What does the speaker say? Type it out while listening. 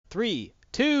3,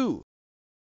 2.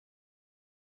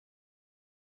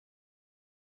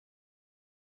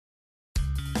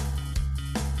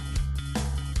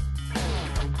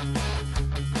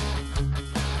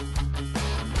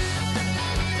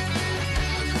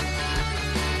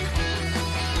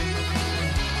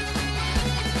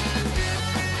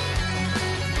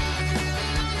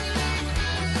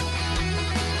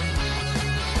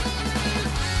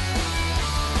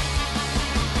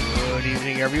 Good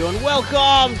evening, everyone.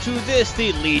 Welcome to this,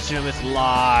 the Legion of Myth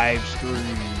live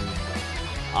stream.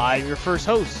 I'm your first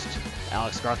host,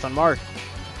 Alex Garthon March.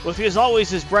 With me, as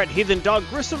always, is Brett Heathen Dog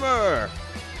Grissomer.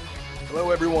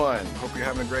 Hello, everyone. Hope you're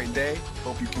having a great day.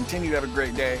 Hope you continue to have a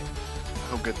great day. I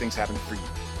hope good things happen for you.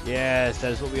 Yes,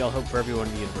 that is what we all hope for everyone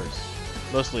in the universe.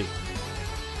 Mostly.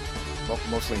 Well,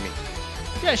 mostly me.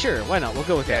 Yeah, sure. Why not? We'll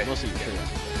go with that. Yeah, Mostly. yeah. Sure, yeah.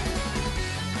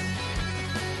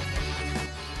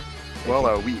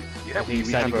 Well, we Anything have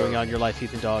exciting going a on in your life,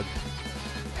 Heathen Dog?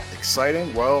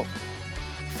 exciting. Well,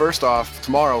 first off,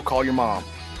 tomorrow call your mom.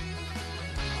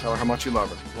 Tell her how much you love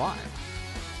her. Why?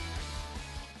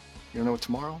 You don't know what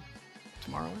tomorrow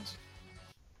is?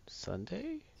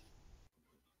 Sunday?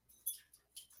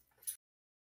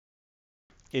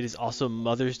 It is also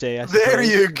Mother's Day, I suppose. There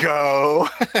you go.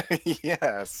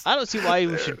 Yes. I don't see why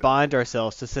we should bind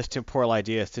ourselves to such temporal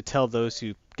ideas to tell those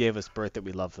who gave us birth that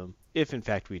we love them, if in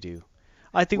fact we do.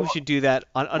 I think we should do that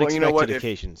on unexpected you know what,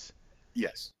 occasions.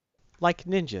 Yes. Like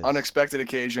ninjas. Unexpected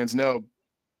occasions. No.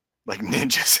 Like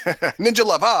ninjas. Ninja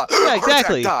love, ah! Yeah, Heart attack,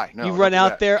 exactly. die. No, You don't run do out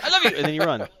that. there, I love you, and then you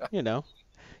run. You know,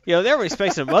 they're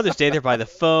expecting a Mother's Day. They're by the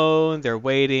phone. They're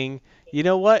waiting. You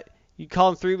know what? You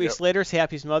call them 3 weeks Yep. later, say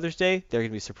Happy Mother's Day. They're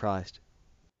gonna be surprised.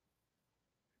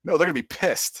 No, they're gonna be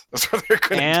pissed. That's what they're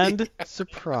gonna be. And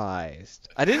surprised.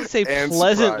 I didn't say And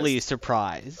pleasantly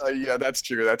surprised. Yeah, that's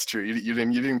true. That's true. You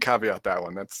didn't caveat that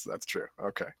one. That's true.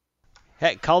 Okay.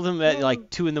 Heck, call them at like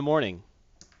 2 in the morning.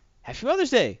 Happy Mother's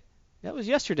Day. That was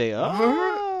yesterday.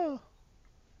 Oh,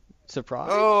 surprise.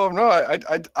 Oh no,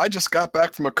 I just got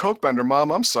back from a coke bender,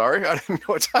 Mom. I'm sorry. I didn't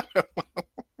know what time it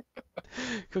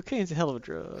Cocaine's a hell of a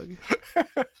drug.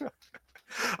 was.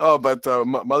 Oh, but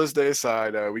Mother's Day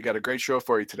aside, we got a great show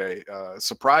for you today.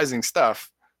 Surprising stuff.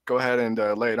 Go ahead and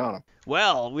lay it on them.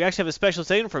 Well, we actually have a special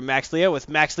segment from Max Leo with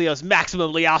Max Leo's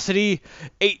Maximum Leosity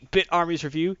 8-Bit Armies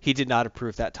Review. He did not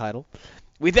approve that title.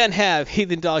 We then have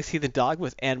Heathen Dog's Heathen Dog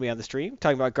with Anime on the Stream,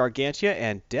 talking about Gargantia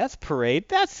and Death Parade.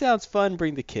 That sounds fun.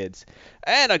 Bring the kids.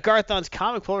 And a Garthon's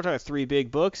Comic Polar, talking about 3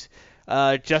 big books.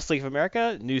 Just League of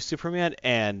America, New Superman,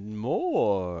 and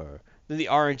more. Then the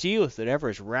RNG with whatever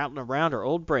is rattling around our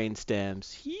old brain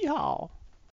stems. Hee-haw.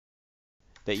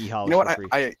 That yeehaw was You know what? for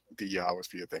free. Yeah, was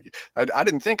for you. Thank you. I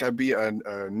didn't think I'd be a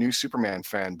new Superman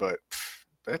fan, but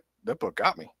that book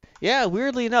got me. Yeah,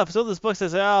 weirdly enough, so this book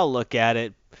says, I'll look at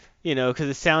it, because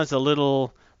it sounds a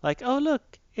little like, oh, look,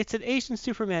 it's an Asian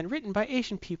Superman written by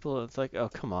Asian people. It's like, oh,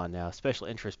 come on now, special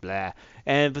interest, blah.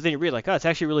 But then you read, like, oh, it's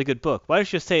actually a really good book. Why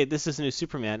don't you just say this is a new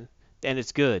Superman, and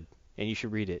it's good, and you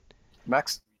should read it?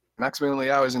 Maximilian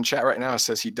Liao is in chat right now.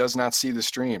 Says he does not see the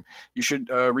stream. You should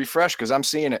refresh because I'm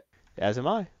seeing it. As am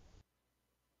I.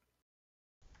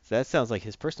 So that sounds like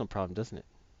his personal problem, doesn't it?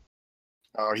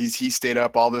 Oh, he stayed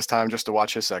up all this time just to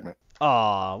watch his segment.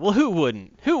 Aw, well, who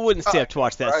wouldn't? Who wouldn't stay up to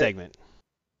watch that right. segment?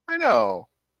 I know.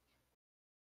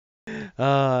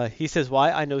 He says,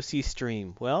 why I no see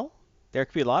stream? Well, there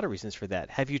could be a lot of reasons for that.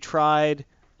 Have you tried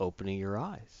opening your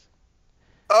eyes?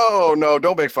 Oh no!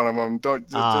 Don't make fun of him. Don't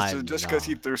I'm just because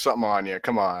he not. threw something on you.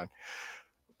 Come on.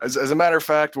 As a matter of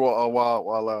fact,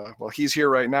 while he's here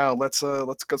right now, let's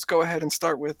go ahead and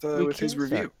start with his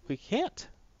review. We can't.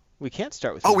 We can't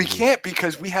start with. Oh, his we review. can't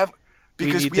because we have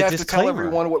need to the tell disclaimer.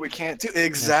 everyone what we can't do.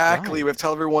 Exactly. right. We have to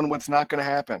tell everyone what's not going to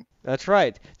happen. That's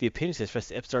right. The opinions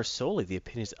expressed in the episode are solely the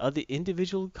opinions of the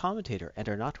individual commentator and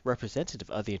are not representative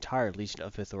of the entire Legion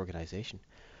of Myth organization.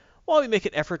 While we make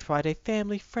an effort to provide a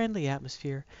family-friendly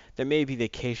atmosphere, there may be the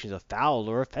occasions of foul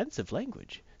or offensive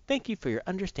language. Thank you for your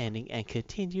understanding and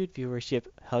continued viewership.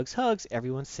 Hugs, hugs.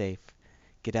 Everyone's safe.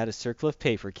 Get out a circle of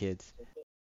paper, kids.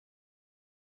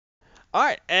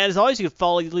 Alright, and as always, you can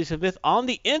follow the Legion of Myth on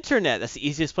the internet. That's the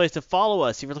easiest place to follow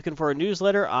us. If you're looking for a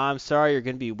newsletter, I'm sorry, you're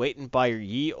going to be waiting by your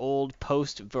ye old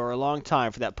post for a long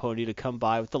time for that pony to come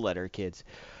by with the letter, kids.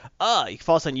 You can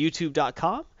follow us on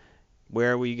youtube.com,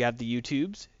 where we have the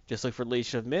YouTubes. Just look for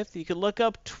Legion of Myth. You can look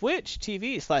up Twitch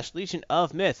TV/Legion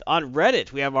of Myth. On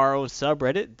Reddit, we have our own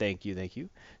subreddit. Thank you.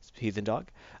 It's Heathen Dog.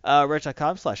 You're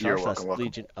welcome.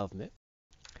 Reddit.com/r/Legion of Myth.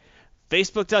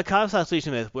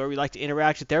 Facebook.com/Legion of Myth, where we like to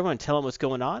interact with everyone and tell them what's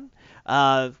going on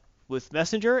with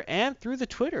Messenger and through the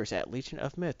Twitters at Legion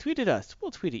of Myth. Tweet at us.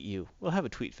 We'll tweet at you. We'll have a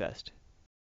tweet fest.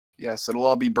 Yes, it'll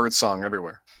all be birdsong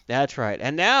everywhere. That's right.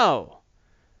 And now,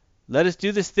 let us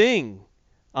do this thing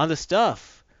on the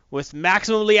stuff with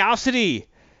Maximum Leosity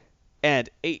and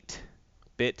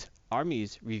 8-Bit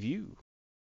Armies Review.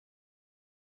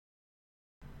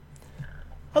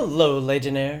 Hello,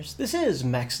 Legionnaires. This is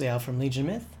Max Liao from Legion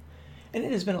Myth, and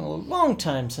it has been a long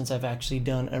time since I've actually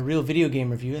done a real video game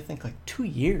review. I think like 2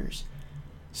 years.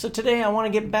 So today I want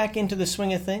to get back into the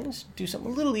swing of things, do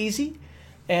something a little easy,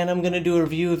 and I'm going to do a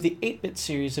review of the 8-bit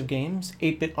series of games,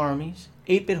 8-bit Armies,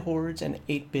 8-bit Hordes, and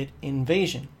 8-bit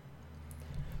Invasion.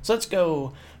 So let's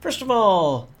go. First of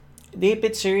all, the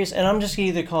 8-bit series, and I'm just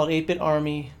going to either call it 8-bit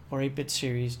Army or 8-bit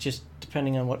series, just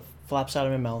depending on what flaps out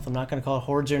of my mouth. I'm not going to call it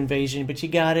Hordes or Invasion, but you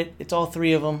got it. It's all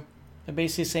three of them. They're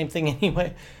basically the same thing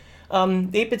anyway. The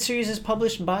 8-bit series is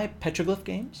published by Petroglyph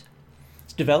Games.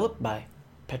 It's developed by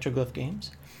Petroglyph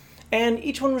Games. And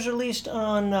each one was released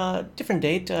on a different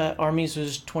date. Armies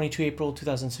was 22 April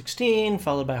 2016,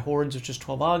 followed by Hordes, which was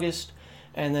 12 August,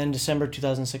 and then December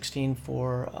 2016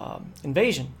 for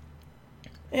Invasion.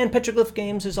 And Petroglyph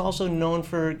Games is also known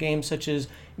for games such as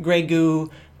Grey Goo,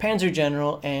 Panzer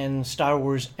General, and Star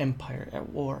Wars Empire at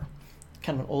War.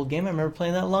 Kind of an old game. I remember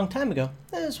playing that a long time ago,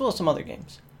 as well as some other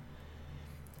games.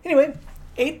 Anyway,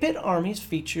 8-bit Armies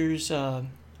features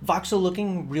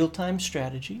voxel-looking real-time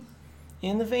strategy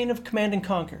in the vein of Command &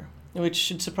 Conquer, which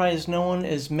should surprise no one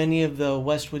as many of the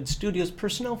Westwood Studios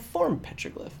personnel form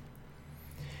Petroglyph.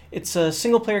 It's a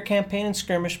single-player campaign and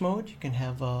skirmish mode. You can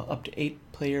have up to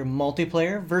 8-player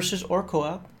multiplayer, versus or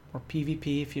co-op, or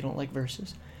PvP if you don't like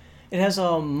versus. It has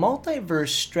a multiverse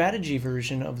strategy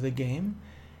version of the game,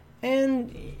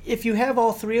 and if you have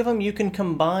all three of them, you can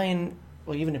combine,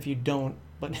 well, even if you don't,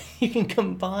 but you can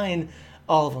combine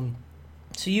all of them.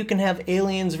 So you can have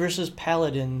aliens versus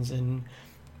paladins and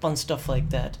fun stuff like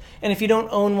that. And if you don't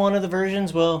own one of the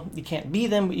versions, well, you can't be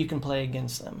them, but you can play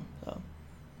against them. So.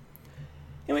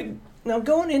 Anyway, now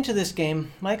going into this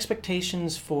game, my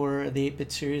expectations for the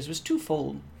 8-bit series was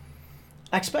twofold.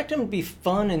 I expect them to be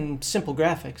fun and simple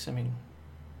graphics. I mean,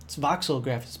 it's voxel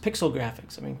graphics, pixel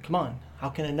graphics. I mean, come on, how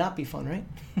can it not be fun, right?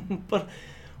 But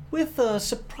with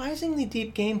surprisingly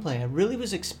deep gameplay, I really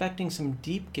was expecting some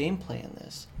deep gameplay in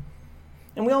this.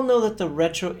 And we all know that the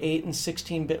retro 8 and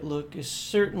 16-bit look is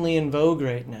certainly in vogue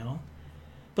right now.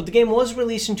 But the game was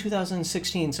released in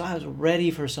 2016, so I was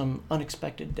ready for some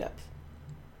unexpected depth.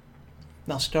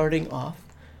 Now, starting off,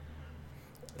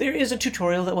 there is a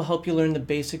tutorial that will help you learn the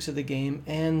basics of the game,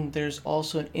 and there's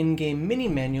also an in-game mini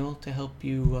manual to help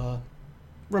you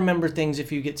remember things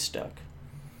if you get stuck.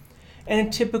 And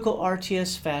in typical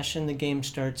RTS fashion, the game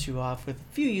starts you off with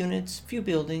a few units, few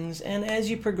buildings, and as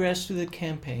you progress through the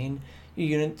campaign,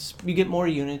 you get more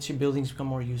units, your buildings become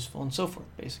more useful, and so forth,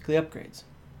 basically upgrades.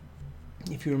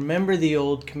 If you remember the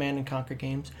old Command & Conquer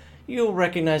games, you'll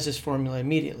recognize this formula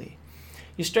immediately.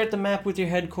 You start the map with your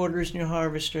headquarters and your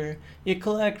harvester, you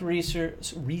collect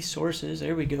resources,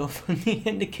 there we go, from the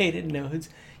indicated nodes,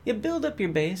 you build up your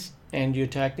base, and you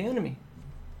attack the enemy.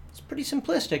 It's pretty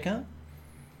simplistic, huh?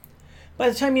 By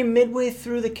the time you're midway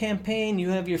through the campaign, you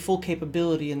have your full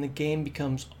capability, and the game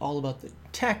becomes all about the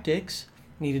tactics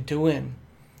needed to win.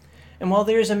 And while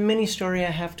there's a mini story, I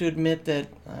have to admit that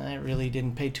I really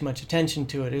didn't pay too much attention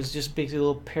to it. It was just basically a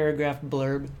little paragraph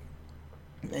blurb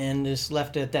and just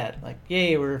left it at that. Like,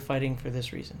 yay, we're fighting for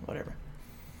this reason, whatever.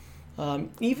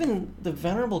 Even the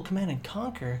venerable Command &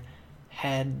 Conquer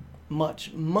had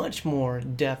much, much more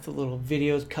depth, little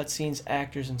videos, cutscenes,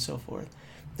 actors, and so forth,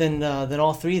 than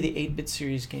all three of the 8-bit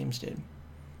series games did.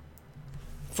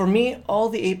 For me, all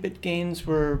the 8-bit games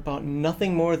were about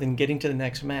nothing more than getting to the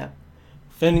next map,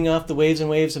 fending off the waves and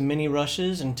waves of mini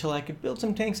rushes until I could build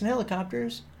some tanks and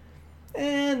helicopters,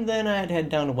 and then I'd head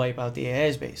down to wipe out the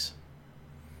AI's base.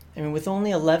 I mean, with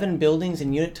only 11 buildings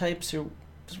and unit types, there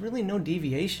was really no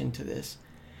deviation to this.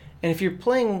 And if you're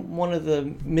playing one of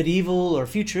the medieval or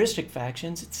futuristic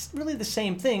factions, it's really the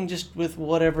same thing, just with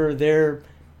whatever their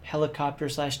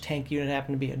helicopter/tank unit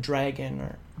happened to be, a dragon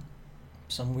or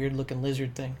some weird-looking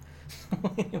lizard thing.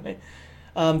 Anyway,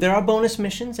 there are bonus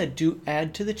missions that do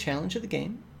add to the challenge of the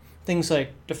game. Things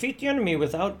like defeat the enemy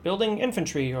without building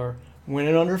infantry or win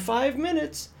in under 5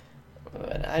 minutes.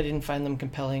 I didn't find them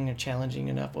compelling or challenging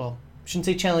enough. Well, I shouldn't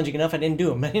say challenging enough, I didn't do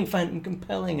them. I didn't find them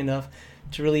compelling enough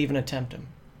to really even attempt them.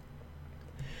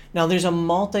 Now, there's a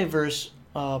multiverse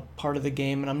part of the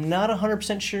game, and I'm not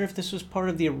 100% sure if this was part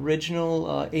of the original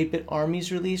 8-bit Armies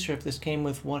release or if this came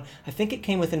with one. I think it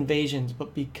came with Invasions,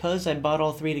 but because I bought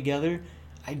all three together,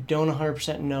 I don't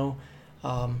 100% know.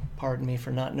 Pardon me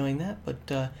for not knowing that,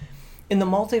 but in the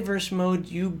multiverse mode,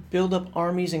 you build up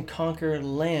armies and conquer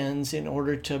lands in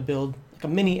order to build like a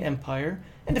mini empire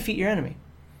and defeat your enemy.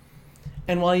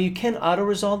 And while you can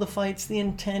auto-resolve the fights, the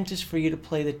intent is for you to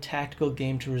play the tactical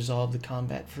game to resolve the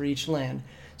combat for each land.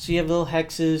 So you have little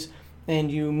hexes,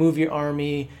 and you move your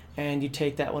army, and you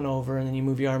take that one over, and then you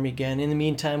move your army again. In the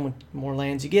meantime, the more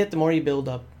lands you get, the more you build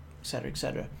up, etc.,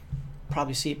 etc.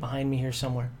 Probably see it behind me here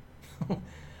somewhere.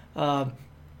 The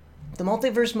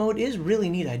multiverse mode is a really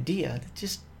neat idea. It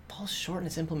just falls short in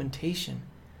its implementation.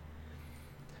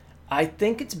 I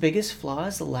think its biggest flaw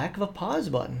is the lack of a pause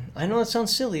button. I know that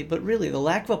sounds silly, but really, the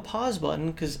lack of a pause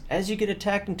button, because as you get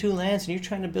attacked in two lands and you're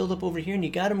trying to build up over here and you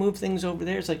got to move things over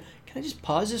there, it's like, can I just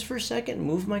pause this for a second and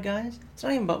move my guys? It's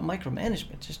not even about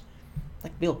micromanagement, just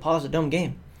like be able to pause a dumb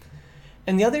game.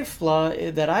 And the other flaw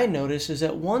that I noticed is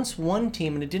that once one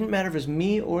team, and it didn't matter if it was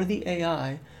me or the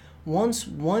AI, once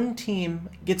one team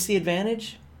gets the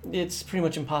advantage, it's pretty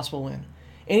much impossible to win.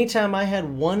 Anytime I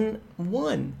had one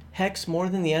hex more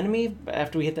than the enemy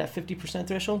after we hit that 50%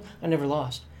 threshold, I never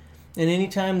lost. And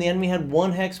anytime the enemy had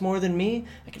one hex more than me,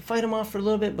 I could fight them off for a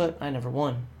little bit, but I never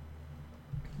won.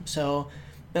 So,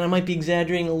 and I might be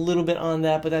exaggerating a little bit on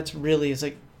that, but that's really, it's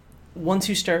like, once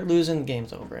you start losing, the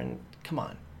game's over. And come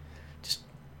on. Just,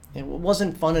 it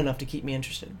wasn't fun enough to keep me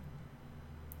interested.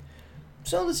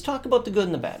 So let's talk about the good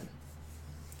and the bad.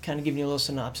 Kind of giving you a little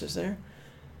synopsis there.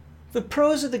 The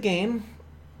pros of the game,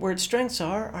 where its strengths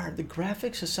are the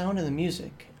graphics, the sound, and the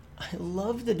music. I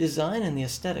love the design and the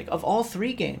aesthetic of all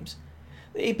three games.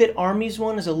 The 8-Bit Armies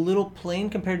one is a little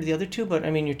plain compared to the other two, but I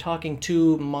mean, you're talking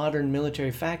two modern military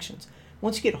factions.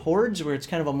 Once you get Hordes, where it's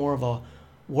kind of a more of a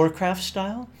Warcraft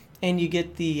style, and you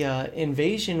get the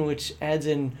Invasion, which adds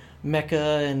in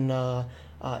mecha and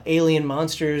alien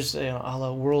monsters, a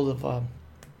la War of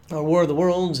the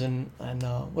Worlds, and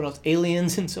what else,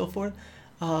 Aliens and so forth.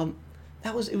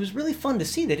 It was really fun to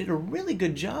see. They did a really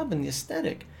good job in the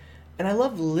aesthetic, and I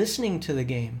loved listening to the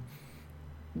game.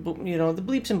 But, you know, the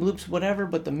bleeps and bloops, whatever,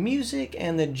 but the music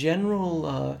and the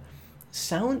general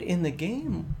sound in the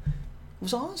game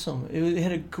was awesome. It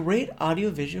had a great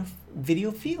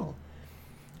video feel,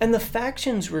 and the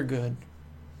factions were good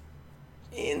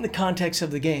in the context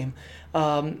of the game.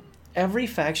 Every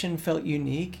faction felt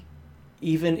unique,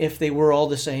 even if they were all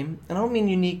the same. And I don't mean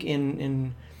unique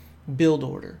in build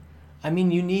order. I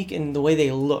mean unique in the way they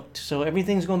looked. So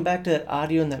everything's going back to that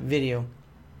audio and that video.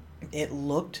 It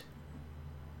looked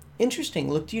interesting,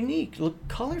 looked unique, looked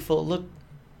colorful, looked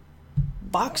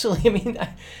voxely. I mean,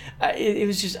 it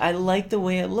was just, I liked the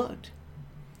way it looked.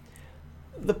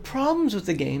 The problems with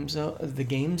the games,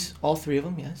 all three of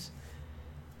them, yes,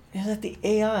 is that the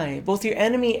AI, both your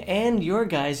enemy and your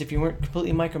guys, if you weren't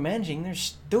completely micromanaging, they're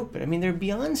stupid. I mean, they're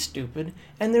beyond stupid,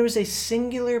 and there was a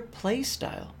singular play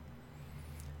style.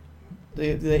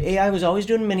 The AI was always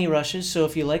doing mini rushes, so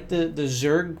if you like the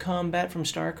Zerg combat from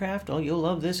StarCraft, oh, you'll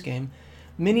love this game.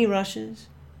 Mini rushes.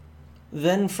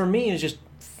 Then for me, it was just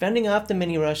fending off the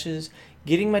mini rushes,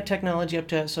 getting my technology up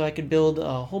to so I could build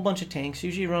a whole bunch of tanks,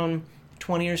 usually around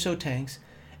 20 or so tanks,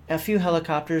 a few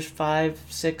helicopters, 5,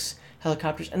 6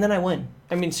 helicopters, and then I win.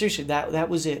 I mean, seriously, that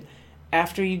was it.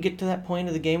 After you get to that point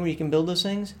of the game where you can build those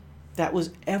things, that was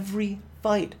every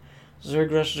fight.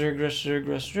 Zerg rush, Zerg rush, Zerg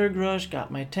rush, Zerg rush,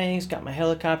 got my tanks, got my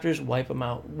helicopters, wipe them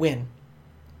out, win.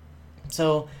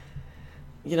 So,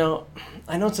 you know,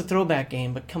 I know it's a throwback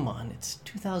game, but come on, it's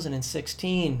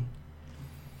 2016.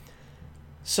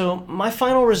 So my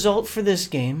final result for this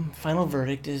game, final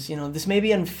verdict is, you know, this may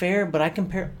be unfair, but I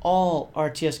compare all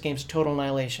RTS games to Total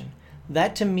Annihilation.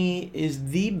 That to me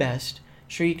is the best.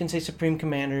 Sure, you can say Supreme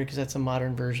Commander because that's a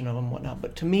modern version of them and whatnot.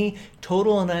 But to me,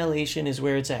 Total Annihilation is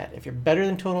where it's at. If you're better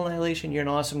than Total Annihilation, you're an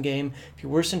awesome game. If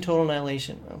you're worse than Total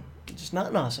Annihilation, well, it's just not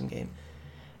an awesome game.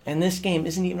 And this game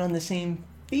isn't even on the same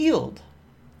field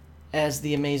as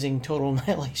the amazing Total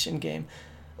Annihilation game,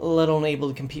 let alone able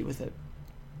to compete with it.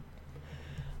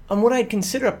 On what I'd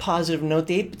consider a positive note,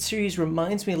 the 8-Bit series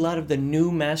reminds me a lot of the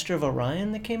new Master of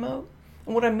Orion that came out.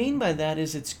 And what I mean by that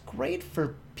is it's great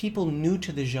for people new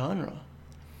to the genre.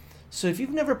 So if you've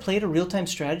never played a real-time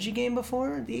strategy game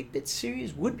before, the 8-Bit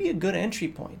series would be a good entry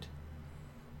point.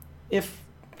 If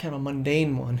kind of a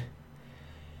mundane one.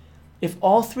 If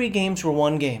all three games were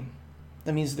one game,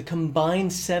 that means the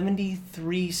combined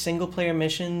 73 single-player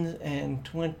missions and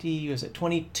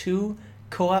 32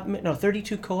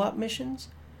 co-op missions.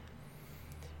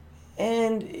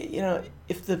 And, you know,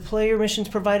 if the player missions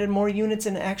provided more units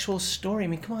and actual story, I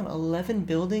mean, come on, 11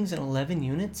 buildings and 11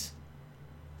 units?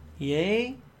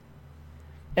 Yay?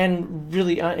 And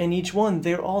really, in each one,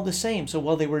 they're all the same. So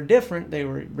while they were different, they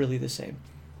were really the same.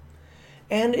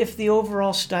 And if the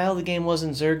overall style of the game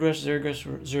wasn't Zerg rush, Zerg rush,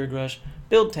 Zerg rush,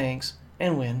 build tanks,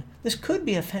 and win, this could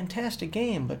be a fantastic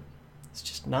game, but it's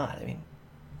just not. I mean,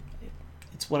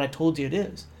 it's what I told you it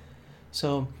is.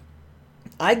 So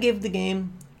I give the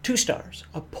game 2 stars,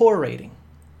 a poor rating.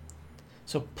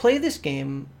 So play this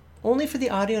game only for the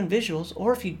audio and visuals,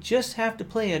 or if you just have to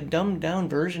play a dumbed down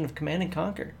version of Command and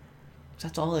Conquer.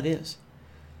 That's all it is.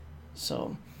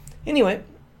 So, anyway,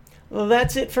 well,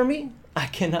 that's it for me. I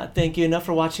cannot thank you enough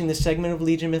for watching this segment of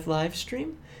Legion Myth live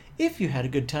stream. If you had a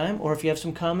good time, or if you have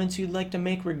some comments you'd like to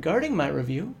make regarding my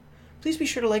review, please be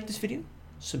sure to like this video,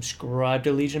 subscribe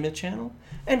to Legion Myth channel,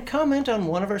 and comment on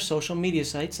one of our social media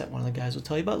sites that one of the guys will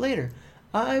tell you about later.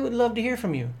 I would love to hear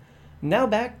from you. Now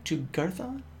back to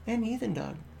Garthon and Heathen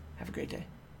Dog. Have a great day.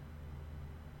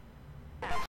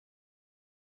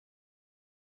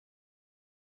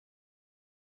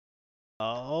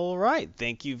 All right.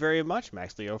 Thank you very much,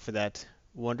 Max Leo, for that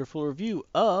wonderful review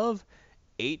of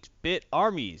 8-Bit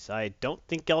Armies. I don't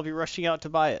think I'll be rushing out to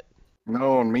buy it.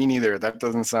 No, me neither. That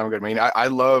doesn't sound good. I mean, I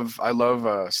love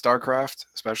StarCraft,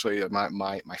 especially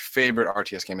my favorite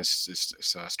RTS game is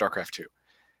StarCraft 2.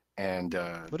 And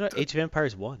What about Age of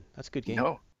Empires 1? That's a good game.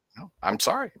 No, I'm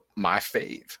sorry, my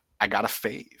fave. I got a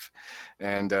fave,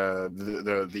 and the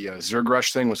Zerg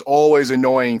Rush thing was always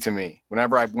annoying to me.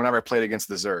 Whenever I played against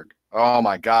the Zerg, oh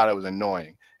my god, it was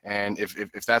annoying. And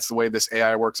if that's the way this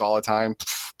AI works all the time,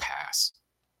 pass.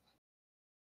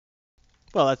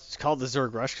 Well, that's called the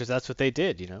Zerg Rush because that's what they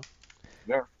did, you know.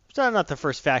 Yeah. It's not the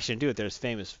first faction to do it. They're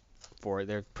famous for it.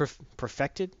 They're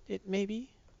perfected it, maybe.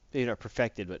 Maybe not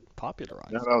perfected, but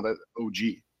popularized. No, that OG.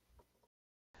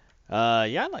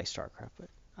 Yeah, I like StarCraft, but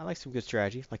I like some good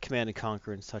strategy, like Command and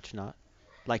Conquer and such not.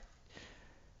 Like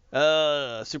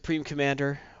Supreme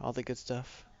Commander, all the good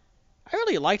stuff. I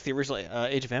really liked the original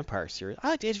Age of Empires series. I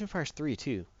liked Age of Empires 3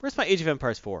 too. Where's my Age of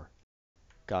Empires 4?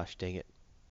 Gosh, dang it.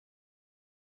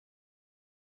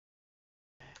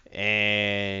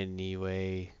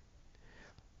 Anyway,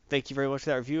 thank you very much for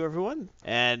that review, everyone.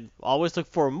 And always look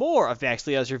for more of Max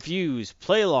Leo's reviews,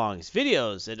 play-alongs,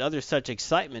 videos, and other such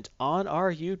excitement on our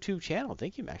YouTube channel.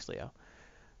 Thank you, Max Leo.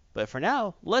 But for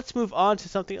now, let's move on to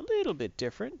something a little bit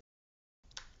different.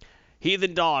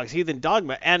 Heathen Dogs, Heathen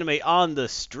Dogma anime on the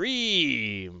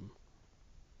stream.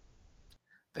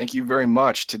 Thank you very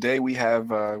much. Today we have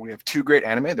 2 great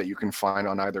anime that you can find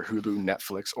on either Hulu,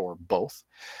 Netflix, or both.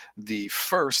 The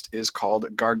first is called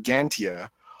Gargantia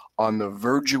on the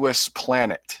Virtuous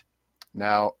Planet.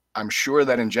 Now, I'm sure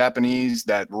that in Japanese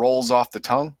that rolls off the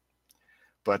tongue,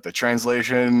 but the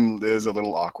translation is a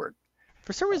little awkward.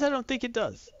 For some reason, I don't think it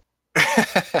does.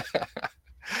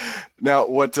 Now,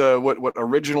 what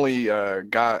originally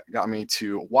got me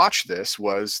to watch this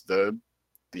was the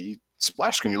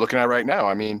splash screen you're looking at right now.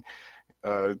 I mean,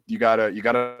 you got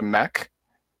a mech,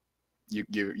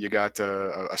 you got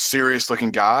a serious looking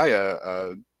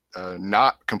guy,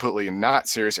 not completely not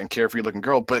serious and carefree looking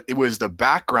girl, but it was the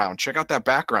background. Check out that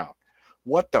background.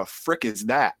 What the frick is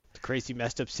that? The crazy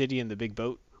messed up city in the big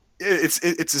boat. It's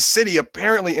a city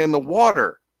apparently in the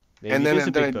water. Maybe and it then, is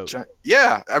a big boat.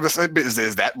 Yeah, I was like,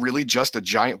 is that really just a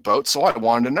giant boat? So I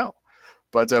wanted to know.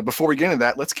 But before we get into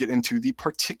that, let's get into the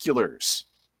particulars.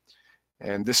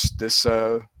 And this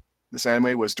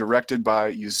anime was directed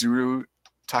by Yuzuru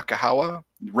Takahawa,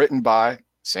 written by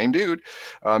same dude,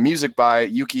 music by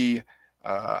Yuki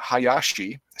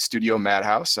Hayashi, Studio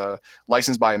Madhouse,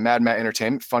 licensed by Mad Matt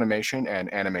Entertainment, Funimation,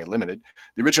 and Anime Limited.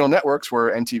 The original networks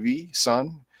were NTV,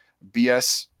 Sun,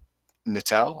 BS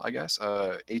Nitel, I guess,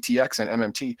 ATX, and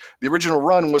MMT. The original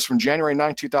run was from January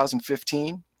 9,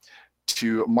 2015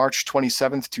 to March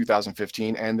 27th,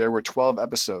 2015, and there were 12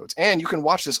 episodes. And you can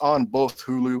watch this on both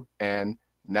Hulu and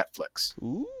Netflix.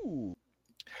 Ooh.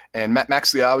 And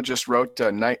Max Liao just wrote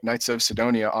Knights of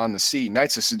Sidonia on the Sea.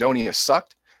 Knights of Sidonia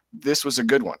sucked. This was a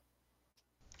good one.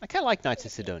 I kind of like Knights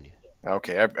of Sidonia.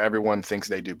 Okay, everyone thinks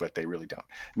they do, but they really don't.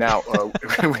 Now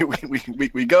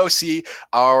we go see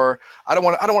our I don't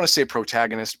want to say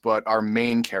protagonist, but our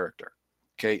main character.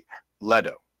 Okay,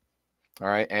 Leto. All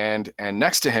right, and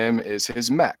next to him is his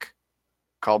mech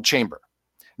called Chamber.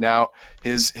 Now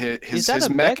his is that his a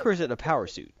mech or is it a power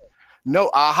suit? No,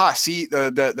 see,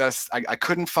 that's I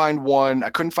couldn't find one.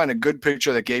 I couldn't find a good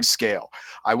picture that gave scale.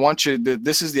 I want you.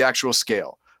 This is the actual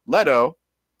scale. Leto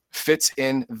fits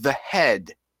in the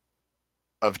head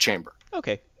of Chamber.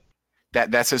 Okay.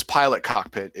 That's his pilot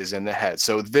cockpit is in the head.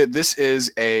 So this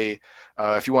is a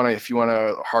if you want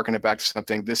to harken it back to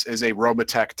something, this is a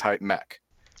Robotech type mech.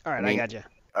 All right, I got you.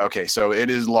 Okay, so it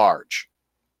is large.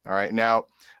 All right, now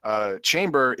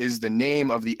Chamber is the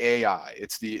name of the AI.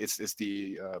 It's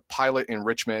the pilot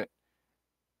enrichment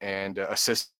and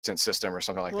assistant system or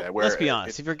something like that. Where let's be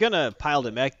honest, if you're gonna pilot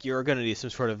a mech, you're gonna need some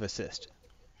sort of assist.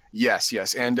 Yes,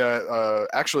 and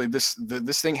actually, this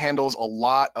thing handles a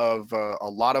lot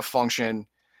of function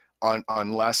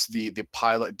unless the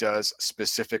pilot does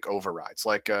specific overrides,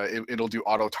 like it'll do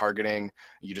auto targeting.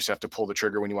 You just have to pull the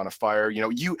trigger when you want to fire.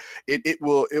 It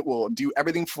will do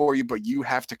everything for you, but you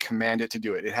have to command it to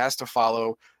do it. It has to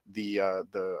follow the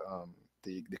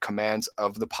commands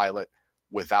of the pilot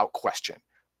without question,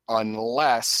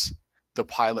 unless the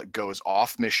pilot goes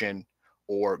off mission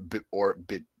or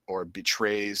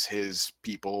betrays his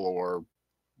people or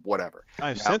whatever.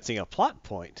 I'm sensing a plot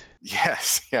point.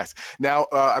 Yes. Now,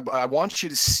 I want you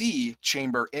to see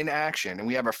Chamber in action, and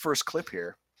we have our first clip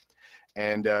here.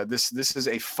 And this is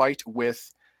a fight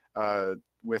with a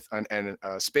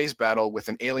space battle with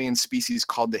an alien species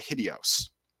called the Hideos.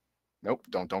 Nope,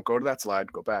 don't go to that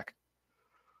slide. Go back.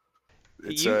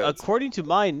 According to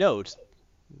my notes,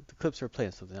 the clips are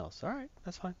playing something else. All right,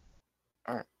 that's fine.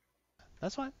 All right,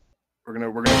 that's fine. We're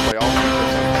gonna play all three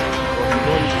clips. Go ahead,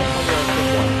 clip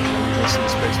one. We're gonna see the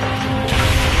space battle.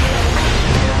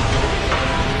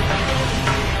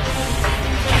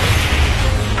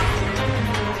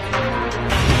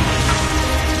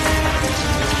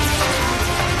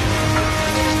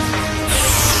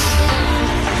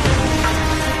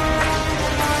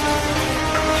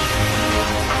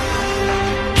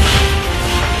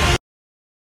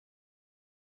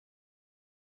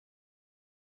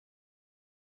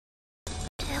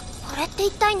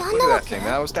 Look at that thing.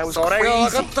 That was crazy. I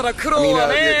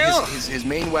mean, his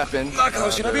main weapon,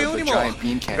 the giant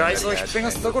beam cannon that he has,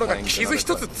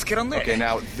 okay,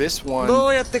 now this one is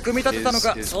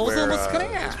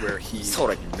where he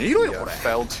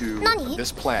fell to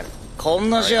this planet. I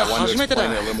wanted to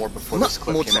explain it a little more before this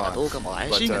clip came on, but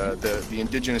the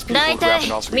indigenous people who grew up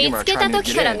in All-Star are trying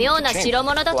to get in.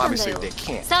 Well, obviously they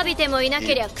can't.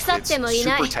 It's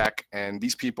super tech, and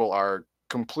these people are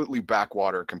completely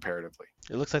backwater comparatively.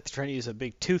 It looks like they're trying to use a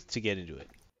big tooth to get into it.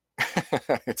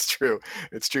 It's true.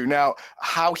 Now,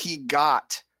 how he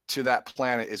got to that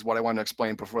planet is what I wanted to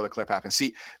explain before the clip happened.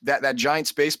 See, that giant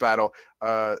space battle,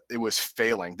 it was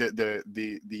failing.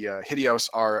 The Hideos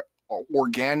are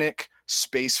organic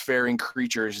spacefaring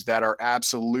creatures that are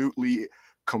absolutely,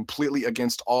 completely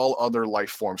against all other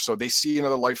life forms. So they see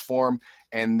another life form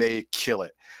and they kill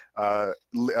it.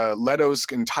 Leto's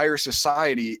entire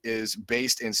society is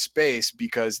based in space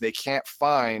because they can't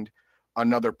find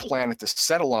another planet to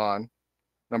settle on.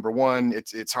 Number one,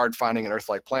 it's hard finding an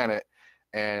Earth-like planet,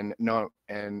 and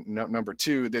number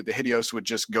two, the Hideos would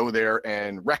just go there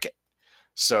and wreck it.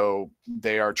 So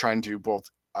they are trying to both.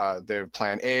 Their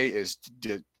plan A is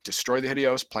to destroy the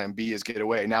Hideos. Plan B is get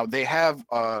away. Now they have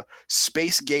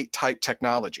space gate type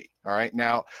technology. All right.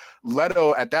 Now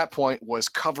Leto at that point was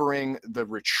covering the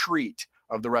retreat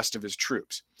of the rest of his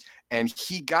troops, and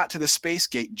he got to the space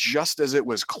gate just as it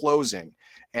was closing,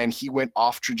 and he went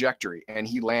off trajectory and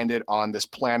he landed on this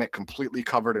planet completely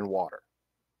covered in water.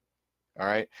 All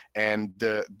right, and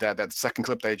that second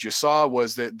clip that you saw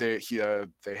was that they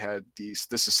had this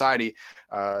society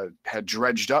had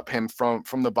dredged up him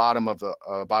from the bottom of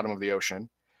the ocean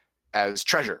as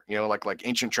treasure, like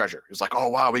ancient treasure. It's like, oh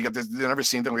wow, we got this. They've never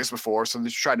seen anything like this before, so they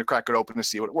tried to crack it open to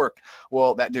see what it worked.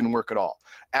 Well, that didn't work at all.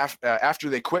 After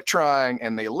they quit trying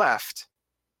and they left,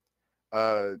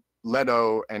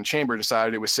 Leto and Chamber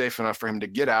decided it was safe enough for him to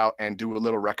get out and do a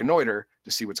little reconnoiter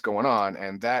to see what's going on,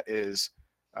 and that is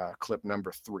clip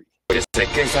number 3. 接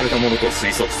見されたものと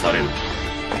推測される。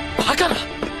バカな！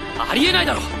ありえない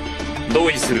だろ！同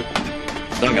意する。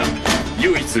だが、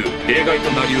唯一例外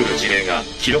となり得る事例が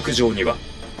記録上には。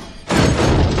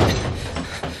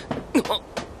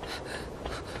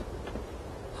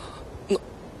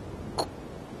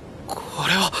こ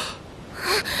れは。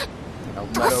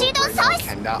Leto right now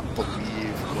cannot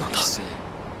believe what he's seen.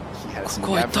 He has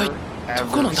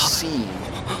never seen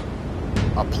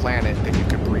a planet that you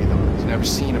could breathe on. He's never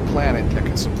seen a planet that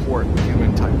can support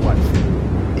human type life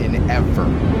in ever,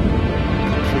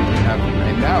 completely ever.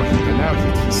 And now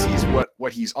he sees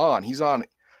what he's on. He's on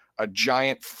a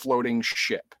giant floating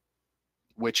ship,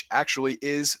 which actually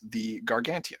is the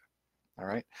Gargantia. All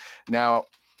right. Now,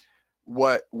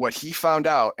 what he found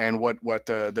out, and what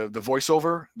the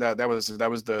voiceover that was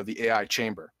the AI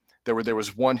chamber. There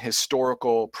was one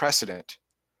historical precedent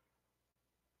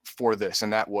for this,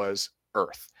 and that was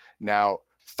Earth. Now,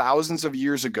 thousands of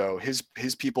years ago, his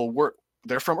people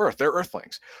they're from Earth, they're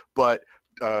Earthlings, but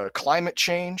climate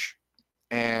change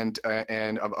and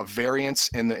a variance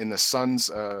in the sun's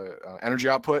energy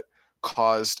output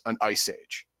caused an ice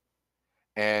age,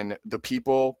 and the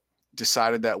people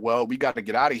decided that, well, we got to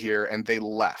get out of here, and they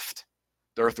left.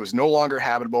 The Earth was no longer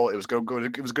habitable. It was going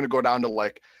to go down to,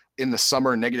 like, in the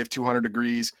summer, -200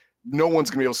 degrees. No one's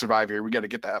gonna be able to survive here. We got to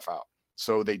get the F out.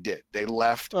 So they did. They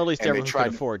left. Well, at least everyone could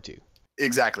afford to.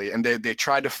 Exactly, and they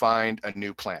tried to find a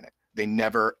new planet. They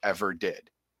never ever did.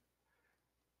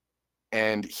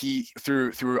 And he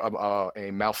through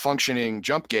a malfunctioning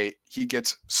jump gate, he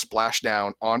gets splashed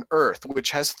down on Earth,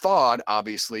 which has thawed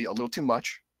obviously a little too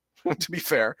much, to be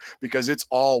fair, because it's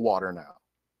all water now.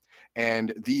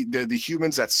 And the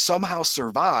humans that somehow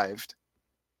survived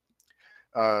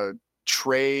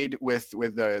trade with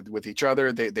each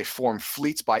other. They form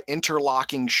fleets by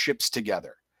interlocking ships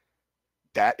together.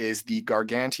 That is the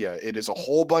Gargantia. It is a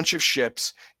whole bunch of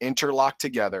ships interlocked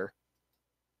together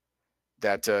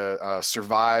that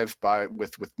survive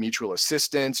with mutual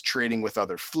assistance, trading with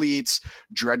other fleets,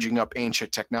 dredging up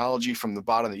ancient technology from the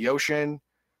bottom of the ocean,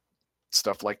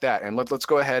 stuff like that. And let's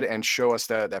go ahead and show us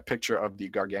that picture of the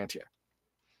Gargantia.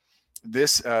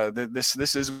 This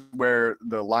is where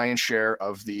the lion's share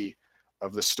of the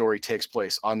story takes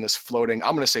place, on this floating,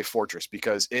 I'm going to say fortress,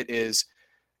 because it is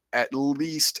at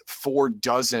least 4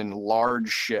 dozen large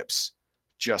ships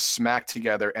just smacked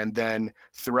together and then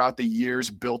throughout the years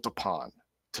built upon,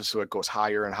 so it goes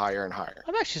higher and higher and higher.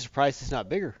 I'm actually surprised it's not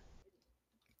bigger.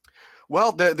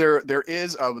 Well, there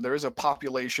is a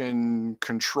population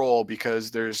control, because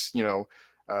there's they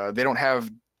don't have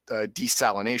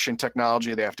desalination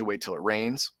technology. They have to wait till it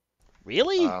rains.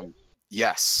 Really?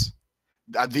 Yes.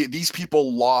 These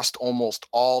people lost almost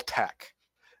all tech.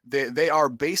 They are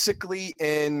basically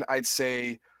in, I'd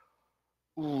say,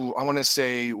 I want to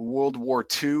say World War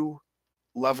II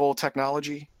level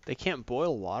technology. They can't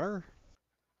boil water?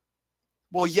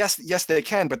 Well, yes, they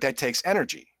can, but that takes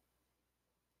energy.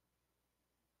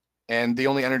 And the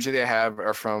only energy they have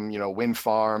are from wind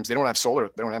farms. They don't have solar.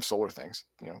 They don't have solar things.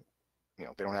 They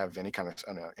don't have any kind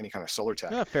of solar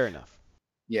tech. Yeah, fair enough.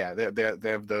 Yeah, they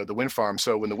have the wind farm.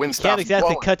 So when the wind stops, can't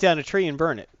exactly blowing, cut down a tree and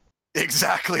burn it.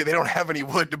 Exactly. They don't have any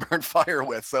wood to burn fire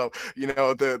with. So,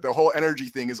 the whole energy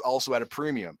thing is also at a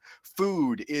premium.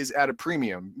 Food is at a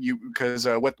premium. Because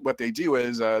what they do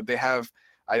is they have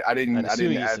I didn't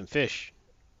add some fish.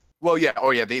 Well, yeah. Oh,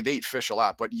 yeah. They eat fish a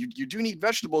lot, but you do need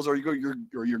vegetables, or you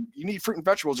need fruit and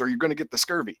vegetables, or you're going to get the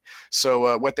scurvy.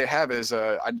 So what they have is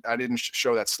I didn't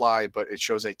show that slide, but it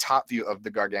shows a top view of the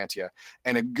Gargantia,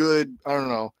 and a good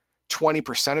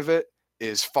 20% of it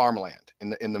is farmland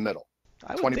in the middle.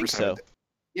 I would think so.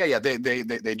 Yeah.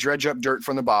 They dredge up dirt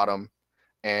from the bottom,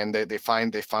 and they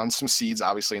found some seeds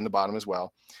obviously in the bottom as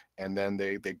well, and then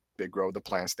they grow the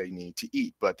plants they need to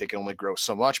eat, but they can only grow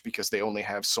so much because they only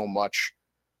have so much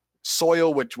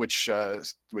soil, which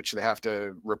they have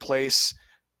to replace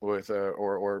with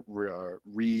or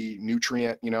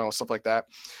re-nutrient, stuff like that.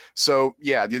 So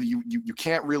yeah, you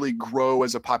can't really grow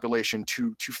as a population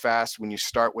too fast when you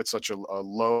start with such a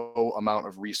low amount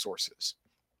of resources.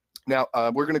 Now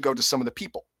we're going to go to some of the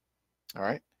people. All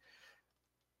right.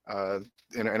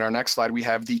 In our next slide, we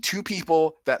have the 2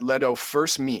 people that Leto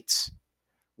first meets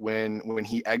when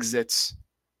he exits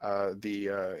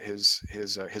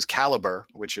his caliber,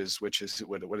 which is what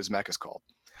his mech is called.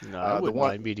 No, I wouldn't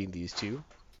mind meeting these 2.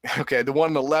 Okay, the one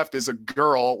on the left is a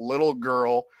little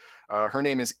girl. Her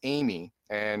name is Amy,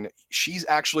 and she's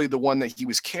actually the one that he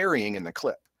was carrying in the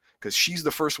clip, because she's the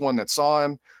first one that saw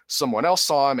him. Someone else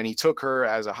saw him, and he took her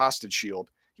as a hostage shield.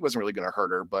 He wasn't really going to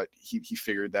hurt her, but he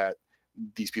figured that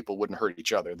these people wouldn't hurt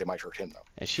each other. They might hurt him though.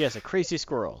 And she has a crazy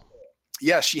squirrel.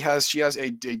 Yes, she has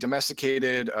a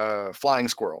domesticated flying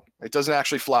squirrel. It doesn't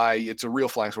actually fly. It's a real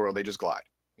flying squirrel. They just glide,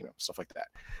 stuff like that.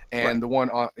 And right. the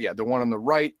one on the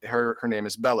right, her name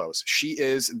is Bellows. She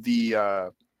is the I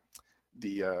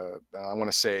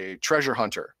want to say treasure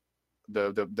hunter,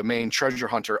 the main treasure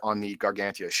hunter on the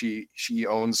Gargantia. She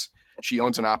owns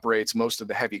and operates most of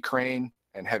the heavy crane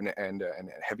and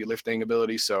heavy lifting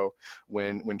ability. So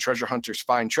when treasure hunters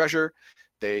find treasure,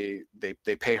 they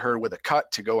pay her with a cut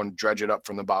to go and dredge it up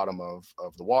from the bottom of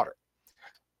the water.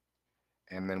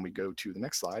 And then we go to the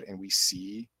next slide, and we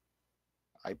see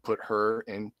I put her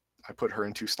in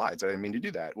 2 slides. I didn't mean to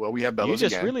do that. Well, we have Bellows again. You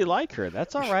just again. really like her.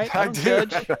 That's all right. I do.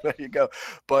 There you go.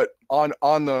 But on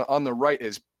the right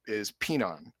is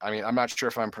Pinon. I mean, I'm not sure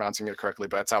if I'm pronouncing it correctly,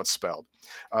 but that's how it's spelled.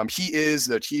 He's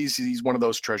one of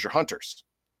those treasure hunters.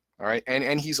 All right,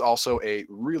 and he's also a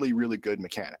really, really good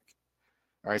mechanic.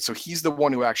 All right, so he's the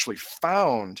one who actually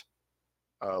found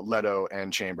Leto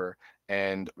and Chamber,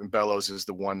 and Bellows is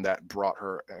the one that brought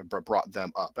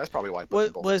them up. That's probably why I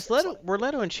put them both. Were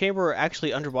Leto and Chamber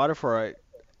actually underwater for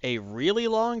a really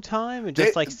long time and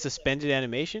just suspended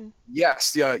animation?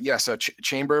 Yes, yes.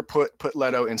 Chamber put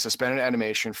Leto in suspended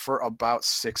animation for about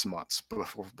 6 months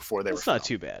before they were. It's not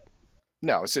too bad.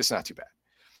 No, it's not too bad.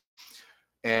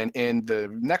 And in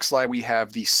the next slide, we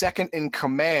have the second in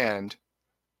command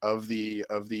of the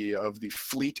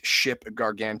fleet ship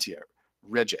Gargantia,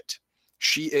 Regit.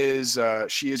 she is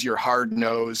your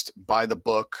hard-nosed, by the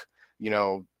book,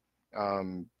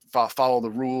 follow the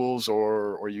rules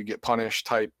or you get punished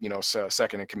type,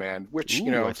 second in command, which,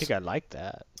 Ooh, I think I like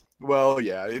that. well,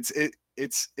 yeah,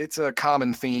 it's a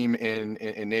common theme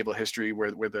in naval history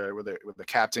where the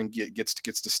captain gets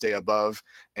to stay above,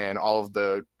 and all of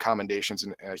the commendations,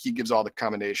 and he gives all the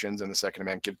commendations, and the second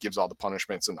in command gives all the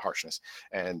punishments and the harshness,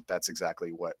 and that's exactly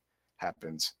what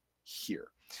happens here.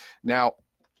 Now,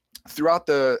 throughout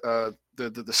the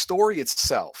story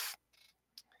itself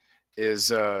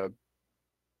is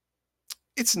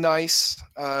it's nice.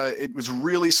 It was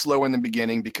really slow in the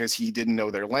beginning because he didn't know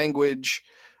their language.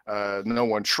 No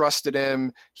one trusted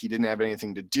him. He didn't have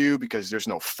anything to do because there's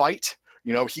no fight.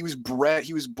 He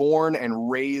was born and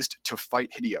raised to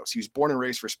fight Hideos. He was born and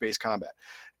raised for space combat.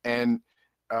 And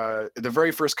the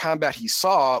very first combat he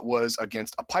saw was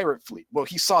against a pirate fleet. Well,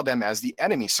 he saw them as the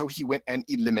enemy, so he went and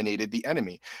eliminated the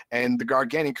enemy. And the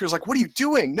Garganian crew's like, "What are you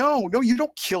doing? No, you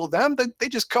don't kill them. They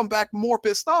just come back more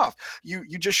pissed off. You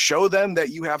just show them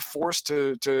that you have force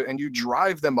to and you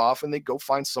drive them off, and they go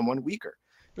find someone weaker."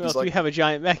 Well, if you have a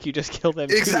giant mech, you just kill them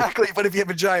too. Exactly, but if you have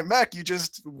a giant mech, you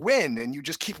just win, and you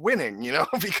just keep winning,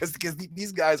 because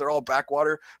these guys are all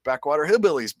backwater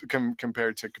hillbillies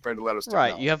compared to Leto's technology.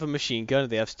 Right, you have a machine gun, and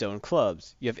they have stone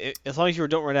clubs. As long as you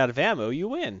don't run out of ammo, you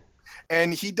win.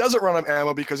 And he doesn't run out of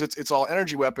ammo because it's all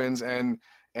energy weapons,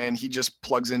 and he just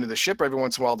plugs into the ship every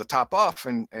once in a while to top off,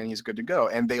 and he's good to go.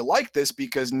 And they like this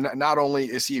because not only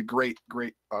is he a great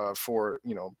for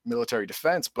military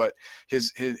defense, but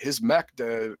his mech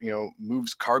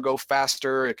moves cargo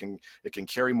faster. It can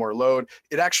carry more load.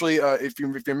 It actually, if you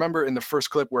remember in the first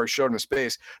clip where I showed him in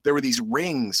space, there were these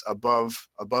rings above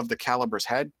the Calibur's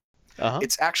head. Uh-huh.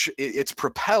 It's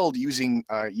propelled using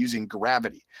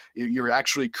gravity. You're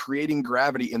actually creating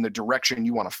gravity in the direction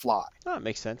you want to fly. Oh, that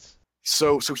makes sense.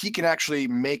 So he can actually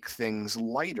make things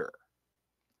lighter.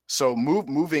 So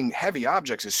moving heavy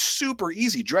objects is super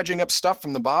easy. Dredging up stuff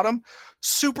from the bottom,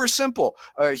 super simple.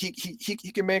 He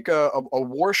can make a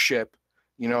warship,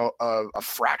 a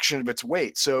fraction of its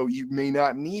weight. So you may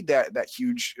not need that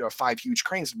huge 5 huge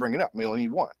cranes to bring it up. You only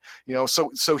need one.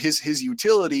 So his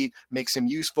utility makes him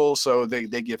useful. So they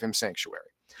give him sanctuary.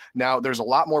 Now, there's a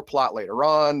lot more plot later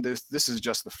on. This is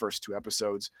just the first 2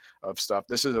 episodes of stuff.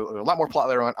 This is a lot more plot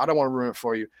later on. I don't want to ruin it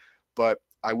for you, but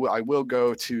I will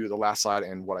go to the last slide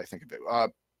and what I think of it.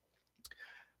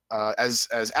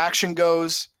 As action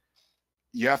goes,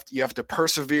 you have to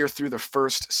persevere through the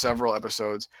first several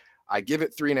episodes. I give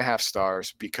it 3.5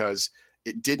 stars because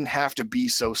it didn't have to be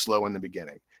so slow in the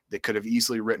beginning. They could have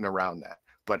easily written around that.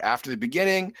 But after the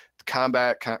beginning, the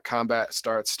combat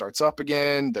starts up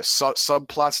again. The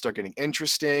subplots start getting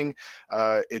interesting.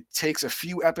 It takes a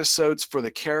few episodes for the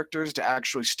characters to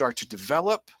actually start to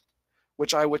develop,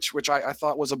 which I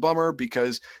thought was a bummer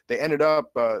because they ended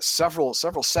up several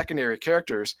secondary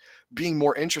characters being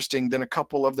more interesting than a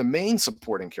couple of the main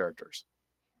supporting characters.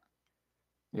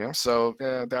 So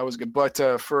that was good. But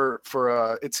for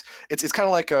it's kind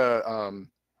of like a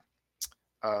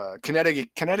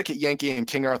Connecticut Yankee and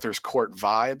King Arthur's Court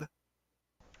vibe.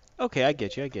 Okay, I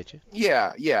get you.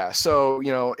 Yeah. So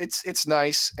it's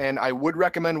nice, and I would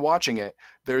recommend watching it.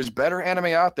 There's better anime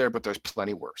out there, but there's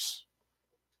plenty worse.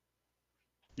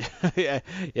 Yeah,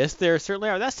 yes, there certainly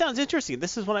are. That sounds interesting.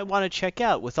 This is what I want to check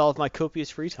out with all of my copious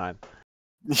free time.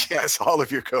 Yes, all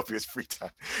of your copious free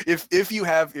time. If you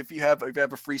have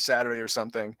a free Saturday or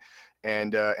something,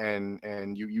 and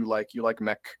you like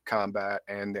mech combat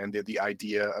and the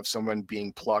idea of someone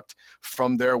being plucked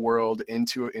from their world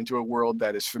into a world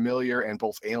that is familiar and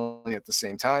both alien at the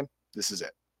same time, this is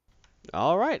it.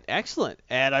 All right, excellent.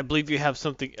 And I believe you have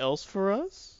something else for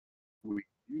us. We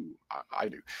do. I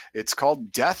do. It's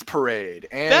called Death Parade,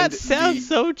 and that sounds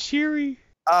so cheery.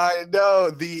 I know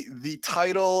the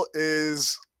title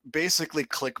is basically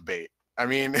clickbait. I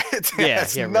mean, it's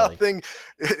nothing.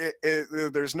 Really.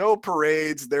 There's no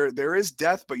parades. There is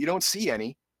death, but you don't see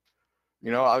any.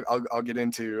 I'll get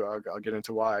into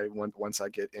why once I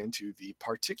get into the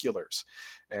particulars.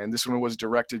 And this one was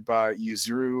directed by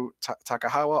Yuzuru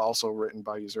Takahawa, also written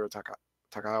by Yuzuru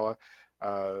Takahawa.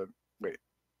 Wait,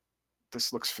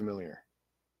 this looks familiar.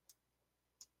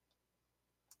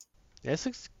 Yeah, this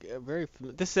looks very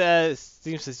familiar. This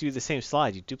seems to do the same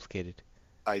slide you duplicated.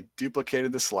 I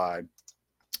duplicated the slide.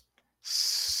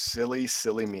 Silly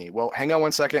me. Well, hang on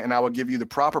one second, and I will give you the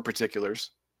proper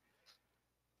particulars.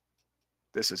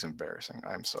 This is embarrassing.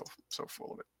 I'm so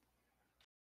full of it.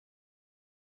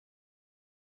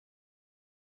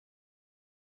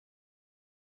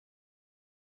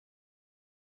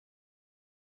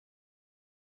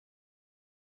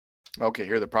 Okay,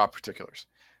 here are the proper particulars.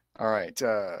 All right.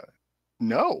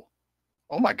 No.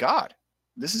 Oh my God.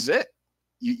 This is it.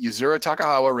 Yuzuru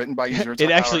Takahawa, written by Yuzuru Takahawa.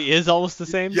 It actually is almost the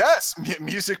same? Yes.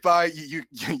 Music by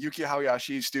Yuki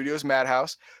Hayashi. Studios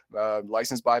Madhouse.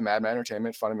 Licensed by Madman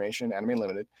Entertainment, Funimation, Anime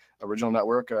Limited. Original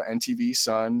network, NTV,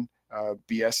 Sun,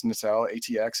 BS, Natal,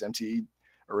 ATX, MTE.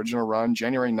 Original run,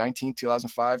 January 19th,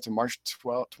 2005 to March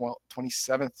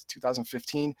 27th,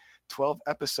 2015. 12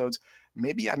 episodes.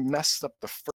 Maybe I messed up the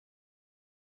first.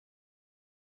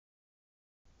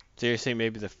 So you're saying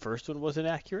maybe the first one wasn't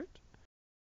accurate?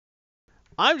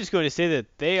 I'm just going to say that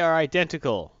they are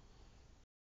identical.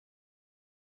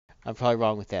 I'm probably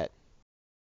wrong with that.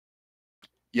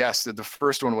 Yes, the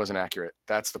first one wasn't accurate.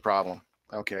 That's the problem.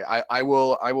 Okay, I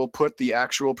will put the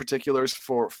actual particulars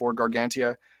for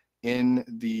Gargantia in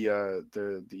the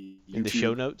In the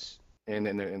show notes? in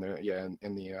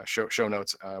the show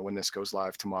notes when this goes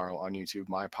live tomorrow on YouTube.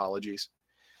 My apologies.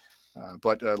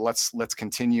 But let's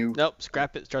continue. Nope,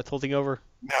 scrap it. Start holding over.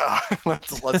 No,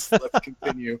 let's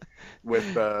continue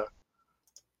with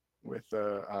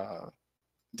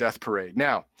Death Parade.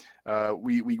 Now,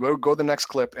 we go to the next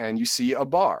clip, and you see a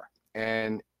bar,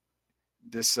 and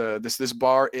this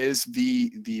bar is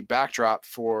the backdrop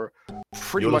for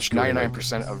pretty much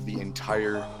 99% of the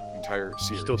entire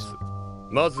series. It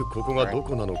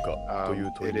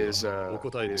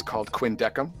is called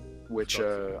Quindecim, which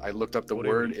I looked up the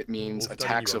word. It means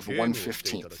attacks of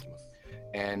 1/15th,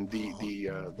 and the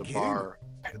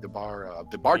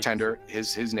bartender,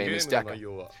 his name is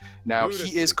Deka. Now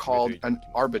he is called an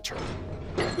arbiter.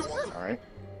 All right.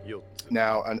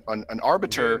 Now an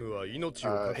arbiter,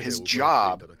 his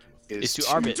job is to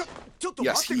arbit.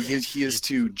 Yes, he is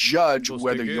to judge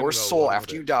whether your soul,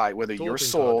 after you die, whether your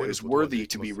soul is worthy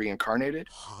to be reincarnated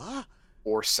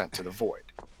or sent to the void.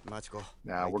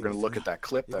 Now we're going to look at that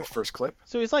clip, that first clip.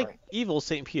 So he's like evil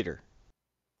St. Peter.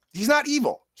 He's not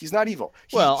evil. He's not evil.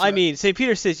 I mean, St.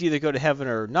 Peter says you either go to heaven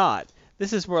or not.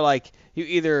 This is where, like, you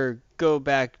either go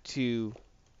back to,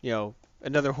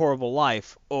 another horrible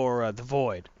life or the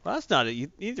void. Well, that's not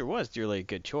it. Either was really a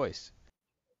good choice.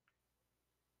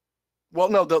 Well,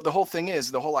 no, the whole thing is,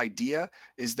 the whole idea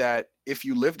is that if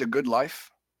you lived a good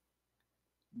life,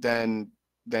 then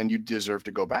you deserve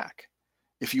to go back.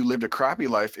 If you lived a crappy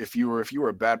life, if you were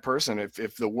a bad person,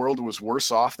 if the world was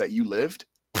worse off that you lived,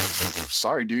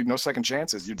 sorry, dude, no second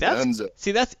chances. You're done.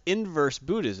 See, that's inverse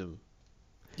Buddhism.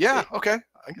 Yeah, okay,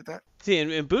 I get that. See,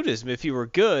 in Buddhism, if you were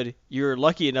good, you're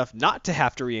lucky enough not to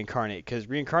have to reincarnate, because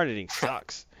reincarnating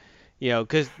sucks.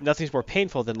 Because nothing's more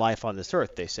painful than life on this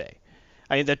earth, they say.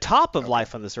 I mean, the top of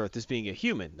life on this earth is being a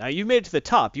human. Now, you made it to the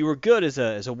top. You were good as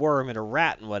a worm and a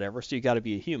rat and whatever, so you got to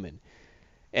be a human.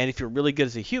 And if you're really good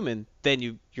as a human,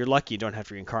 then you're lucky you don't have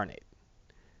to reincarnate.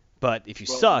 But if you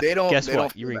suck, guess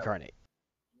what? You reincarnate.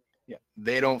 Yeah,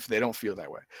 they don't feel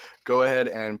that way. Go ahead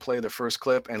and play the first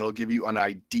clip, and it'll give you an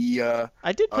idea.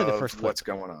 I did play the first clip. What's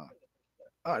going on.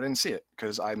 Oh, I didn't see it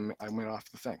because I went off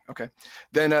the thing. Okay,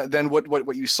 then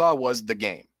what you saw was the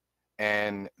game,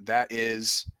 and that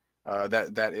is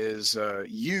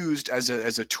used as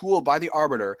a tool by the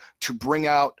arbiter to bring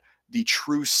out the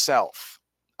true self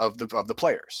of the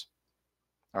players.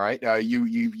 All right,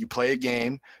 you play a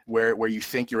game where you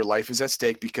think your life is at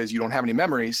stake because you don't have any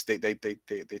memories. They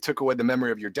took away the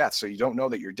memory of your death, so you don't know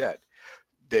that you're dead.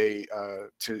 They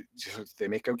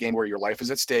make a game where your life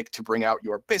is at stake to bring out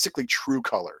your basically true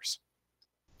colors.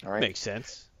 All right, makes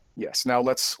sense. Yes. Now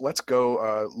let's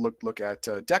go look at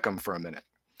Decim for a minute.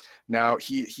 Now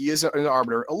he is an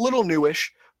arbiter, a little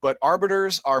newish, but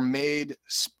arbiters are made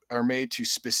to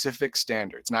specific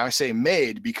standards. Now I say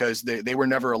made because they were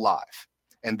never alive,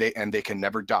 and they can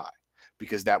never die,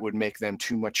 because that would make them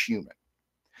too much human.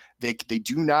 They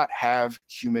do not have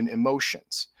human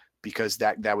emotions, because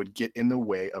that would get in the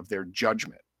way of their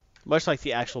judgment. Much like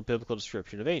the actual biblical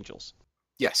description of angels.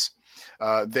 Yes.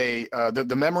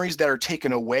 The memories that are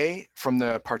taken away from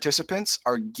the participants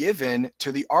are given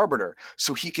to the arbiter,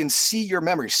 so he can see your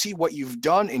memories, see what you've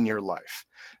done in your life.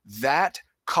 That,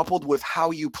 coupled with how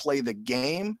you play the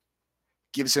game,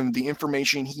 gives him the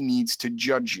information he needs to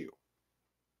judge you.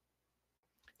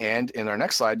 And in our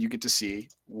next slide, you get to see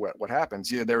what happens.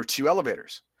 There are two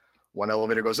elevators. One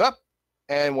elevator goes up,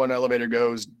 and one elevator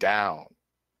goes down.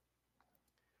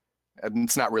 And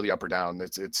it's not really up or down.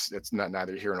 It's not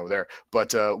neither here nor there.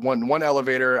 But one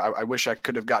elevator, I wish I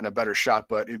could have gotten a better shot.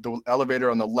 But the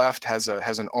elevator on the left has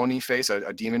an oni face,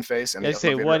 a demon face, and I'd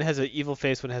say one has an evil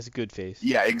face, one has a good face.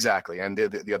 Yeah, exactly. And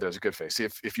the other has a good face.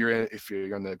 If you're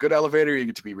in the good elevator, you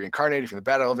get to be reincarnated. If you're in the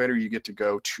bad elevator, you get to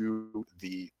go to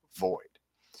the void.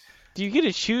 Do you get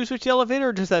to choose which elevator,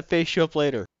 or does that face show up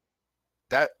later?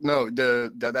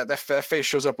 that face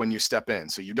shows up when you step in,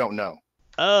 so you don't know.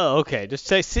 Oh, okay. Just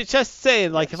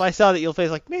saying, like, Yes. if I saw that you'll face,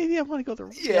 like, maybe I want to go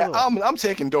the Yeah, other way. I'm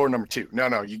taking door number 2.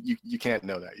 No, you can't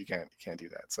know that. You can't do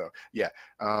that. So yeah,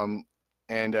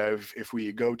 and if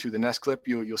we go to the next clip,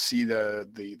 you'll see the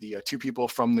 2 people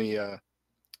from the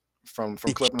from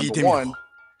clip number 1,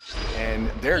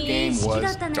 and their game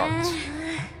was darts.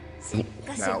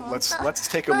 Now let's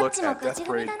take a look at Death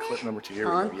Parade clip number 2. Here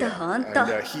we go. Yeah, and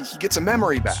he gets a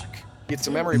memory back. He gets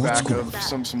a memory back of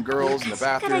some girls in the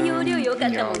bathroom,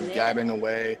 gabbing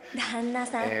away,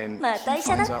 and he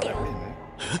finds out that, wait a minute,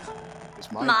 is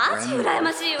my マジ grandma 羨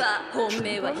ましいわ。本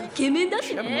命はイケメンだ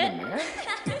し she have another ね。 man?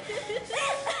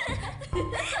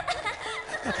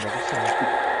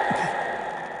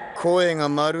 声が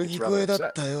丸聞こえだ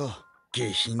ったよ。下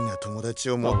品な友達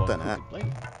を持ったな。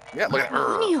 Yeah, look at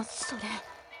her. 何よそれ。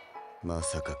ま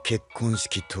さか結婚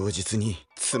式当日に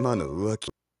妻の浮気。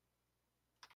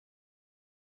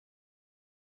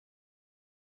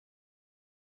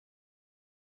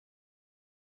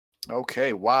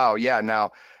Okay, wow, yeah.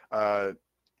 Now,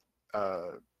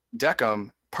 Deckham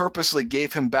purposely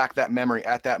gave him back that memory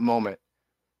at that moment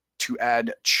to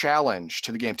add challenge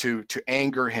to the game, to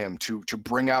anger him, to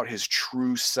bring out his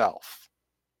true self.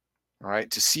 All right,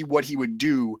 to see what he would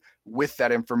do with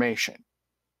that information.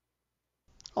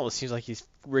 Almost seems like he's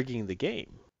rigging the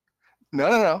game.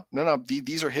 No.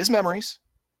 These are his memories.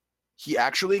 He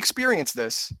actually experienced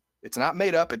this. It's not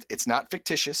made up. It's not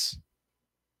fictitious.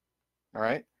 All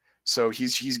right. So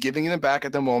he's giving them back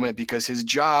at the moment because his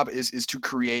job is to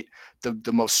create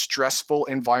the most stressful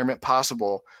environment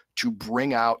possible to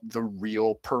bring out the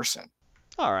real person.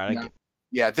 All right. Now,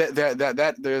 yeah,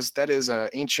 that is an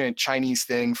ancient Chinese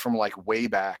thing from like way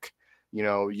back.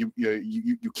 You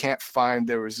can't find.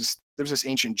 There was this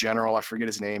ancient general, I forget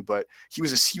his name, but he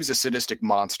was a sadistic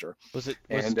monster. Was it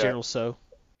General So?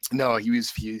 No,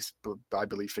 he's I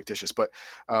believe fictitious, but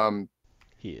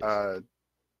He is.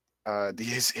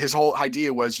 his whole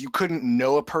idea was you couldn't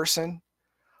know a person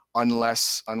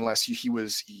unless he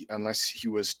was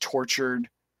tortured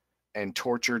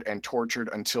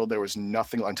until there was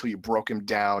nothing, until you broke him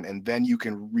down, and then you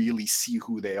can really see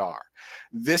who they are.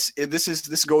 This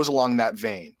goes along that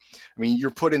vein. I mean,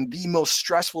 you're put in the most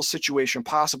stressful situation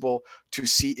possible to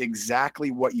see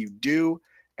exactly what you do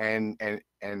and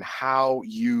how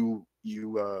you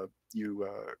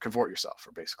convert yourself,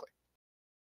 or basically.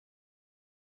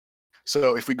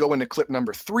 So if we go into clip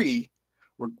number 3,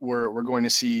 we're going to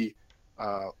see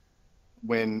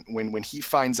when he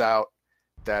finds out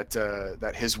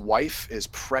that his wife is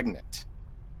pregnant,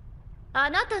 あ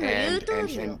なたの言う and 通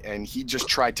りよ。 and he just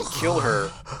tried to kill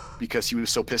her because he was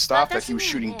so pissed off that he was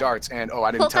shooting darts. And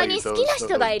I didn't tell you, those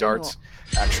darts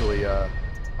actually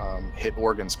hit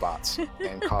organ spots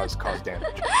and cause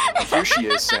damage. And here she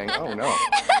is saying, "Oh no,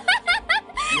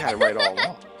 you had it right all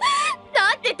along."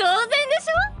 だって当然でし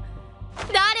ょ。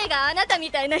誰があなたみ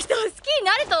たいな人を好きに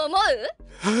なると思う？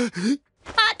頭悪いんじ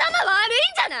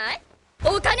ゃない？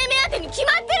お金目当てに決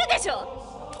まってるでしょ。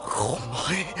お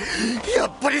前、や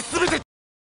っぱり全て。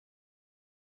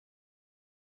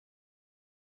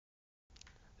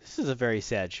 This is a very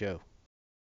sad show.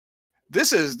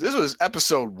 This was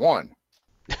episode 1.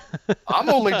 I'm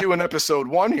only doing episode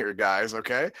 1 here, guys.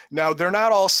 Okay. Now they're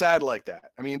not all sad like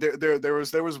that. I mean, there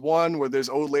was one where there's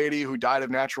old lady who died of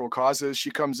natural causes.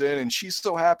 She comes in and she's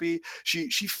so happy. She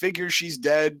figures she's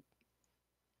dead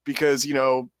because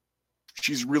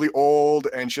she's really old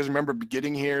and she doesn't remember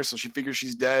getting here, so she figures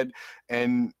she's dead.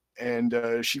 And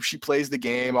she plays the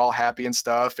game all happy and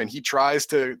stuff, and he tries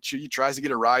to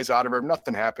get a rise out of her.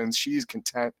 Nothing happens. She's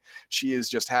content. She is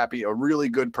just happy, a really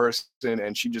good person,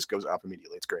 and she just goes up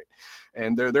immediately. It's great.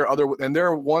 And there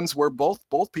are ones where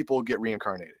both people get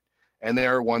reincarnated, and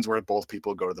there are ones where both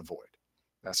people go to the void.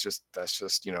 That's just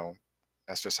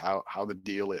how the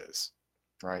deal is,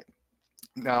 right?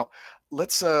 Now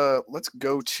let's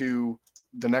go to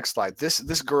the next slide.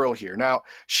 This girl here. Now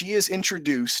she is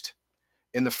introduced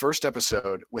in the first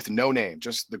episode with no name,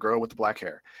 just the girl with the black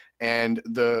hair, and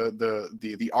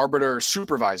the arbiter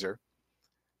supervisor.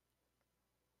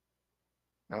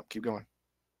 No, keep going.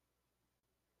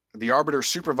 The arbiter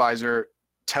supervisor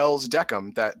tells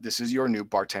Deckham that this is your new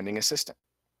bartending assistant,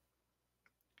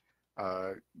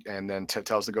 and then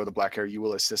tells the girl with the black hair, you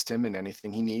will assist him in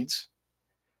anything he needs,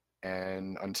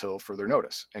 and until further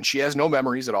notice. And she has no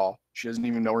memories at all. She doesn't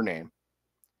even know her name.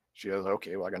 She goes,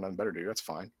 okay, well, I got nothing better to do. That's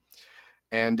fine.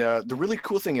 And the really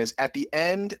cool thing is, at the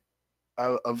end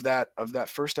of that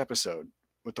first episode,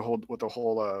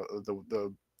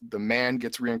 the man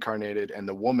gets reincarnated and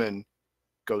the woman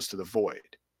goes to the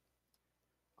void.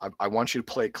 I want you to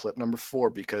play clip number 4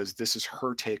 because this is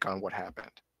her take on what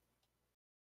happened.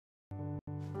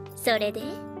 それで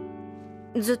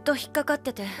ずっと引っかかっ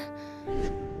てて、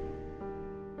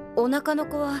お腹の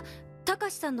子はたか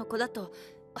しさんの子だと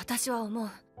私は思う。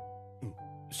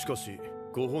しかし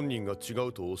ご本人が違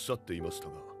うとおっしゃっていました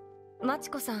が。マ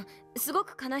チコさんすご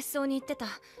く悲しそうに言ってた。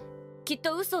きっ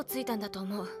と嘘をついたんだと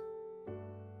思う。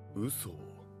嘘を？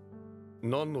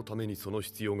何のためにその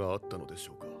必要があったのでし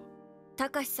ょうか。た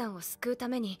かしさんを救うた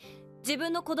めに自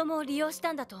分の子供を利用し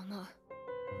たんだと思う。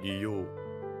利用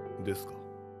ですか。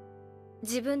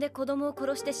自分で子供を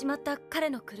殺してしまった彼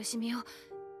の苦しみを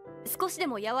少しで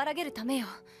も和らげるためよ。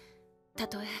た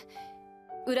とえ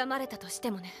恨まれたとして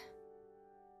もね。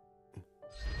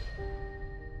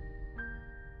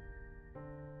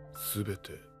すべ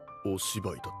てお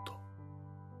芝居だった。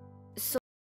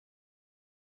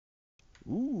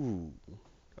Ooh,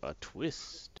 a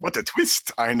twist. What a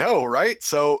twist! I know, right?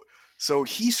 So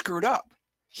he screwed up.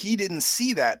 He didn't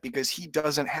see that because he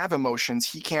doesn't have emotions.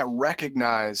 He can't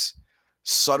recognize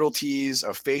subtleties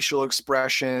of facial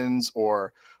expressions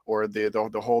or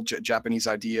the whole Japanese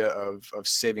idea of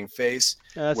saving face.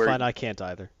 That's where, fine. I can't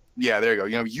either. Yeah, there you go.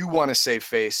 You know, you want to save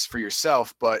face for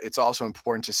yourself, but it's also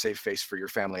important to save face for your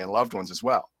family and loved ones as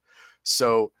well.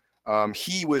 So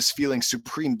he was feeling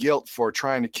supreme guilt for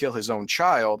trying to kill his own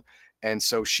child. And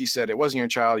so she said, it wasn't your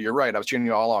child. You're right. I was cheating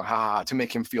you all along. Ha ha, to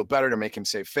make him feel better, to make him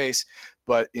save face.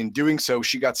 But in doing so,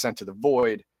 she got sent to the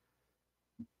void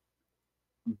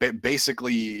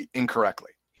basically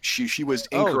incorrectly. She was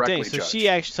incorrectly judged. So she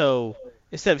actually,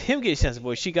 instead of him getting sent to the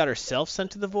void, she got herself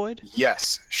sent to the void?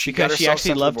 Yes. Because she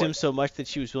actually loved him so much that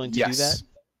she was willing to do that?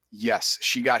 Yes.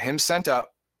 She got him sent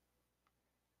up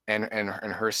and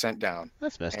her sent down.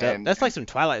 That's messed up. That's like some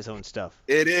Twilight Zone stuff.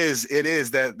 It is.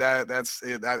 That's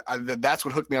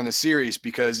what hooked me on the series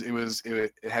because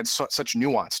it had such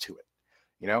nuance to it,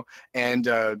 you know? And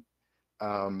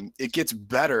it gets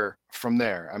better from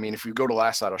there. I mean, if we go to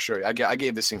last slide, I'll show you. I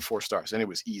gave this thing 4 stars, and it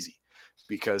was easy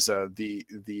because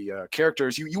the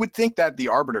characters. You would think that the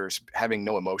arbiters having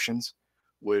no emotions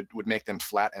would make them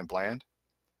flat and bland.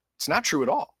 It's not true at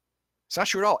all. It's not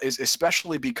true at all.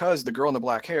 Especially because the girl in the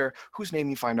black hair, whose name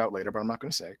you find out later, but I'm not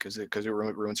going to say because it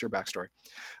ruins her backstory,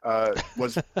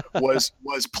 was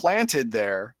planted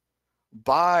there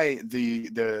by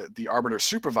the arbiter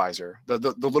supervisor,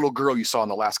 the little girl you saw in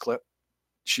the last clip.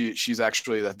 She's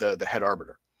actually the head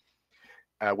arbiter.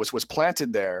 Was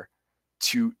planted there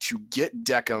to get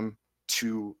Decim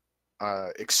to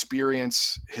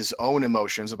experience his own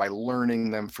emotions by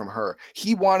learning them from her.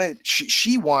 She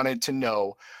wanted to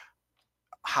know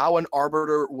how an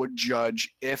arbiter would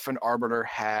judge if an arbiter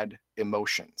had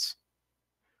emotions.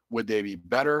 Would they be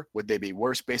better? Would they be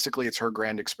worse? Basically, it's her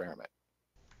grand experiment.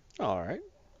 All right.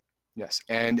 Yes,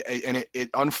 and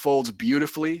it unfolds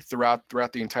beautifully throughout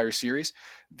the entire series.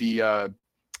 The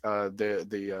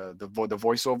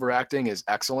voiceover acting is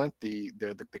excellent. The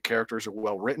characters are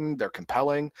well written. They're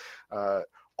compelling.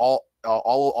 All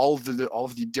of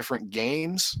the different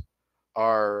games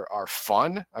are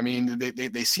fun. I mean,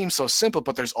 they seem so simple,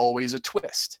 but there's always a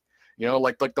twist. You know,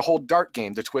 like the whole dart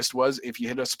game. The twist was if you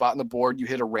hit a spot on the board, you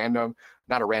hit a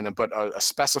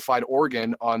specified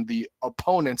organ on the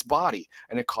opponent's body,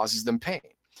 and it causes them pain.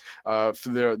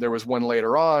 There was one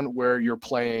later on where you're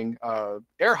playing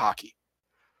air hockey,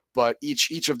 but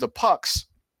each of the pucks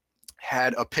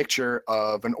had a picture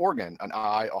of an organ, an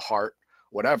eye, a heart,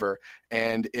 whatever.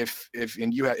 And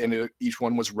each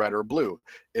one was red or blue.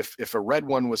 If a red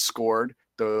one was scored,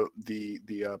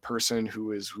 the person who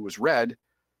was red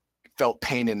felt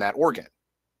pain in that organ,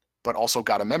 but also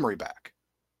got a memory back.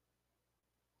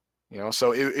 You know,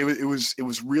 so it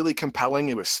was really compelling.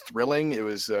 It was thrilling. It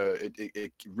was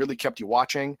it really kept you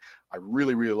watching. I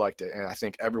really liked it, and I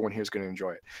think everyone here is going to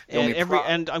enjoy it.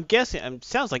 And I'm guessing,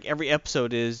 sounds like every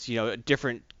episode is a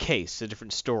different case, a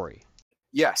different story.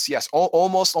 Yes.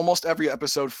 Almost every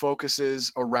episode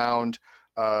focuses around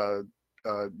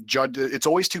judge. It's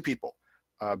always 2 people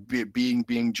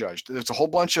being judged. There's a whole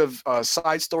bunch of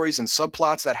side stories and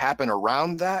subplots that happen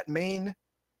around that main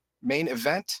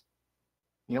event.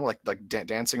 You know, like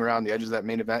dancing around the edges of that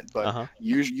main event. But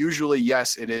usually,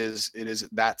 yes, it is.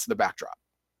 That's the backdrop.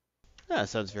 That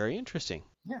sounds very interesting.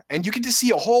 Yeah, and you get to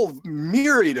see a whole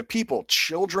myriad of people: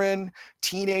 children,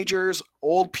 teenagers,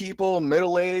 old people,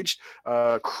 middle-aged,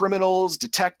 criminals,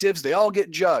 detectives. They all get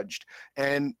judged,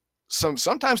 and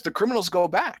sometimes the criminals go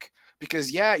back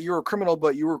because you're a criminal,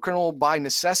 but you were a criminal by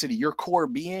necessity. Your core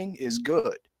being is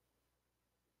good,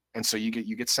 and so you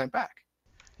get sent back.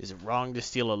 Is it wrong to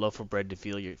steal a loaf of bread to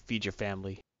feed your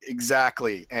family?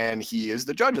 Exactly, and he is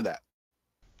the judge of that.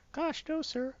 Gosh, no,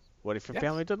 sir. What if your Yes.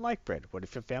 family doesn't like bread? What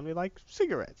if your family likes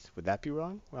cigarettes? Would that be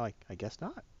wrong? Well, I guess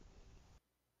not.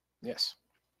 Yes.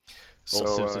 Old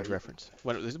So, Simpsons reference.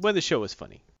 When the show was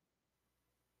funny.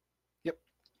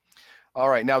 all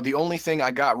right. Now, the only thing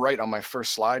I got right on my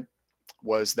first slide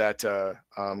was that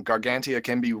Gargantia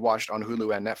can be watched on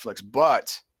Hulu and Netflix,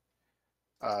 but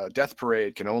Death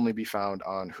Parade can only be found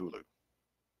on Hulu.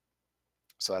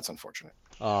 So that's unfortunate.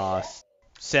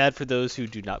 Sad for those who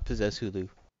do not possess Hulu.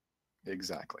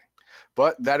 Exactly.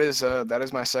 But that is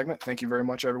my segment. Thank you very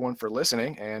much, everyone, for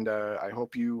listening, and I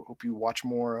hope you watch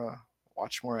more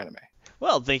anime.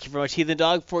 Well, thank you very much, Heathen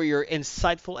Dog, for your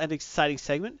insightful and exciting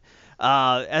segment.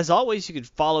 As always, you can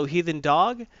follow Heathen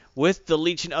Dog with the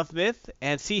Legion of Myth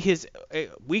and see his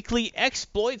weekly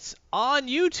exploits on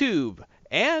YouTube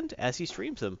and as he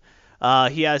streams them.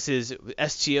 He has his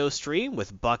STO stream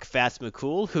with Buck Fats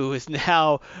McCool, who is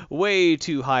now way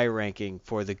too high ranking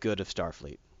for the good of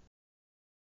Starfleet.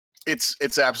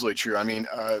 It's absolutely true. I mean,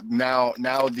 now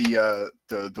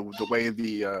the way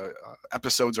the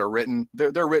episodes are written,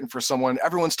 they're written for someone.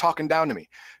 Everyone's talking down to me,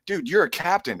 dude. You're a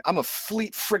captain. I'm a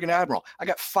fleet friggin' admiral. I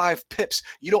got 5 pips.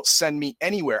 You don't send me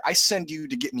anywhere. I send you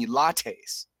to get me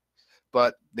lattes.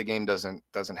 But the game doesn't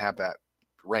have that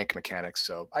rank mechanic,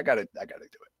 so I gotta do it.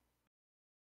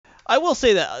 I will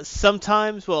say that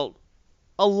sometimes, well,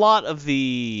 a lot of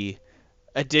the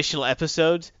additional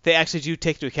episodes, they actually do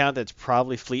take into account that it's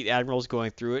probably fleet admirals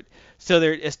going through it. So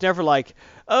it's never like,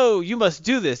 oh, you must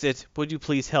do this. It's, would you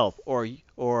please help? Or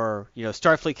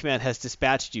Starfleet Command has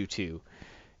dispatched you to.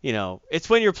 It's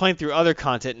when you're playing through other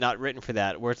content not written for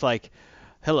that, where it's like,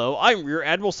 hello, I'm Rear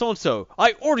Admiral so-and-so.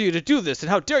 I order you to do this, and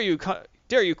how dare you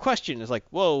question? It's like,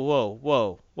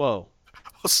 whoa.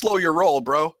 Slow your roll,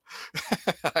 bro.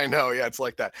 I know, yeah, it's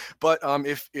like that. But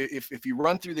if you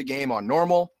run through the game on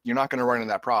normal, you're not going to run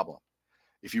into that problem.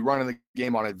 If you run in the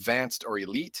game on advanced or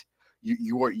elite,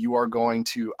 you are going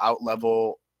to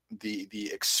outlevel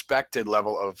the expected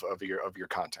level of your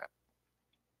content,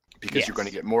 because you're going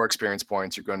to get more experience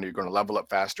points. You're going to level up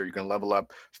faster. You're going to level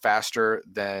up faster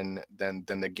than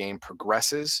the game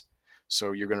progresses.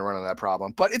 So you're going to run into that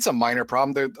problem. But it's a minor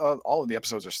problem. All of the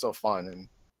episodes are still fun. And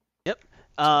yep.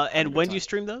 And when do you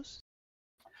stream those?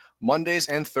 Mondays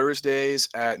and Thursdays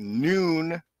at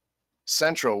noon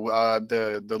Central.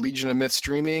 The Legion of Myth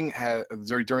streaming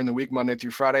during the week, Monday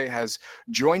through Friday, has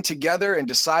joined together and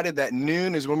decided that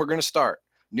noon is when we're going to start.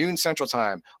 Noon Central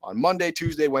Time on Monday,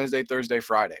 Tuesday, Wednesday, Thursday,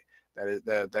 Friday.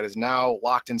 That is now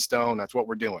locked in stone. That's what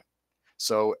we're doing.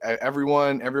 So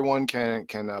everyone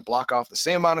can block off the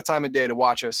same amount of time a day to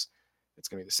watch us. It's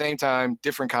going to be the same time,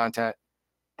 different content.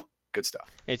 Good stuff.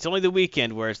 It's only the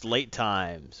weekend where it's late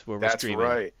times where we're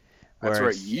streaming. That's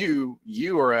right.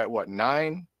 You are at what,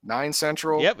 9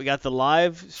 Central? Yep, we got the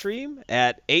live stream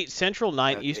at 8 Central,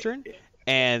 9 Eastern.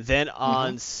 And then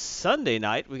on Sunday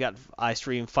night, I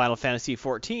stream Final Fantasy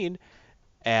 14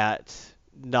 at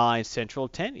 9 Central,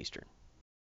 10 Eastern.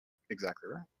 Exactly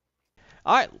right.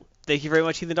 All right. Thank you very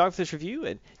much, Heathen Dog, for this review.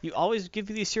 And you always give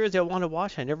me these series I want to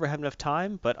watch. I never have enough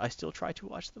time, but I still try to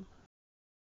watch them.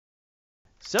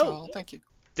 So, thank you.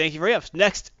 Thank you very much.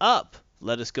 Next up,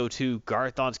 let us go to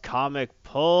Garthon's Comic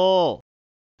Pull,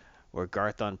 where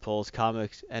Garthon pulls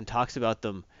comics and talks about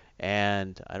them.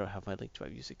 And I don't have my link to my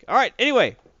music. All right,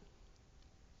 anyway,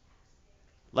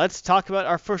 let's talk about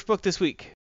our first book this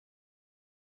week.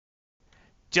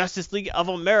 Justice League of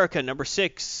America, number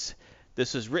 6.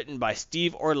 This was written by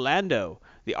Steve Orlando.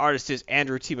 The artist is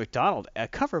Andrew T. McDonald. A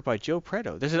cover by Joe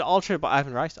Preto. There's an alternate by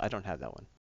Ivan Rice. I don't have that one.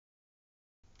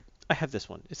 I have this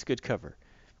one. It's a good cover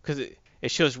because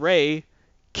it shows Ray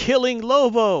killing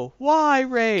Lobo. Why,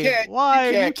 Ray? Why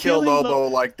you can't kill Lobo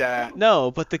like that?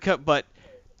 No, but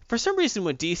for some reason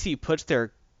when DC puts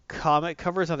their comic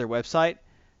covers on their website,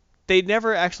 they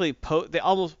never actually post. They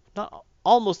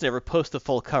almost never post the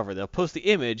full cover. They'll post the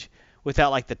image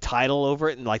without like the title over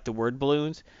it and like the word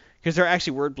balloons, because there are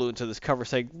actually word balloons on this cover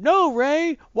saying, "No,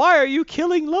 Ray, why are you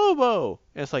killing Lobo?"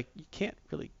 And it's like, you can't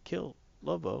really kill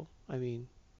Lobo. I mean,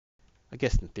 I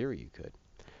guess in theory you could.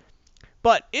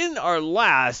 But in our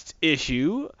last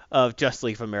issue of Justice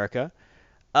League of America,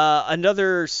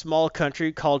 another small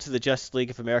country called to the Justice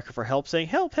League of America for help, saying,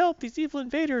 "Help, help, these evil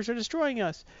invaders are destroying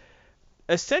us."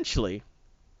 Essentially,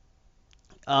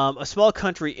 a small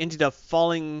country ended up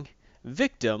falling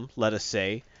victim, let us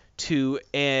say, to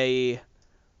a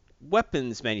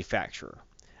weapons manufacturer.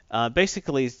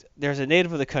 Basically, there's a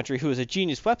native of the country who is a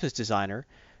genius weapons designer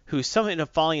who somehow ended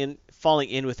up falling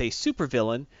in with a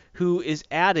supervillain who is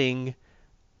adding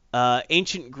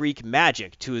ancient Greek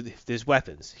magic to his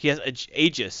weapons. He has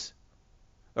Aegis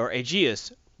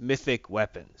mythic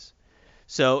weapons.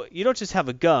 So you don't just have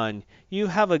a gun; you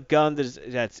have a gun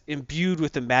that's imbued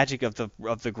with the magic of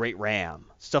the Great Ram,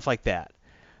 stuff like that.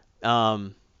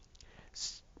 Um,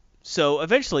 so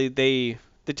eventually, the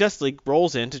Justice League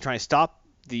rolls in to try and stop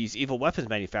these evil weapons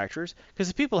manufacturers because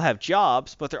the people have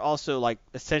jobs, but they're also like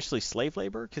essentially slave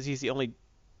labor because he's the only,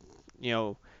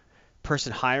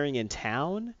 person hiring in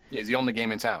town. Yeah, he's the only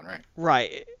game in town, right?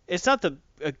 Right. It's not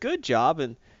a good job,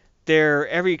 and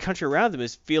every country around them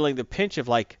is feeling the pinch of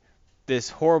like this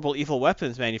horrible evil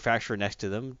weapons manufacturer next to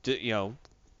them.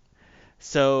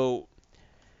 So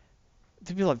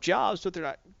the people have jobs, but they're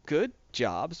not good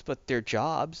jobs, but they're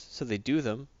jobs, so they do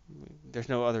them. There's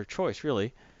no other choice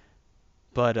really.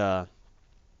 But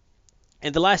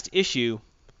in the last issue,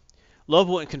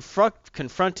 Lobo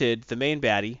confronted the main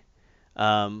baddie,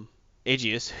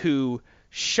 Aegeus, who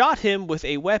shot him with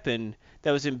a weapon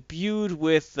that was imbued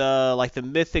with like the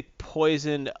mythic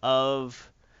poison of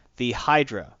the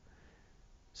Hydra.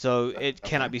 So it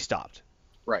cannot be stopped.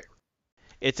 Right.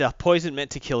 It's a poison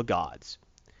meant to kill gods.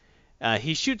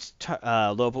 He shoots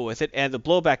Lobo with it, and the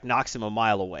blowback knocks him a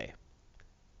mile away.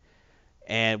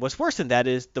 And what's worse than that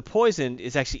is the poison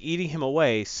is actually eating him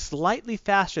away slightly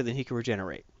faster than he can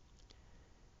regenerate.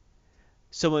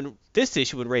 So in this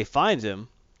issue, when Ray finds him,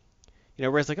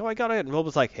 Ray's like, "Oh my God!" And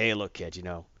Lobo's like, "Hey, look, kid,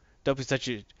 don't be such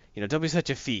a, don't be such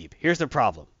a phoebe. Here's the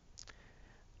problem.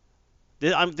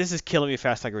 This is killing me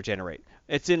faster than I can regenerate.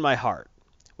 It's in my heart.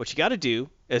 What you got to do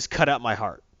is cut out my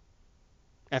heart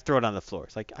and throw it on the floor."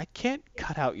 It's like, "I can't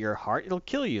cut out your heart. It'll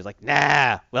kill you." It's like,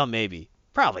 "Nah, well, maybe,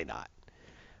 probably not.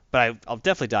 But I'll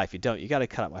definitely die if you don't. You got to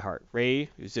cut out my heart." Ray,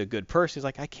 who's a good person, is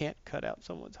like, "I can't cut out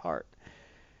someone's heart."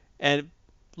 And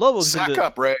Lobo's Sack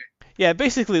up, Ray. Yeah,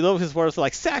 basically Lobo's words are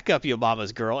like, "Sack up, you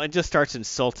mama's girl," and just starts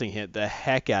insulting the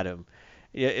heck out of him.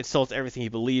 Insults everything he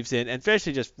believes in, and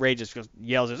eventually Ray just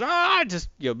yells,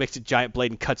 makes a giant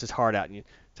blade and cuts his heart out. And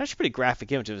it's actually a pretty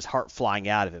graphic image of his heart flying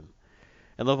out of him.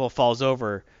 And Lobo falls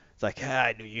over. It's like,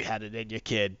 "I knew you had it in you,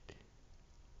 kid."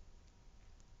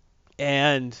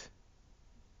 And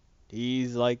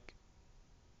he's like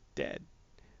dead.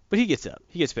 But he gets up.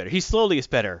 He gets better. He slowly gets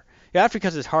better. After he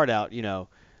cuts his heart out,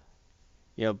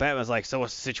 Batman's like, "So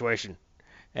what's the situation?"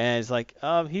 And it's like,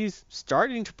 he's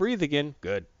starting to breathe again.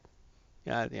 Good.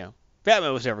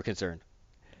 Batman was never concerned.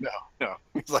 No.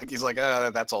 He's like,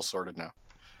 that's all sorted now.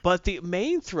 But the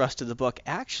main thrust of the book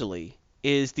actually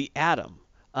is the Atom.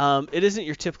 It isn't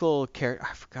your typical character.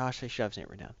 Gosh, I should have his name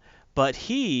written down. But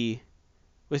he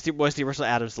was the original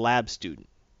Atom's lab student,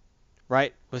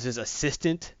 right? Was his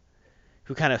assistant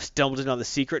who kind of stumbled in on the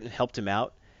secret and helped him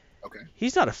out. Okay.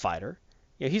 He's not a fighter.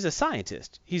 He's a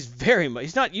scientist. He's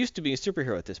not used to being a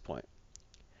superhero at this point.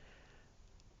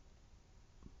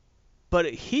 But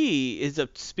he is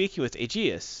speaking with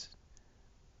Aegeus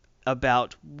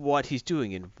about what he's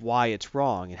doing and why it's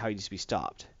wrong and how he needs to be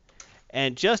stopped.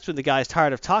 And just when the guy's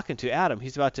tired of talking to Atom,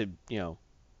 he's about to,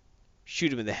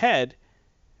 shoot him in the head,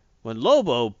 when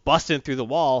Lobo busts in through the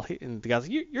wall, and the guy's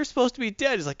like, "You're supposed to be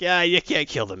dead." He's like, "Yeah, you can't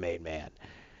kill the main man."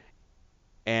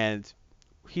 And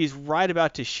he's right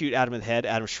about to shoot Atom in the head.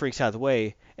 Atom shrinks out of the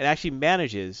way and actually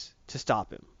manages to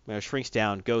stop him. Shrinks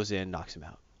down, goes in, knocks him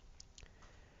out.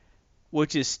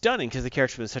 Which is stunning because the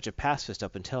character's been such a pacifist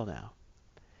up until now.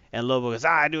 And Lobo goes,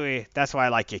 "I knew that's why I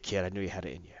like you, kid. I knew you had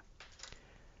it in you."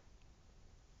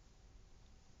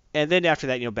 And then after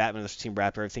that, Batman and the team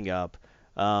wrap everything up.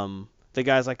 The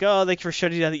guy's like, "Oh, thank you for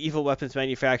shutting down the evil weapons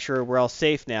manufacturer. We're all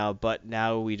safe now, but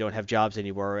now we don't have jobs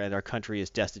anymore, and our country is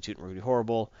destitute and really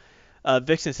horrible."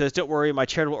 Vixen says, "Don't worry, my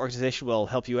charitable organization will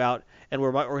help you out, and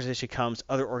where my organization comes,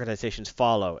 other organizations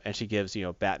follow." And she gives,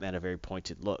 Batman a very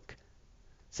pointed look,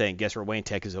 saying, "Guess where Wayne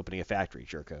Tech is opening a factory,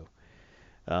 jerko."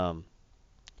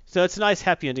 So it's a nice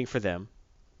happy ending for them.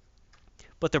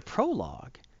 But the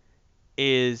prologue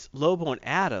is Lobo and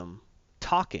Atom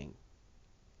talking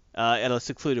at a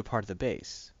secluded part of the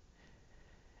base.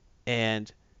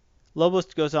 And Lobo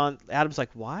goes on, Atom's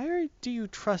like, "Why do you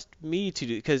trust me to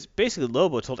do?" Because basically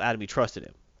Lobo told Atom he trusted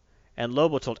him. And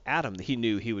Lobo told Atom that he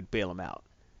knew he would bail him out.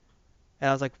 And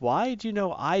I was like, "Why do you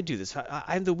know I do this?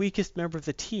 I'm the weakest member of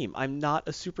the team. I'm not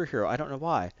a superhero. I don't know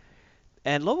why."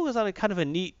 And Lobo goes on a kind of a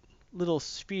neat little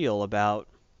spiel about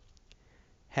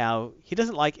how he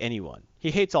doesn't like anyone.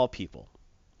 He hates all people.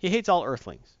 He hates all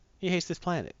Earthlings. He hates this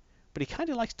planet. But he kind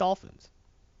of likes dolphins.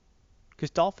 Because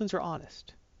dolphins are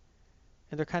honest.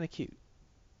 And they're kind of cute.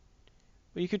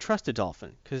 But you can trust a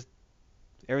dolphin. Because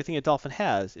everything a dolphin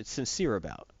has, it's sincere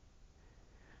about.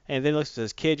 And then he looks and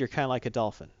says, "Kid, you're kind of like a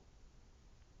dolphin.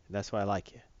 And that's why I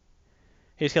like you."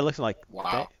 He just kind of looks like,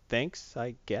 "Wow. Thanks,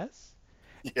 I guess."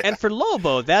 Yeah. And for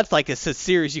Lobo, that's like as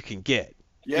sincere as you can get.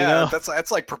 Yeah, know?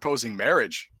 that's like proposing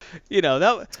marriage.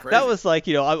 That crazy. was like,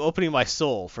 I'm opening my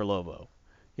soul for Lobo.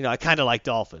 I kind of like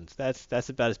dolphins. That's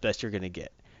about as best you're gonna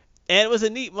get. And it was a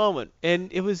neat moment,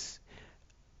 and it was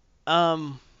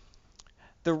um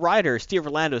the writer Steve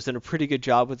Orlando's done a pretty good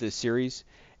job with this series.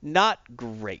 Not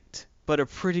great, but a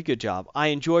pretty good job. I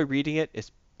enjoy reading it.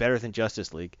 It's better than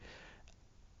Justice League.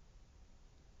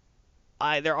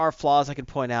 There are flaws I can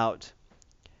point out,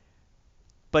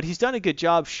 but he's done a good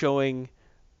job showing,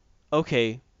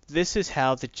 okay, this is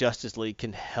how the Justice League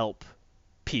can help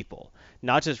people,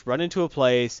 not just run into a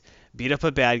place, beat up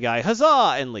a bad guy,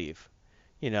 huzzah, and leave.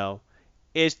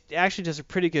 It actually does a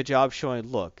pretty good job showing,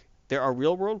 look, there are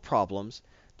real world problems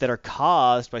that are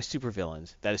caused by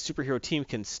supervillains that a superhero team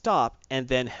can stop and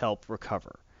then help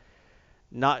recover.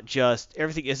 Not just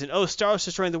everything isn't, oh, stars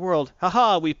destroying the world,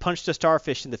 haha, we punched a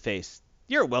starfish in the face.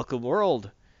 You're welcome, world.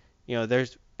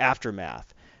 There's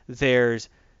aftermath. There's,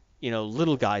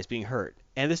 little guys being hurt.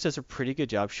 And this does a pretty good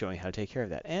job showing how to take care of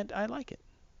that. And I like it.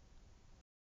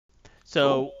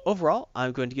 So overall,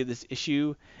 I'm going to give this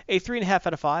issue a 3.5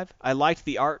 out of 5. I liked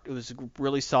the art. It was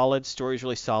really solid. Story is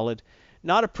really solid.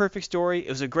 Not a perfect story. It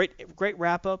was a great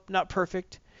wrap up. Not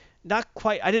perfect. Not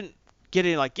quite. I didn't get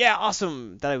in like, yeah,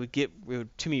 awesome, that I would get,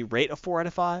 to me, rate a 4 out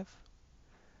of 5.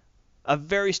 A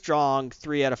very strong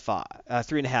 3 out of 5.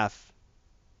 3.5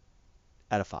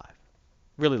 out of 5.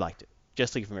 Really liked it.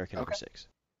 Just League of America number 6.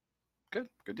 Good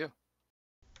deal.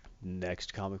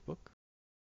 Next comic book.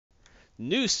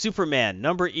 New Superman,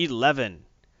 number 11.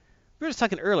 We were just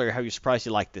talking earlier how you're surprised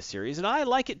you liked this series, and I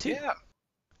like it too.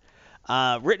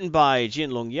 Yeah. Written by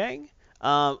Jin Long Yang.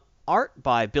 Art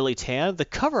by Billy Tan. The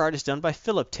cover art is done by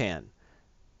Philip Tan.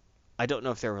 I don't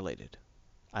know if they're related.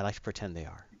 I like to pretend they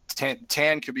are.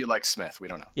 Tan could be like Smith. We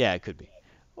don't know. Yeah, it could be.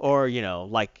 Or,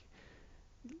 like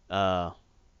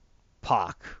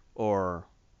Pak or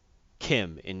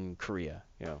Kim in Korea.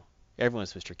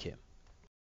 Everyone's Mr. Kim.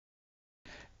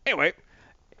 Anyway,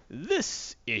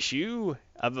 this issue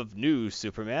of New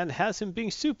Superman has him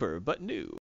being super, but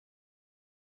new.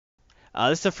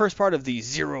 This is the first part of the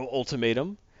Zero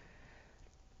Ultimatum.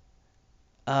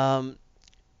 Kenan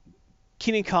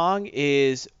Kong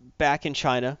is back in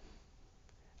China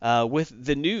with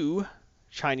the new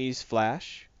Chinese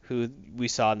Flash, who we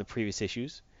saw in the previous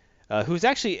issues, who's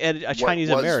actually a Chinese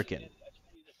American.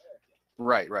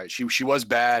 Right. She was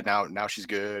bad. Now she's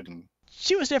good. And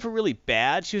she was never really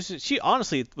bad. She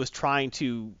honestly was trying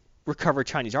to recover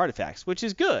Chinese artifacts, which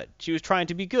is good. She was trying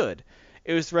to be good.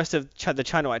 It was the rest of the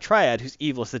China White Triad who's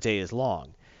evil as the day is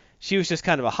long. She was just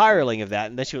kind of a hireling of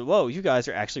that, and then she went, whoa, you guys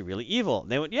are actually really evil.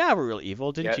 And they went, yeah, we're really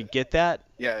evil. Didn't you get that?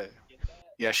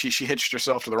 Yeah, she hitched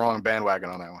herself to the wrong bandwagon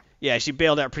on that one. Yeah, she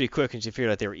bailed out pretty quick when she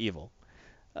figured out they were evil.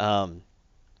 Now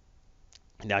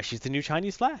she's the new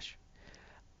Chinese Flash.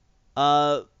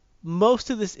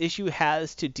 Most of this issue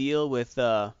has to deal with,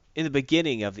 in the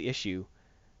beginning of the issue,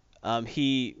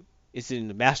 he is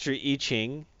in Master I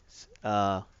Ching,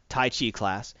 Tai Chi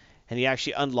class, and he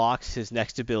actually unlocks his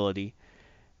next ability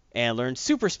and learns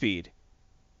super speed.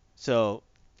 So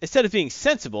instead of being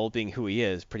sensible, being who he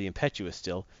is, pretty impetuous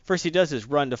still, first he does is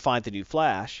run to find the new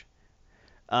Flash,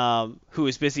 who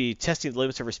is busy testing the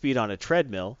limits of her speed on a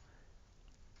treadmill.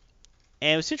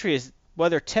 And what's interesting is while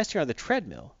they're testing her on the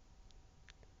treadmill,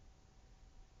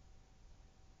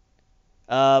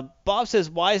 Bob says,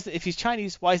 if he's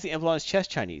Chinese, why is the emblem on his chest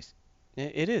Chinese?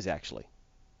 It is, actually.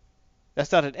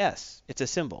 That's not an S. It's a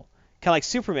symbol. Kind of like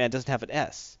Superman doesn't have an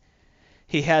S.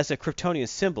 He has a Kryptonian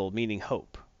symbol meaning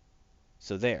hope.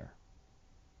 So there.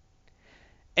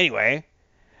 Anyway,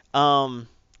 and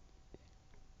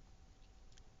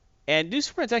New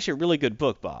Superman's actually a really good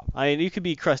book, Bob. I mean, you could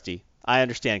be Krusty. I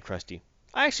understand Krusty.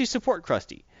 I actually support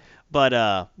Krusty.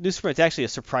 But New Superman's actually a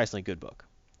surprisingly good book.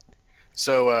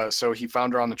 So he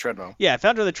found her on the treadmill. Yeah, I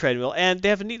found her on the treadmill, and they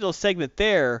have a neat little segment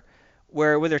there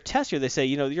where when they're testing her, they say,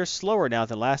 you're slower now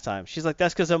than last time. She's like,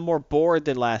 that's because I'm more bored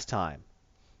than last time.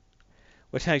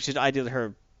 Which actually is an idea that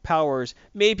her powers,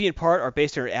 maybe in part, are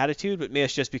based on her attitude, but maybe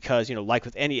it's just because, like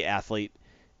with any athlete,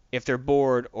 if they're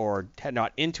bored or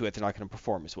not into it, they're not going to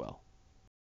perform as well.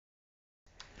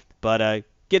 But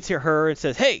gets her and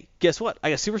says, hey, guess what?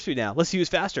 I got super speed now. Let's use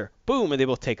faster. Boom, and they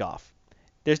both take off.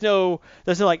 There's no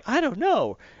like, I don't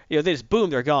know. They just boom,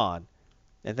 they're gone.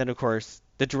 And then, of course,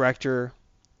 the director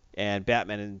and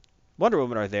Batman and Wonder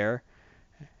Woman are there.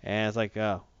 And it's like,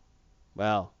 oh,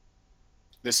 well.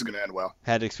 This is going to end well.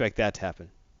 Had to expect that to happen.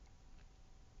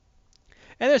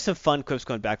 And there's some fun quips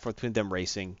going back and forth between them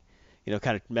racing.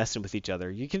 Kind of messing with each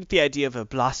other. You get the idea of a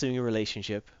blossoming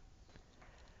relationship.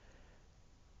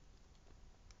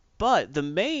 But the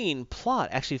main plot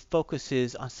actually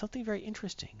focuses on something very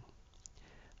interesting.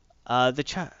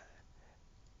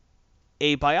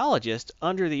 A biologist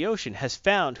under the ocean has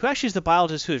found, who actually is the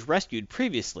biologist who was rescued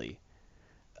previously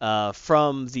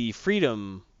from the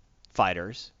freedom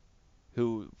fighters,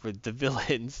 who were the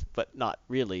villains, but not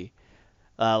really,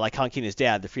 like Han Kina's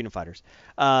dad, the freedom fighters.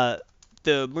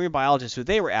 The marine biologist who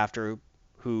they were after,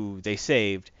 who they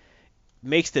saved,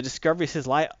 makes the discovery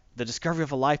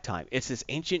of a lifetime. It's this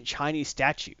ancient Chinese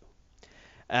statue.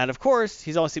 And of course,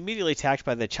 he's almost immediately attacked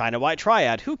by the China White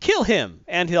Triad, who kill him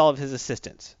and all of his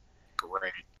assistants.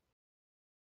 Great.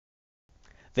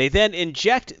 They then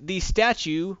inject the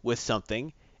statue with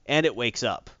something, and it wakes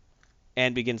up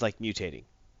and begins like mutating.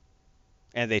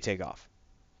 And they take off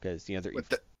because they're evil.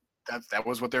 That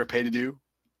was what they were paid to do?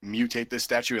 Mutate this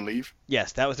statue and leave?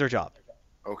 Yes, that was their job.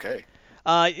 Okay.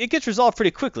 It gets resolved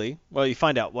pretty quickly. Well, you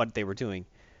find out what they were doing.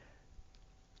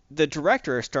 The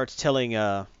director starts telling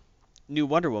new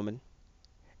Wonder Woman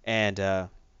and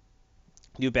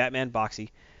new Batman, Boxy.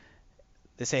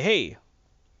 They say, hey,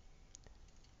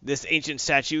 this ancient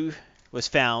statue was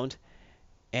found,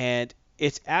 and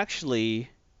it's actually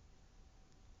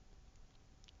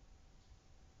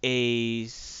a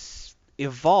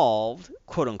evolved,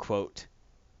 quote-unquote,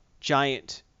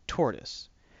 giant tortoise.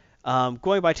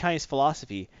 Going by Chinese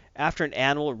philosophy, after an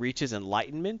animal reaches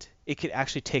enlightenment, it can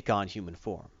actually take on human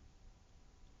form.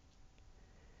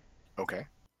 Okay.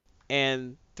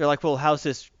 And they're like, well, how's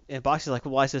this? And Boxy's like,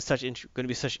 well, why is this going to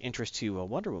be such interest to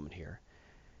Wonder Woman here?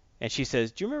 And she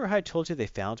says, do you remember how I told you they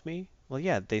found me? Well,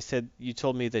 yeah, they said, you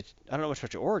told me that, I don't know much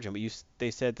about your origin, but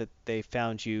they said that they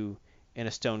found you in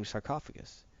a stone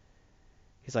sarcophagus.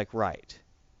 He's like, right.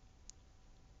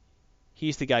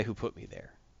 He's the guy who put me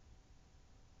there.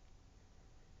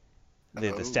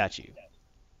 The statue.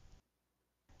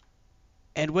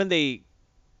 And when they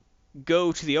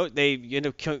go to they end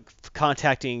up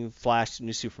contacting Flash,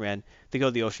 New Superman. They go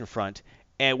to the ocean front,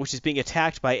 which is being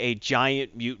attacked by a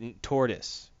giant mutant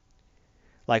tortoise.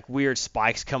 Like weird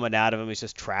spikes coming out of him. He's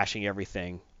just trashing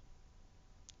everything.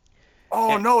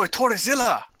 Oh no, a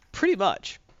Tortozilla! Pretty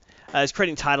much. He's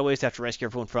creating tidal waves to have to rescue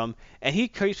everyone from, and he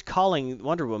keeps calling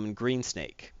Wonder Woman Green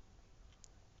Snake.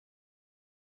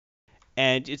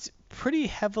 And it's pretty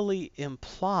heavily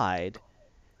implied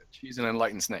she's an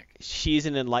enlightened snake. She's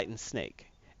an enlightened snake.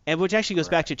 And which actually goes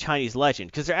back to Chinese legend,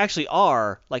 because there actually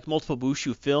are like multiple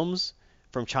Wushu films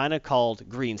from China called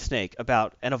Green Snake,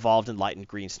 about an evolved enlightened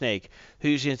green snake who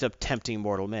usually ends up tempting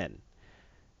mortal men.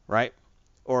 Right?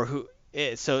 Or who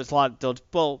so it's a lot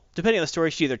well, depending on the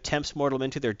story, she either tempts mortal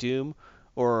men to their doom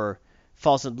or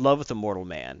falls in love with a mortal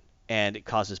man, and it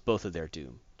causes both of their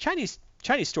doom. Chinese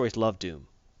stories love doom.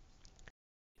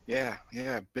 Yeah,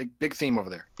 big theme over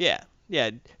there. Yeah.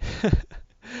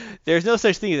 There's no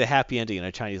such thing as a happy ending in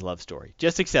a Chinese love story.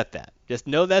 Just accept that. Just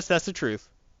know that's the truth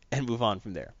and move on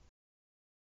from there.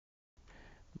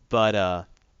 But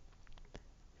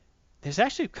there's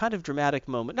actually a kind of dramatic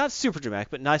moment, not super dramatic,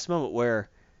 but nice moment where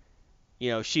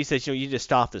she says, you need to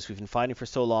stop this. We've been fighting for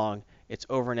so long. It's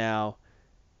over now.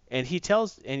 And he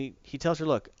tells her,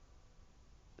 look,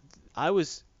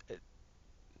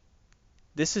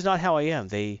 this is not how I am.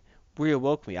 They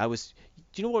reawoke me.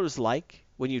 Do you know what it was like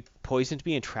when you poisoned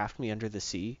me and trapped me under the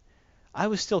sea? I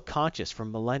was still conscious for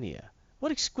millennia.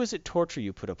 What exquisite torture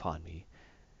you put upon me.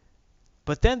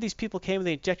 But then these people came and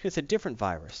they injected me with a different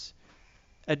virus.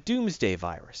 A doomsday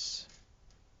virus.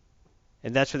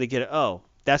 And that's where they get it. Oh,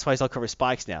 that's why he's all covered with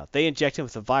spikes now. They inject him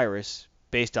with a virus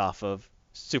based off of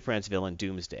Superman's villain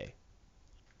Doomsday.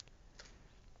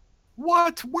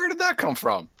 What? Where did that come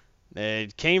from?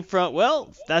 It came from,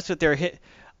 well, that's what they're hit.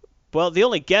 Well, the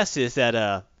only guess is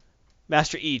that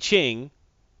Master Yi Ching,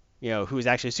 who is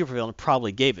actually a supervillain,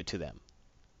 probably gave it to them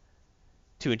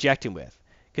to inject him with,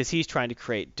 because he's trying to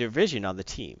create division on the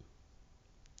team.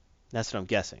 That's what I'm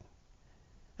guessing.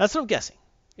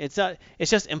 It's not.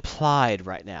 It's just implied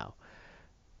right now.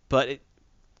 But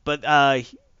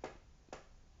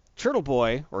Turtle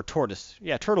Boy or Tortoise,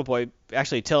 Turtle Boy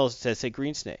actually says, say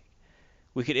Green Snake,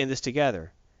 we could end this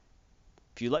together.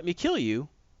 If you let me kill you,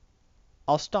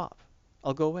 I'll stop.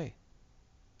 I'll go away.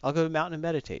 I'll go to the mountain and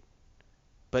meditate.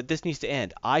 But this needs to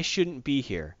end. I shouldn't be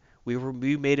here.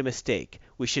 We made a mistake.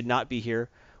 We should not be here.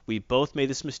 We both made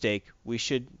this mistake. We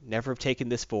should never have taken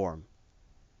this form.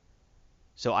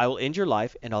 So I will end your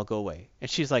life and I'll go away. And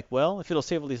she's like, well, if it'll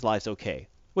save all these lives, okay.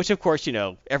 Which, of course,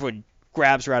 everyone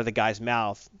grabs her out of the guy's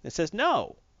mouth and says,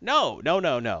 no.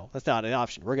 That's not an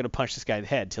option. We're going to punch this guy in the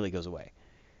head until he goes away.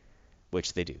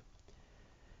 Which they do.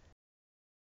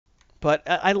 But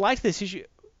I like this issue.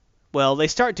 Well, they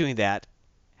start doing that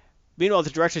Meanwhile,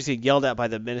 the director's getting yelled at by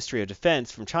the Ministry of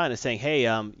Defense from China, saying, "Hey,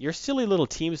 your silly little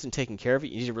team isn't taking care of it.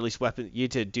 You need to release weapon. You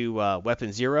need to do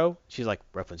Weapon Zero." She's like,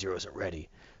 "Weapon Zero isn't ready."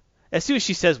 As soon as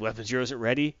she says Weapon Zero isn't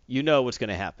ready, you know what's going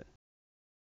to happen.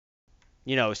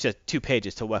 You know, it's just 2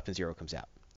 pages till Weapon Zero comes out.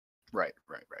 Right,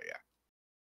 yeah.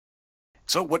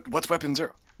 So what's Weapon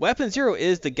Zero? Weapon Zero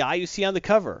is the guy you see on the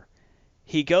cover.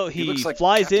 He looks like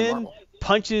flies Captain in, Marvel.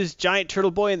 punches Giant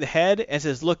Turtle Boy in the head, and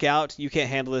says, "Look out, you can't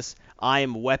handle this. I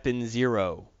am Weapon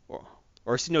Zero."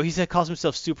 Or no, he calls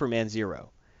himself Superman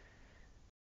Zero.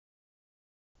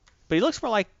 But he looks more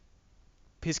like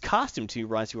his costume to me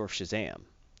reminds me of Shazam,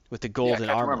 with the golden Captain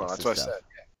armor Marvel, and that's what stuff. I said.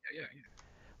 Yeah.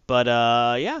 But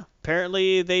yeah,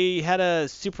 apparently they had a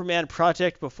Superman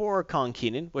project before Kong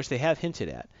Kenan, which they have hinted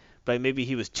at. But maybe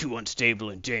he was too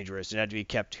unstable and dangerous and had to be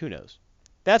kept. Who knows?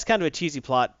 That's kind of a cheesy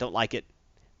plot. Don't like it.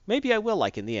 Maybe I will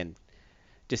like it in the end.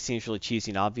 Just seems really cheesy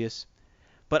and obvious.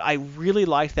 But I really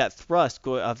liked that thrust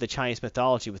of the Chinese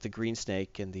mythology with the green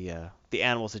snake and the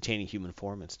animals attaining human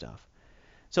form and stuff.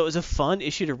 So it was a fun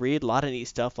issue to read. A lot of neat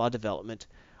stuff, a lot of development.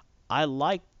 I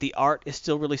like the art is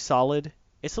still really solid.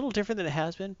 It's a little different than it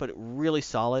has been, but really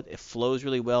solid. It flows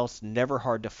really well. It's never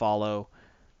hard to follow.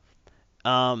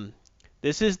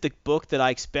 This is the book that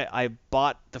I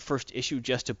bought the first issue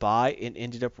just to buy and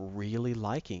ended up really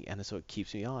liking, and so it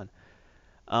keeps me on.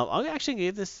 I'm actually going to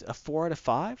give this a 4 out of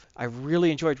 5. I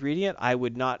really enjoyed reading it. I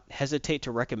would not hesitate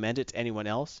to recommend it to anyone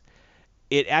else.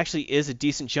 It actually is a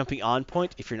decent jumping on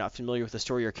point if you're not familiar with the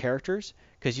story or characters,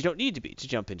 because you don't need to be to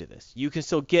jump into this. You can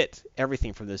still get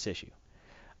everything from this issue.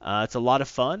 It's a lot of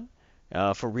fun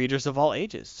for readers of all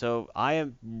ages. So I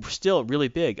am still really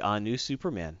big on New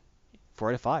Superman.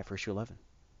 4 out of 5 for issue 11.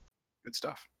 Good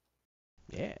stuff.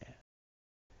 Yeah.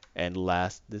 And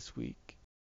last this week,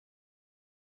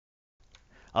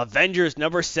 Avengers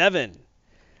number 7.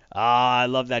 I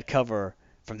love that cover.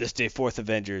 From this day forth,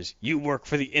 Avengers, you work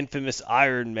for the infamous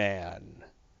Iron Man.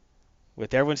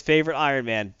 With everyone's favorite Iron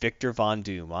Man, Victor Von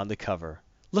Doom, on the cover.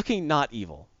 Looking not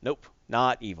evil. Nope,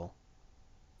 not evil.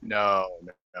 No,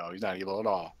 he's not evil at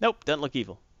all. Nope, doesn't look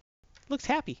evil. Looks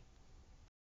happy.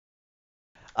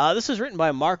 This was written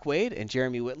by Mark Waid and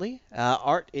Jeremy Whitley.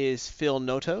 Art is Phil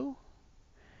Noto.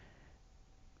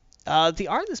 The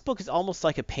art in this book is almost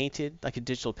like a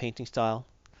digital painting style.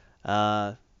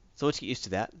 So let's get used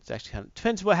to that. It's actually kind of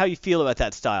depends how you feel about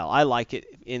that style. I like it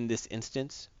in this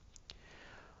instance.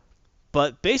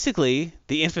 But basically,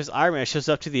 the infamous Iron Man shows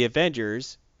up to the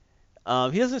Avengers.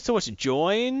 He doesn't so much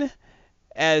join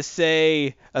as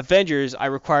say, "Avengers, I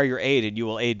require your aid, and you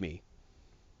will aid me."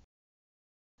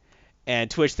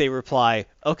 And to which they reply,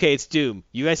 "Okay, it's Doom.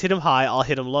 You guys hit him high, I'll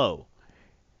hit him low."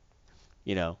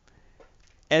 You know.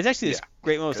 And it's actually this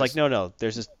great moment. It's like, no,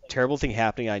 there's this terrible thing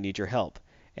happening. I need your help.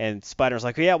 And Spider-Man's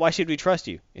like, "Yeah, why should we trust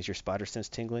you? Is your spider sense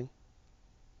tingling?"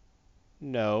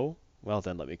 "No." "Well,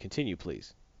 then let me continue,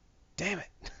 please." Damn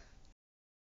it.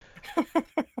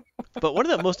 But one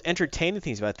of the most entertaining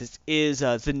things about this is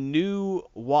the new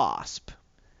Wasp,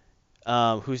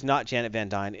 who's not Janet Van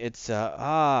Dyne. It's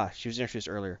she was introduced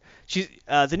earlier. She's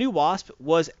the new Wasp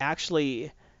was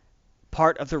actually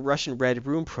part of the Russian Red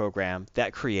Room program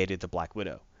that created the Black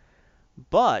Widow.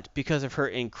 But because of her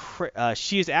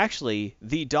she is actually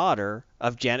the daughter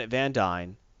of Janet Van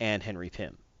Dyne and Henry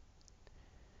Pym.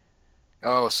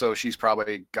 Oh, so she's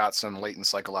probably got some latent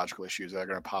psychological issues that are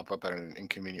going to pop up at an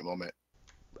inconvenient moment.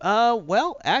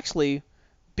 Well, actually,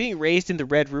 being raised in the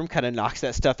Red Room kind of knocks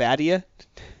that stuff out of you.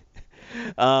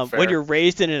 When you're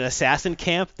raised in an assassin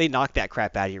camp, they knock that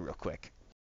crap out of you real quick.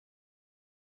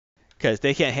 Because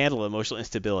they can't handle emotional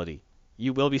instability.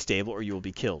 You will be stable or you will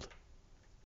be killed.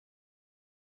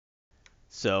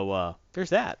 So, there's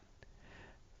that.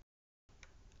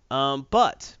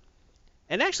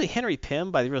 And actually Henry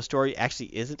Pym, by the real story,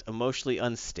 actually isn't emotionally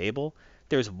unstable.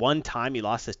 There's one time he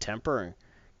lost his temper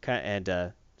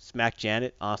and smacked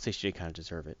Janet. Honestly, she did kind of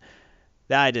deserve it.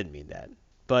 I didn't mean that.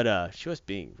 But she was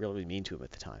being really mean to him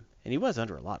at the time. And he was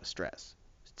under a lot of stress.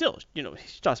 Still,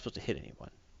 he's not supposed to hit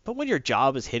anyone. But when your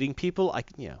job is hitting people,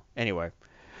 anyway.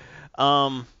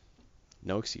 No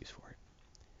excuse for it.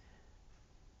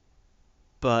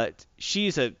 But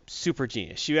she's a super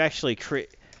genius. She actually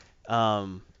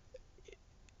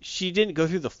she didn't go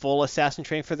through the full assassin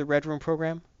training for the Red Room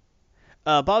program.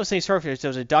 Bob was saying, sorry for this,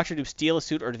 does a Dr. Doom steal a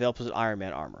suit or develop his Iron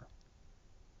Man armor?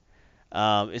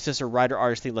 It's just a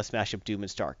writer-artist thing, let's mash up Doom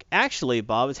and Stark. Actually,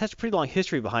 Bob, it has a pretty long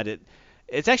history behind it.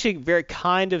 It's actually a very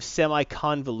kind of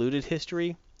semi-convoluted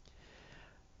history.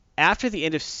 After the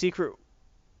end of Secret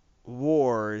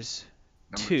Wars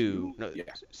 2,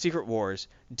 Secret Wars,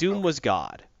 Doom was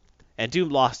God, and Doom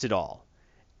lost it all.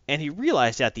 And he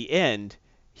realized at the end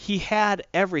He had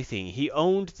everything. He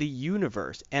owned the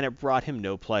universe, and it brought him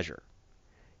no pleasure.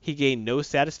 He gained no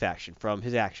satisfaction from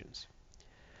his actions.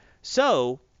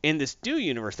 So, in this new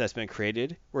universe that's been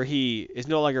created, where he is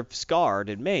no longer scarred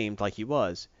and maimed like he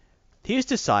was, he has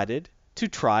decided to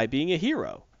try being a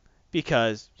hero.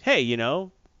 Because, hey,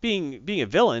 being a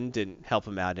villain didn't help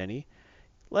him out any.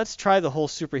 Let's try the whole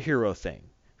superhero thing.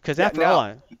 Because after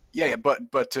all,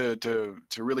 but to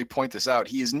really point this out,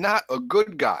 he is not a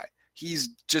good guy. He's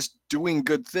just doing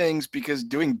good things because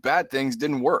doing bad things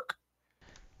didn't work.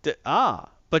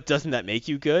 But doesn't that make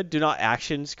you good? Do not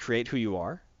actions create who you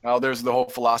are? Well, there's the whole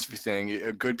philosophy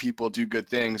thing. Good people do good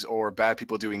things, or bad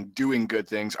people doing good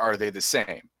things. Are they the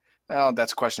same? Well,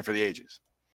 that's a question for the ages.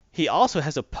 He also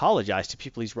has apologized to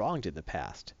people he's wronged in the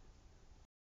past,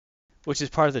 which is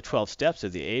part of the 12 steps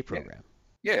of the AA program.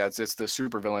 Yeah, it's the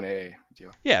supervillain AA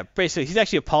deal. Yeah, basically, he's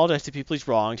actually apologized to people he's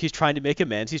wronged. He's trying to make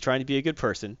amends. He's trying to be a good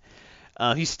person.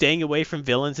 He's staying away from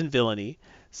villains and villainy.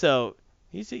 So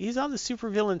he's on the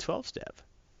supervillain 12 step.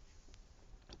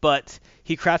 But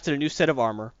he crafted a new set of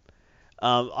armor.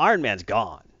 Iron Man's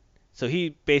gone. So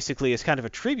he basically is kind of a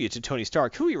tribute to Tony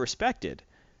Stark, who he respected,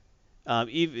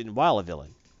 even while a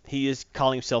villain. He is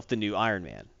calling himself the new Iron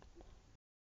Man.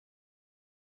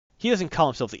 He doesn't call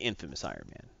himself the infamous Iron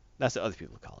Man. That's what other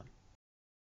people call him.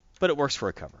 But it works for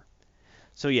a cover.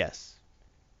 So yes,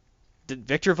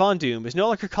 Victor Von Doom is no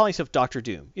longer calling himself Dr.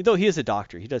 Doom, though he is a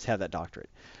doctor. He does have that doctorate.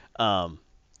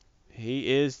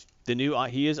 He is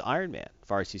Iron Man, as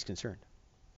far as he's concerned.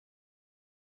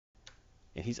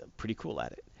 And he's pretty cool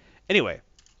at it. Anyway.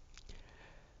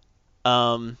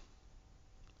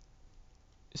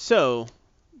 So,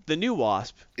 the new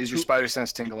Wasp... Is your spider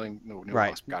sense tingling? No, new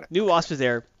right. Wasp. Got it. New Wasp is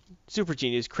there. Super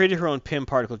genius. Created her own Pym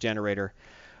particle generator.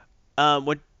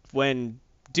 When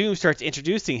Doom starts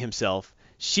introducing himself,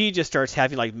 she just starts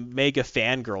having like mega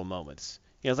fangirl moments.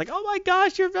 It's like, oh my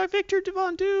gosh, you're Victor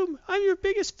Von Doom. I'm your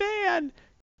biggest fan.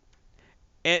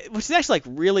 Which is actually like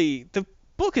really... The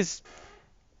book is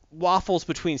waffles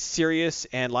between serious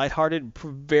and lighthearted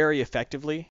very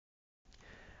effectively.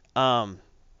 And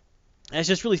it's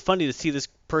just really funny to see this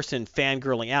person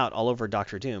fangirling out all over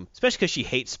Doctor Doom, especially because she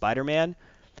hates Spider-Man.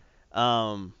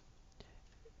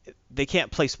 They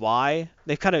can't place why.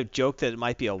 They've kind of joked that it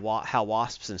might be how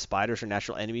wasps and spiders are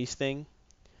natural enemies thing,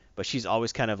 but she's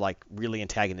always kind of like really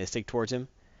antagonistic towards him.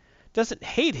 Doesn't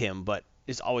hate him, but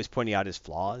is always pointing out his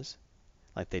flaws.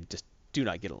 Like they just do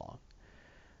not get along.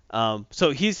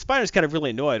 So Spider's kind of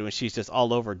really annoyed when she's just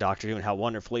all over Doctor Doom and how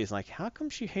wonderful he is. Like, how come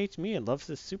she hates me and loves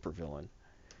this supervillain?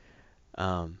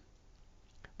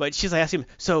 But she's like asking him,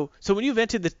 so when you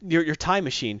invented your time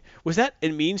machine, was that a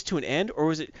means to an end,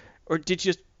 or did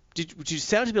you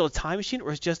set out to build a time machine, or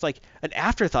was it just like an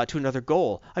afterthought to another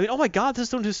goal? I mean, oh my God, this is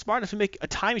someone who's smart enough to make a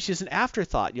time machine as an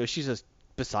afterthought. She's just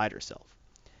beside herself.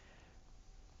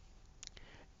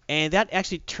 And that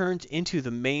actually turns into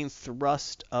the main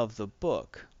thrust of the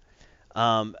book.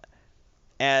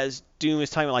 As Doom is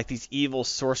talking about like these evil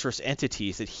sorceress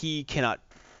entities that he cannot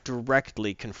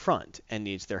directly confront and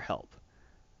needs their help.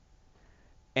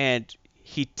 And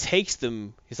he takes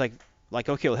them, he's like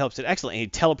okay, well, helps it excellent, and he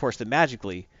teleports them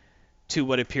magically to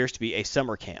what appears to be a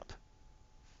summer camp.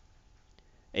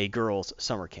 A girls'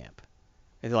 summer camp.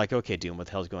 And they're like, okay, Doom, what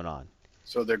the hell's going on?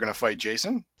 So they're going to fight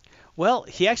Jason? Well,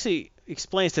 he actually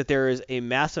explains that there is a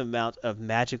massive amount of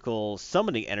magical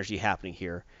summoning energy happening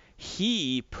here.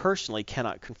 He personally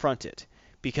cannot confront it,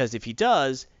 because if he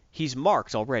does, he's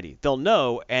marked already. They'll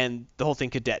know, and the whole thing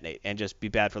could detonate and just be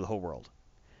bad for the whole world.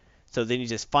 So then you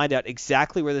just find out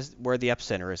exactly where the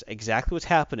epicenter is, exactly what's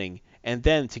happening, and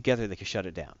then together they can shut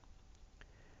it down.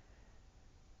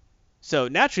 So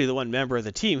naturally, the one member of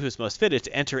the team who's most fitted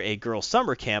to enter a girls'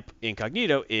 summer camp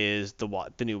incognito is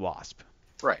the new Wasp.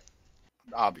 Right.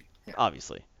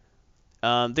 Obviously.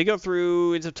 They go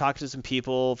through, ends up talking to some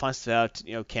people, find stuff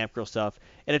out, camp girl stuff,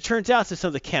 and it turns out that some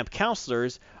of the camp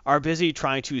counselors are busy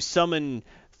trying to summon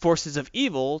forces of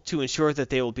evil to ensure that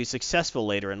they will be successful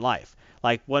later in life.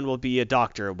 Like one will be a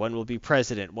doctor, one will be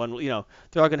president, one will,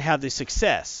 they're all going to have this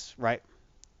success, right?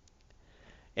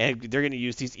 And they're going to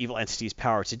use these evil entities'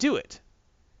 power to do it.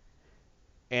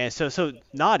 And so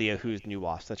Nadia, who's New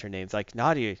Wasp, that's her name, it's like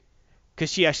Nadia, because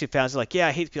she actually found, like, yeah,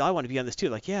 I hate people, I want to be on this too.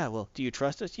 Like, yeah, well, do you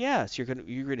trust us? Yes, you're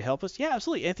going to help us? Yeah,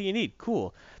 absolutely, anything you need,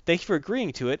 cool. Thank you for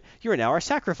agreeing to it. You are now our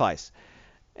sacrifice.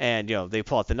 And, they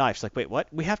pull out the knife. It's like, wait, what?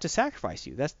 We have to sacrifice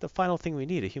you. That's the final thing we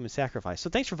need, a human sacrifice. So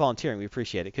thanks for volunteering. We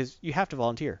appreciate it, because you have to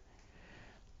volunteer.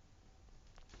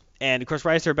 And, of course,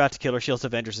 right as they're about to kill her, Shield's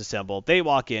Avengers assemble. They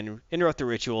walk in, interrupt the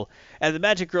ritual, and the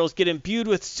magic girls get imbued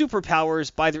with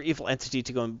superpowers by their evil entity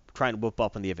to go and try and whoop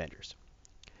up on the Avengers.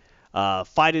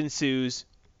 Fight ensues.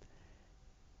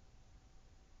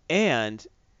 And,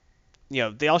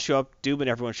 they all show up. Doom and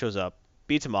everyone shows up,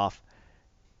 beats him off.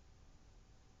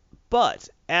 But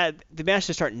they manage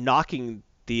to start knocking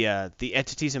the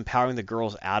entities empowering the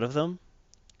girls out of them,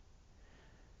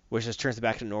 which just turns them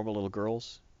back to normal little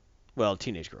girls. Well,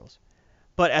 teenage girls.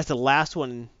 But as the last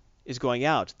one is going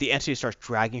out, the entity starts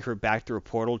dragging her back through a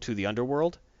portal to the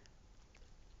underworld.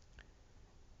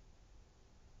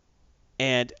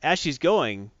 And as she's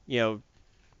going,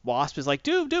 Wasp is like,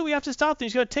 dude, we have to stop them.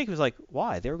 He's going to take him. He's like,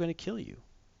 why? They were going to kill you.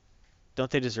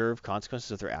 Don't they deserve consequences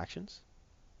of their actions?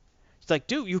 She's like,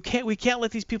 dude, we can't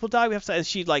let these people die. We have to. And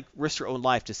she risks her own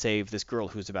life to save this girl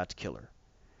who's about to kill her.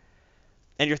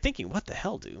 And you're thinking, what the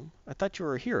hell, Doom? I thought you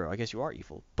were a hero. I guess you are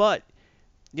evil. But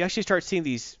you actually start seeing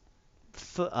these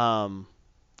not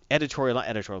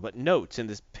editorial, but notes in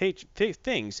this page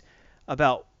things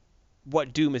about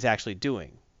what Doom is actually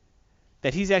doing.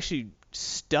 That he's actually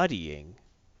studying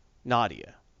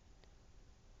Nadia,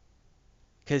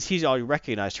 because he's already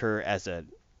recognized her as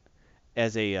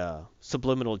a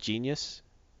subliminal genius,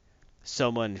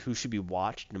 someone who should be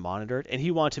watched and monitored, and he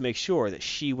wanted to make sure that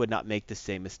she would not make the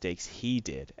same mistakes he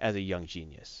did as a young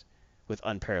genius with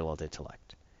unparalleled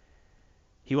intellect.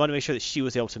 He wanted to make sure that she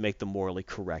was able to make the morally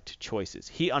correct choices.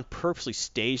 He purposely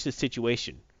staged the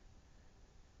situation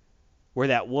where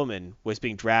that woman was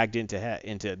being dragged into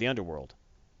the underworld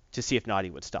to see if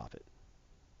Nadia would stop it.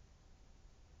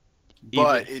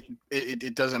 But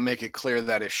it doesn't make it clear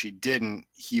that if she didn't,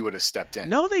 he would have stepped in.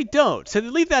 No, they don't. So they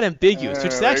leave that ambiguous,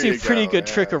 which is actually a pretty good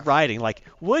trick of writing. Like,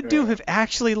 would Doom have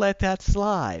actually let that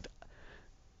slide?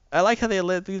 I like how they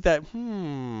leave that,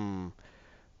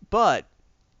 But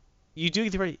you do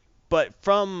get the but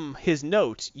from his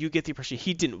notes, you get the impression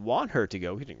he didn't want her to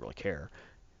go. He didn't really care.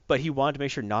 But he wanted to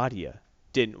make sure Nadia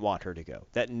didn't want her to go.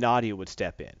 That Nadia would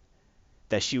step in.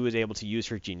 That she was able to use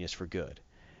her genius for good.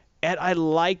 And I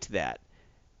liked that.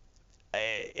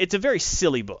 It's a very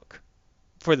silly book,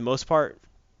 for the most part.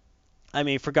 I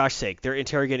mean, for gosh sake, they're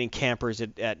interrogating campers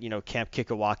at Camp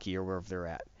Kikawaki or wherever they're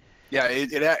at. Yeah,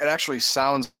 it actually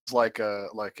sounds like a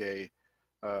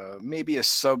maybe a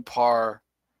subpar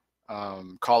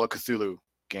Call of Cthulhu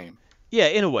game. Yeah,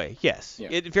 in a way, yes. Yeah.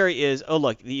 It very is. Oh,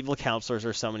 look, the evil counselors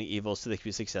are summoning evil so they can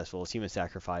be successful. It's human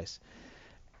sacrifice.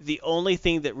 The only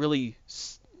thing that really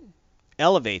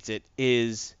elevates it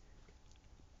is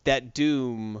that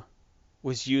Doom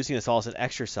was using this all as an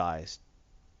exercise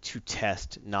to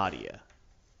test Nadia.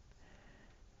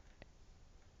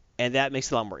 And that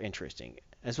makes it a lot more interesting,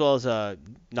 as well as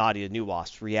Nadia, New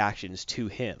Wasp's reactions to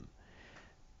him.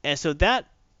 And so that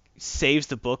saves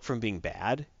the book from being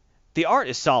bad. The art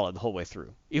is solid the whole way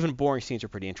through. Even boring scenes are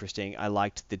pretty interesting. I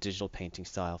liked the digital painting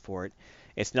style for it.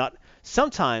 It's not...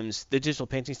 Sometimes the digital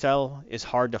painting style is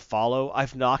hard to follow.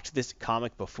 I've knocked this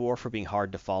comic before for being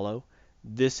hard to follow.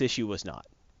 This issue was not.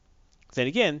 Then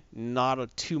again,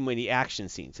 not too many action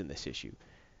scenes in this issue.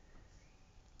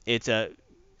 It's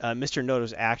Mr.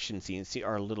 Noto's action scenes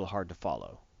are a little hard to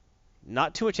follow.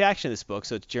 Not too much action in this book,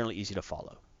 so it's generally easy to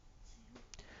follow.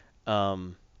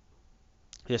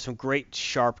 There's some great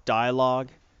sharp dialogue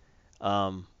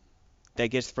that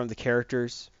gets from the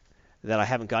characters that I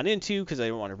haven't gotten into because I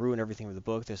don't want to ruin everything with the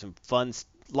book. There's some a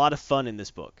lot of fun in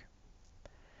this book.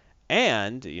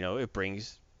 And, it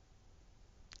brings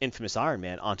Infamous Iron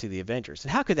Man onto the Avengers.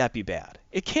 And how could that be bad?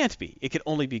 It can't be. It can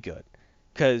only be good.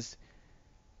 Because,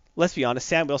 let's be honest,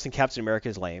 Sam Wilson, Captain America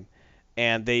is lame,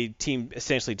 and the team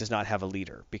essentially does not have a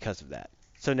leader because of that.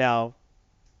 So now,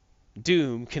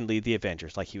 Doom can lead the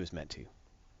Avengers like he was meant to.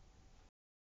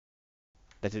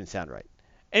 That didn't sound right.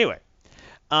 Anyway,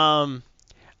 I'm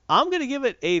going to give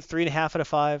it a 3.5 out of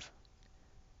 5.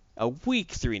 A weak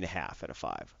 3.5 out of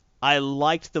 5. I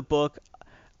liked the book.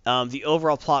 The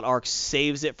overall plot arc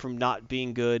saves it from not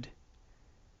being good.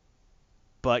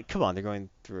 But come on, they're going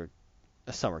through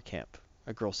a summer camp,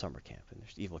 a girls' summer camp, and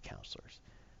there's evil counselors.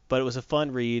 But it was a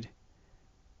fun read.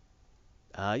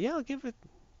 I'll give it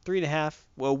 3.5.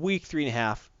 Well, weak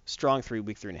 3.5. Strong 3,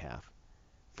 weak 3.5.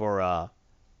 For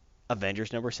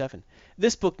Avengers number 7.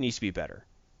 This book needs to be better.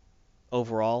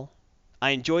 Overall, I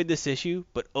enjoyed this issue,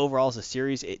 but overall as a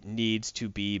series, it needs to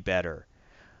be better.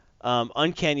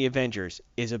 Uncanny Avengers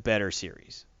is a better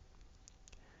series.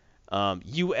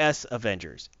 U.S.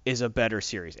 Avengers is a better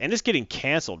series. And it's getting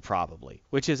canceled probably,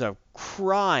 which is a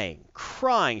crying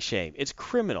shame. It's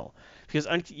criminal because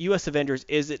U.S. Avengers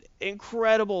is an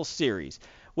incredible series,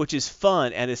 which is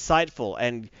fun and insightful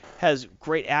and has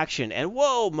great action and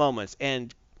whoa moments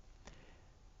and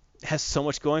has so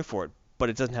much going for it, but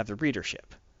it doesn't have the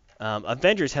readership.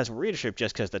 Avengers has readership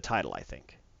just because of the title, I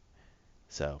think.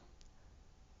 So,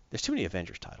 there's too many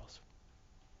Avengers titles.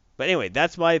 But anyway,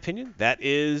 that's my opinion. That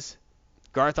is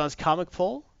Garthon's comic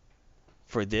poll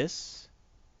for this,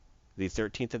 the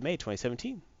 13th of May,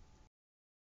 2017.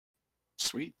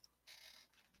 Sweet.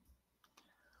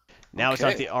 Now it's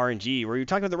on to Okay. the RNG, where you're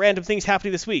talking about the random things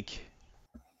happening this week.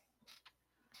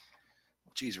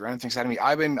 Geez, random things out of me.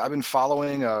 I've been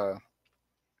following the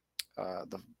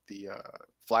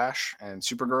Flash and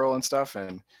Supergirl and stuff,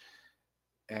 and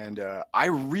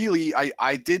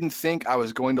I didn't think I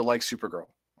was going to like Supergirl.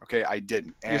 Okay, I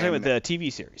didn't. You're talking about the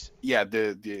TV series. Yeah,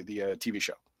 the TV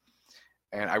show,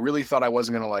 and I really thought I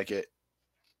wasn't gonna like it,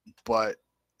 but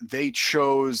they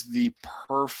chose the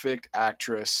perfect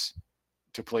actress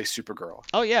to play Supergirl.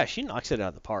 Oh yeah, she knocks it out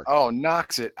of the park. Oh,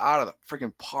 knocks it out of the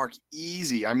freaking park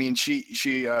easy. I mean, she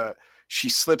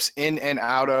slips in and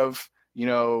out of,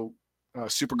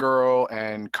 Supergirl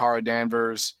and Kara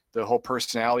Danvers, the whole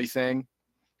personality thing.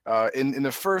 In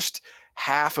the first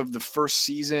half of the first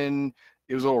season,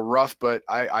 it was a little rough, but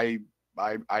I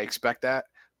expect that.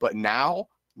 But now,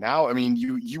 I mean,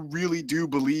 you really do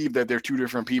believe that they're two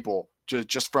different people,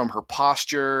 just from her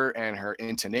posture and her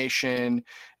intonation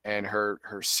and her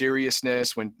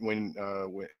seriousness when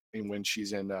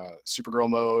she's in Supergirl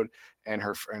mode, and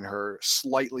her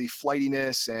slightly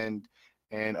flightiness and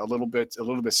a little bit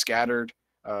scattered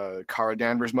Kara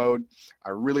Danvers mode. I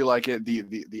really like it.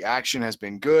 The action has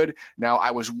been good. Now, I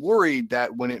was worried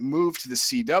that when it moved to the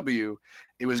CW,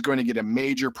 it was going to get a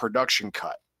major production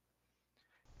cut.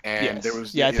 And yes. there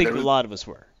was I think a lot of us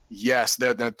were. Yes,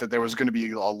 that there was going to be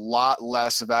a lot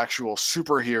less of actual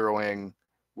superheroing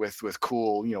with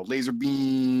cool, laser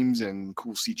beams and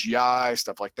cool CGI,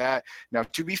 stuff like that. Now,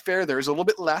 to be fair, there is a little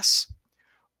bit less,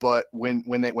 but when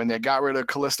they got rid of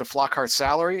Callista Flockhart's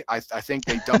salary, I think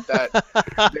they dumped that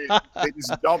they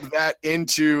just dumped that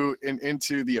into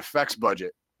the effects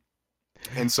budget,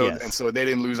 and so they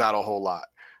didn't lose out a whole lot.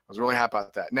 I was really happy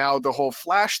about that. Now, the whole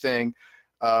Flash thing,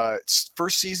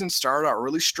 first season started out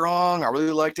really strong. I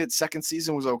really liked it. Second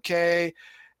season was okay,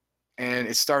 and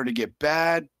it started to get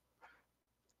bad.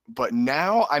 But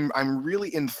now I'm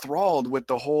really enthralled with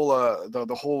the whole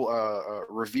the whole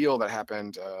reveal that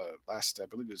happened last, I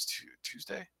believe it was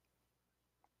Tuesday.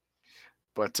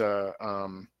 But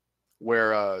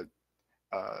where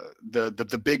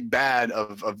the big bad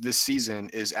of this season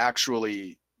is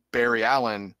actually Barry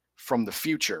Allen from the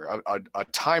future, a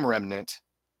time remnant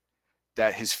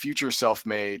that his future self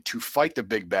made to fight the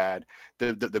big bad.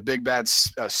 The big bad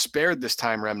spared this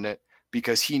time remnant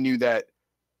because he knew that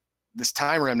this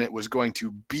time remnant was going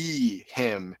to be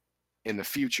him in the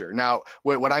future. Now,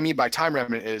 what I mean by time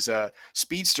remnant is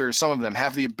speedsters, some of them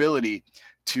have the ability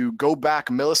to go back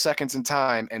milliseconds in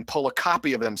time and pull a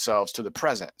copy of themselves to the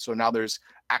present. So now there's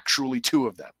actually two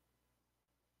of them,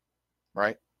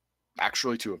 right?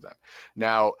 Actually two of them.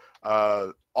 Now,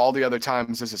 all the other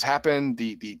times this has happened,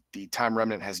 the time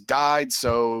remnant has died,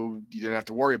 so you didn't have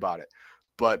to worry about it.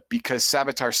 But because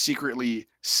Savitar secretly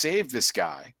saved this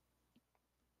guy,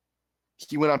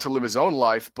 he went on to live his own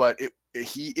life, but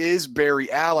he is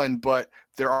Barry Allen, but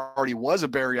there already was a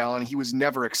Barry Allen. He was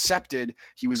never accepted.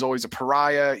 He was always a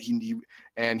pariah. He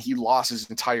lost his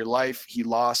entire life. He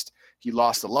lost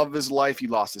the love of his life. He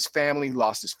lost his family. He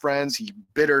lost his friends. He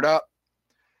bittered up.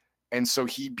 And so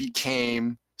he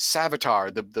became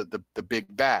Savitar, the big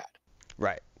bad.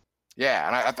 Right. Yeah,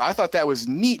 and I thought that was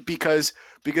neat because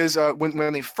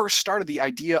when they first started the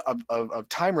idea of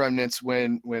time remnants,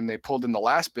 when they pulled in the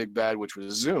last big bad, which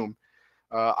was Zoom,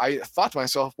 I thought to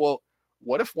myself, well,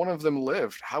 what if one of them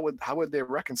lived? How would they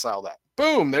reconcile that?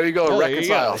 Boom, there you go,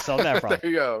 reconcile. Solve that problem.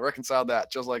 There you go, reconcile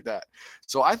that, just like that.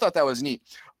 So I thought that was neat.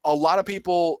 A lot of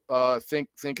people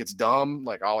think it's dumb,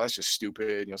 like, oh, that's just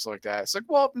stupid, stuff like that. It's like,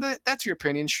 well, that's your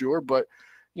opinion, sure, but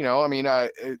I mean,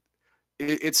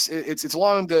 it's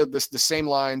along the same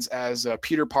lines as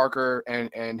Peter Parker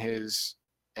and his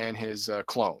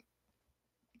clone.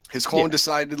 His clone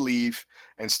decided to leave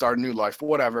and start a new life,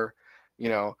 whatever,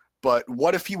 But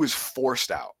what if he was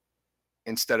forced out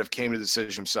instead of came to the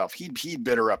decision himself? He'd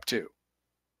bitter up too.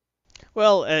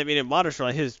 Well, I mean, in Modern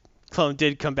Storyline, his clone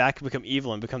did come back and become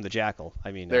evil and become the Jackal.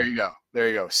 I mean, there you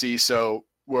go. See, so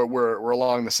we're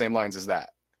along the same lines as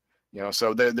that.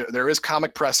 So there is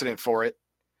comic precedent for it.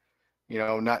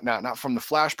 Not from the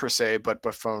Flash per se, but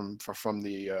from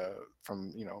the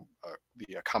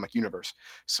comic universe.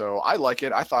 So I like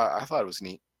it. I thought it was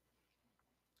neat.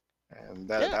 And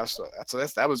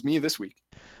that was me this week.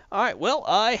 All right. Well,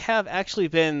 I have actually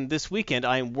been this weekend.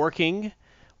 I'm working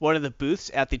one of the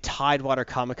booths at the Tidewater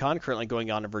Comic Con, currently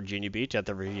going on in Virginia Beach at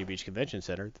the Virginia Beach Convention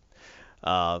Center,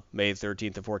 May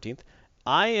 13th and 14th.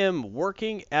 I am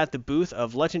working at the booth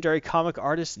of legendary comic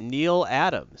artist Neil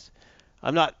Adams.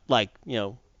 I'm not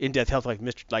in-depth health like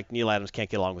Neil Adams can't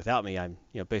get along without me. I'm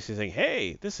basically saying,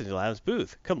 hey, this is Neil Adams'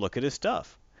 booth. Come look at his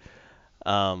stuff.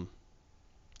 Yeah.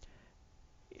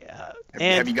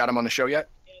 Have you got him on the show yet?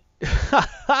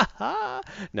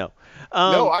 No.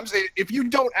 No, I'm saying if you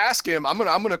don't ask him, I'm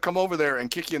gonna come over there and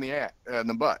kick you in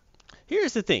the butt.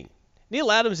 Here's the thing.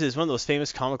 Neil Adams is one of the most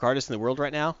famous comic artists in the world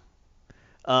right now.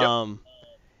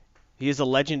 He is a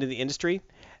legend in the industry.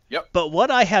 Yep. But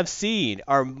what I have seen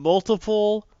are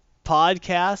multiple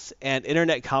podcasts and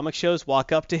internet comic shows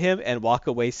walk up to him and walk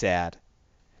away sad.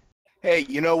 Hey,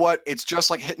 you know what? It's just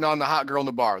like hitting on the hot girl in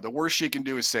the bar. The worst she can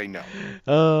do is say no.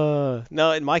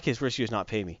 No, in my case, worst she does not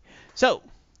pay me. So.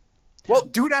 Well,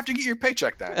 do it after you get your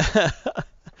paycheck then.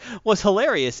 What's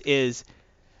hilarious is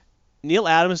Neil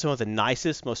Adams is one of the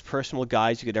nicest, most personal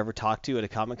guys you could ever talk to at a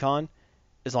Comic-Con,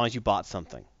 as long as you bought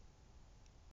something.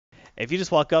 If you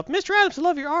just walk up, Mr. Adams, I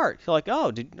love your art. You're like,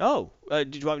 did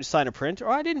you want me to sign a print? Or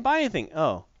I didn't buy anything.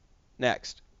 Oh,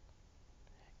 next.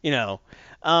 Because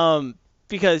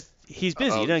he's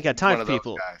busy. You don't got time for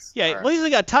people. Yeah, right. Well, he's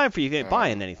only got time for you. He ain't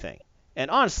buying anything.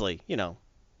 And honestly,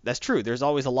 that's true. There's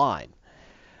always a line.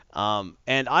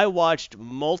 And I watched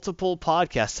multiple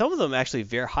podcasts. Some of them actually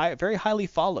very highly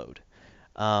followed.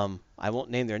 I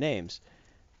won't name their names.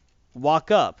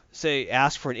 Walk up,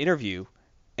 ask for an interview,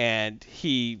 and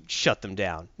he shut them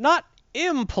down. Not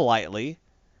impolitely,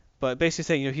 but basically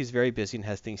saying, he's very busy and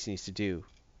has things he needs to do.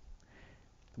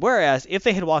 Whereas if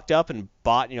they had walked up and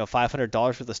bought, $500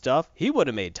 worth of stuff, he would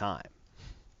have made time.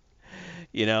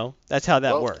 That's how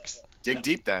that works. Dig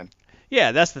deep then.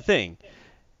 Yeah, that's the thing.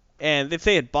 And if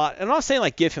they had bought, and I'm not saying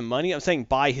give him money, I'm saying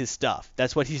buy his stuff.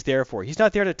 That's what he's there for. He's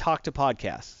not there to talk to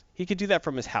podcasts. He could do that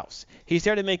from his house. He's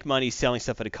there to make money selling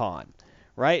stuff at a con,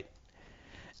 right?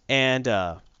 And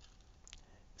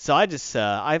so I just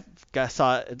saw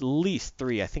at least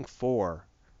 3, I think 4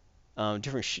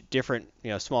 different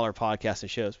smaller podcasts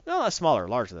and shows. No, not smaller,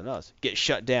 larger than us. Get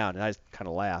shut down, and I just kind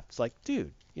of laughed. It's like,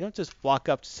 dude, you don't just walk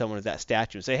up to someone of that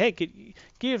stature and say, hey, can you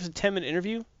give us a 10-minute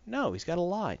interview? No, he's got a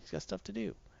line. He's got stuff to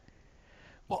do.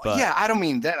 Well, yeah, I don't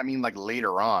mean that. I mean like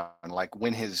later on, like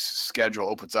when his schedule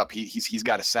opens up, he's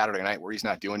got a Saturday night where he's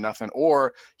not doing nothing,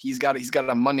 or he's got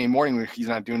a Monday morning where he's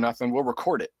not doing nothing. We'll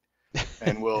record it,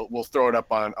 and we'll throw it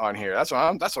up on here. That's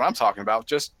what I'm talking about.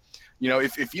 Just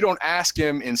if you don't ask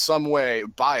him in some way,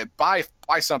 buy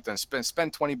something. Spend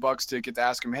 $20 to get to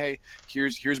ask him. Hey,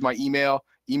 here's my email.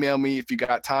 Email me if you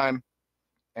got time,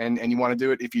 and you want to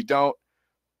do it. If you don't,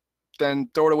 then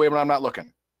throw it away when I'm not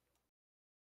looking.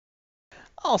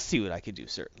 I'll see what I can do,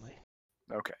 certainly.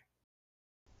 Okay.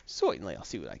 Certainly, I'll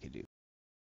see what I can do.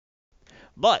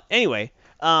 But anyway,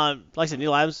 like I said,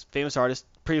 Neil Adams, famous artist,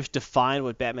 pretty much defined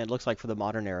what Batman looks like for the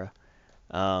modern era.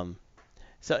 So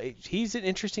he's an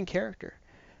interesting character.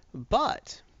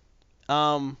 But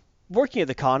working at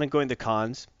the con and going to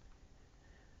cons,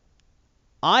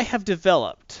 I have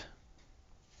developed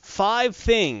 5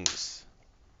 things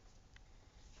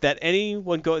that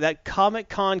that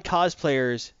Comic-Con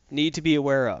cosplayers need to be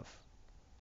aware of.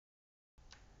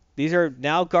 These are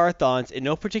now Garthon's, in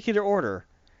no particular order,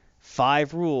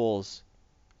 5 rules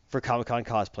for Comic-Con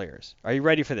cosplayers. Are you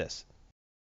ready for this?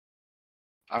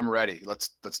 I'm ready. Let's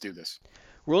do this.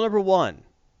 Rule number 1.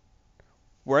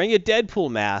 Wearing a Deadpool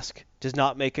mask does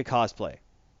not make a cosplay.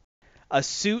 A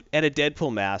suit and a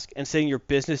Deadpool mask and saying your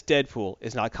business Deadpool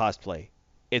is not cosplay.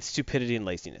 It's stupidity and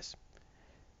laziness.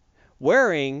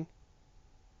 Wearing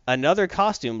another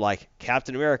costume like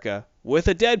Captain America with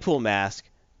a Deadpool mask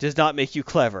does not make you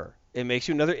clever. It makes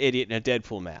you another idiot in a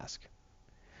Deadpool mask.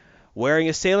 Wearing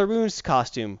a Sailor Moon's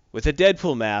costume with a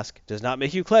Deadpool mask does not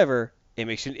make you clever. It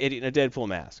makes you an idiot in a Deadpool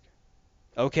mask.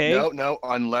 Okay? No,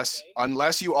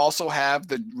 unless you also have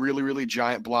the really, really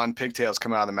giant blonde pigtails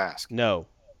coming out of the mask. No.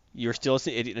 You're still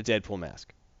an idiot in a Deadpool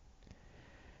mask.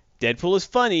 Deadpool is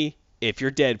funny if you're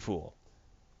Deadpool.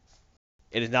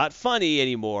 It is not funny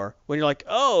anymore when you're like,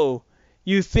 oh,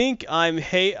 you think I'm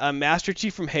Master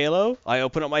Chief from Halo? I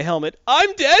open up my helmet.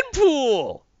 I'm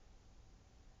Deadpool!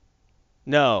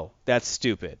 No, that's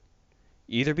stupid.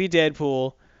 Either be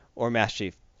Deadpool or Master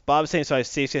Chief. Bob's saying, so I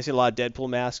see a lot of Deadpool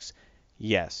masks.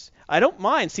 Yes. I don't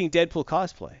mind seeing Deadpool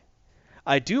cosplay.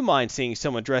 I do mind seeing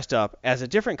someone dressed up as a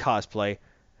different cosplay.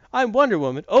 I'm Wonder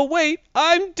Woman. Oh, wait,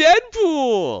 I'm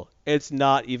Deadpool! It's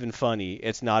not even funny.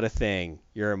 It's not a thing.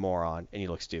 You're a moron, and you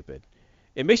look stupid.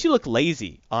 It makes you look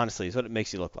lazy, honestly, is what it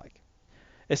makes you look like.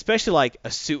 Especially like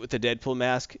a suit with a Deadpool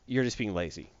mask, you're just being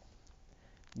lazy.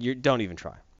 Don't even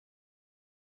try.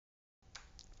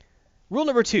 Rule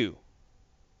number 2.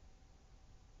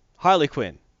 Harley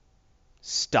Quinn.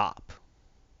 Stop.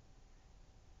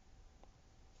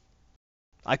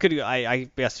 I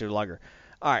guessed it longer.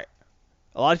 All right.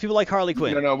 A lot of people like Harley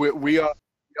Quinn. No, we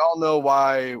all know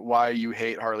why you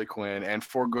hate Harley Quinn, and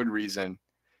for good reason.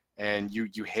 And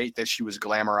you hate that she was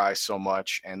glamorized so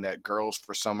much, and that girls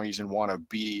for some reason want to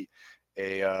be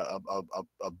a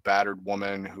battered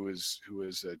woman who is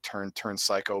turned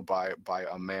psycho by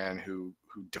a man who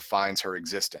defines her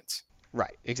existence.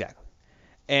 Right, exactly.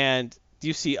 And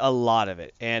you see a lot of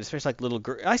it, and especially like little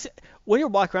girls. When you're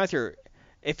walking around here,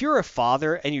 if you're a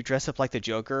father and you dress up like the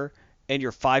Joker, and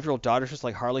your 5-year-old daughter's just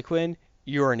like Harley Quinn,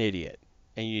 you're an idiot,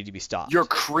 and you need to be stopped. You're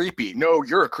creepy. No,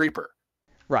 you're a creeper.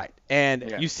 Right, and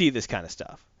Yeah. you see this kind of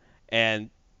stuff, and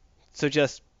so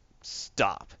just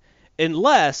stop,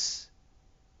 unless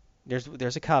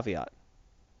there's a caveat.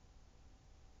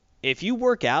 If you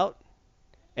work out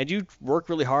and you work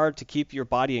really hard to keep your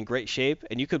body in great shape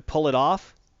and you could pull it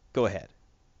off, go ahead.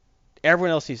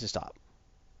 Everyone else needs to stop.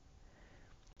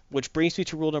 Which brings me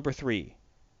to rule number 3.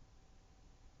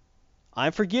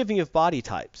 I'm forgiving of body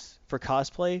types for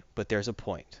cosplay, but there's a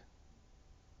point.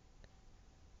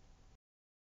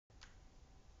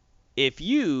 If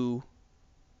you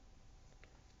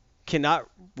cannot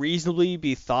reasonably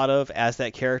be thought of as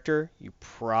that character, you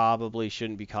probably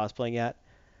shouldn't be cosplaying yet.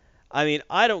 I mean,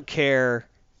 I don't care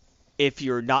if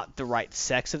you're not the right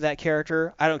sex of that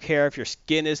character. I don't care if your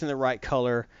skin isn't the right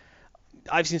color.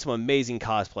 I've seen some amazing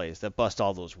cosplays that bust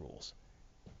all those rules.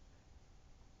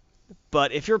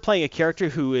 But if you're playing a character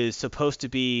who is supposed to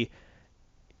be,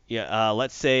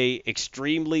 let's say,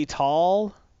 extremely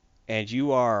tall, and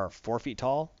you are 4 feet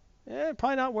tall,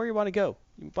 probably not where you want to go.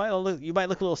 You might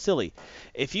look a little silly.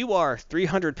 If you are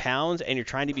 300 pounds and you're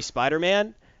trying to be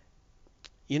Spider-Man,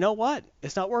 you know what?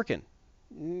 It's not working.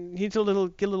 You need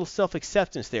to get a little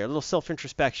self-acceptance there, a little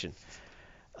self-introspection.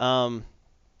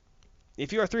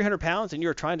 If you are 300 pounds and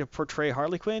you're trying to portray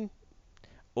Harley Quinn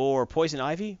or Poison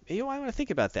Ivy, you might want to think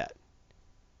about that.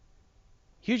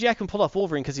 Hugh Jackman pulled off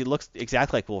Wolverine because he looks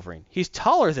exactly like Wolverine. He's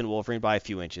taller than Wolverine by a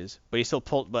few inches, but he still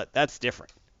but that's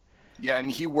different. Yeah, and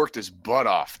he worked his butt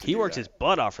off. He worked his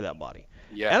butt off for that body.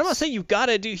 Yeah. And I'm not saying you've got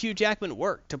to do Hugh Jackman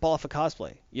work to pull off a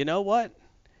cosplay. You know what?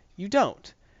 You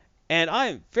don't. And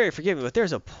I'm very forgiving, but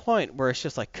there's a point where it's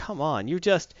just like, come on, you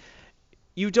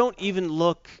don't even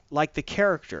look like the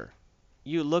character.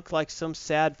 You look like some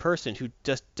sad person who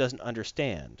just doesn't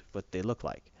understand what they look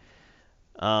like.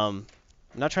 I'm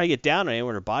not trying to get down on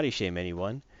anyone or body shame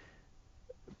anyone,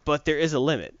 but there is a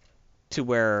limit to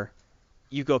where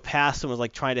you go past someone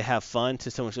like trying to have fun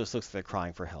to someone who just looks like they're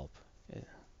crying for help. Yeah.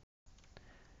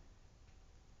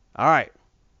 All right.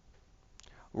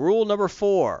 Rule number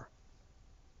 4.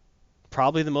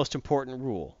 Probably the most important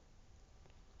rule.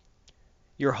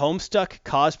 Your Homestuck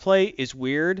cosplay is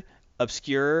weird,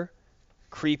 obscure,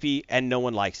 creepy, and no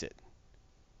one likes it.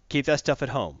 Keep that stuff at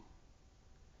home.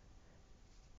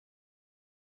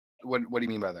 What do you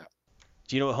mean by that?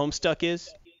 Do you know what Homestuck is?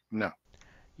 No.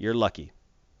 You're lucky.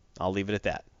 I'll leave it at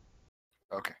that.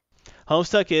 Okay.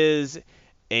 Homestuck is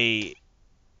a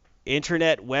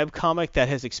internet webcomic that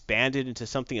has expanded into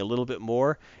something a little bit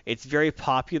more. It's very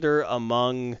popular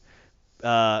among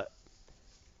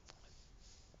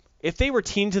if they were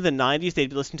teens in the 90s, they'd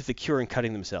be listening to The Cure and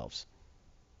cutting themselves.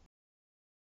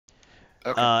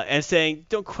 Okay. And saying,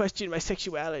 don't question my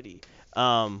sexuality.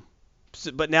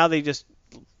 But now they just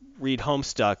read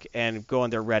Homestuck and go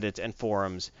on their Reddits and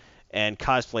forums and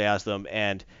cosplay as them.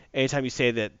 And anytime you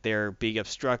say that they're being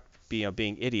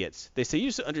being idiots, they say, you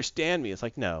just understand me. It's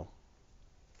like, no.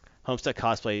 Homestuck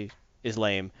cosplay is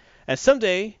lame. And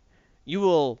someday you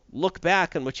will look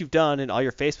back on what you've done in all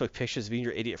your Facebook pictures of being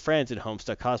your idiot friends in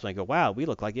Homestuck cosplay and go, wow, we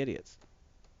look like idiots.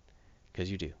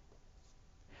 Because you do.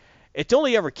 It's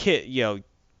only ever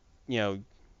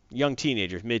young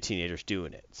teenagers, mid-teenagers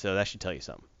doing it. So that should tell you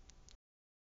something.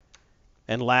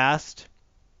 And last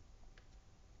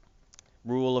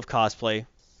rule of cosplay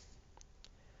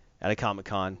at a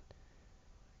Comic-Con.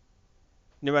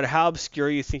 No matter how obscure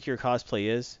you think your cosplay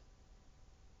is,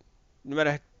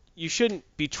 you shouldn't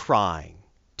be trying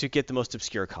to get the most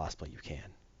obscure cosplay you can.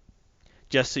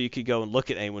 Just so you could go and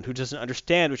look at anyone who doesn't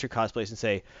understand what your cosplay is and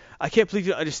say, I can't believe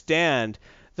you don't understand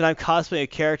that I'm cosplaying a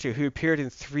character who appeared in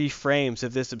 3 frames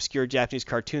of this obscure Japanese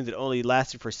cartoon that only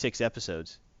lasted for 6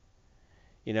 episodes.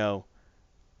 Don't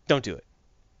do it.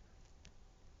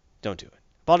 Don't do it.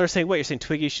 Balder's saying, what, you're saying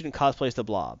Twiggy shouldn't cosplay as the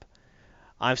Blob?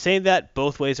 I'm saying that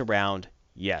both ways around.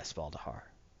 Yes, Baldahar.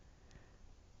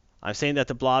 I'm saying that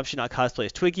the Blob should not cosplay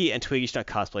as Twiggy, and Twiggy should not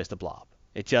cosplay as the Blob.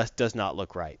 It just does not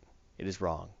look right. It is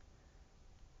wrong.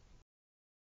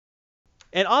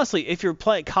 And honestly, if you're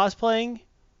cosplaying,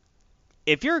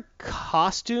 if your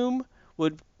costume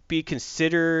would be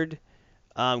considered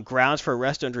grounds for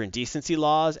arrest under indecency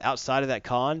laws outside of that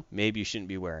con, maybe you shouldn't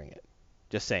be wearing it.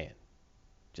 Just saying.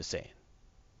 Just saying.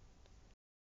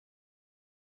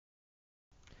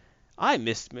 I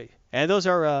missed me. And those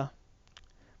are,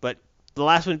 but the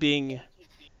last one being,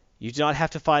 you do not have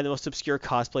to find the most obscure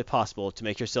cosplay possible to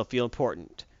make yourself feel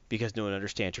important because no one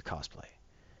understands your cosplay.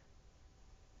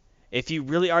 If you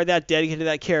really are that dedicated to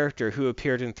that character who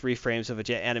appeared in 3 frames of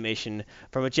animation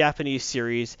from a Japanese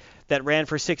series that ran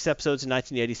for 6 episodes in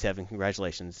 1987,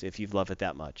 congratulations if you've loved it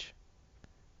that much.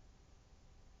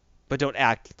 But don't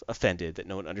act offended that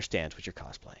no one understands what you're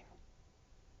cosplaying.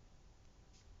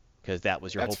 Because that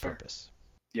was your That's whole fair. purpose.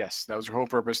 Yes, that was your whole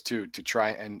purpose to try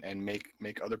and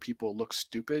make other people look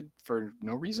stupid for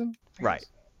no reason. I Right. guess.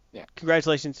 Yeah.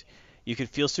 Congratulations. You can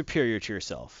feel superior to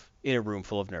yourself in a room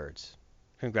full of nerds.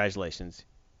 Congratulations.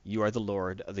 You are the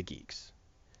Lord of the Geeks.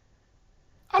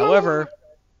 However,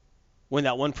 when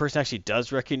that one person actually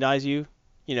does recognize you,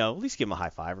 at least give them a high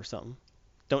five or something.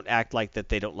 Don't act like that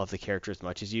they don't love the character as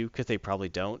much as you, because they probably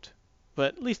don't.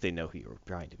 But at least they know who you're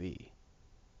trying to be.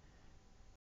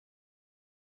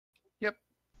 Yep.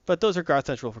 But those are Garth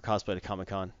Central for Cosplay to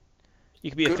Comic-Con.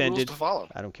 You can be Good offended. rules to follow.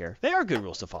 I don't care. They are good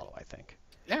rules to follow, I think.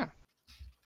 Yeah.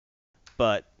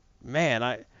 But,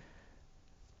 man,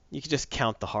 you can just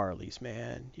count the Harleys,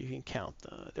 man. You can count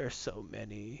there's so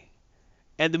many.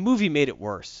 And the movie made it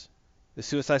worse. The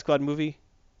Suicide Squad movie.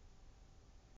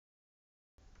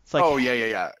 It's like, oh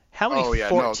yeah. how many Oh, yeah,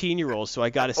 no. 14-year-olds do I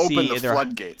got to Open see the in their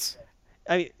floodgates.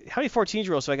 I mean, how many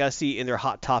 14-year-olds do I got to see in their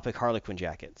Hot Topic Harley Quinn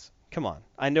jackets? Come on.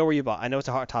 I know where you bought. I know it's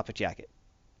a Hot Topic jacket.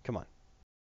 Come on.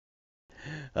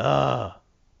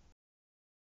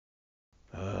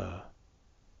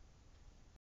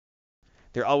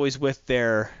 They're always with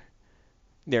their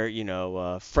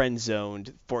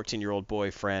friend-zoned 14-year-old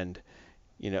boyfriend,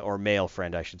 or male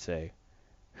friend, I should say,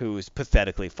 who's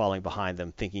pathetically falling behind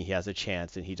them, thinking he has a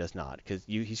chance, and he does not, because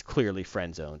he's clearly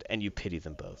friend-zoned, and you pity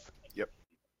them both. Yep.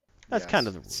 That's kind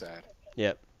of the it's sad.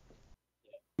 Yep.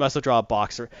 Must draw a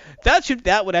boxer.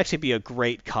 That would actually be a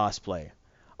great cosplay.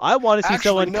 I want to see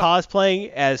someone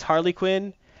cosplaying as Harley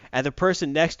Quinn, and the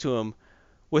person next to him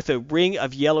with a ring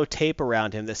of yellow tape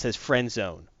around him that says friend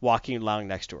zone, walking along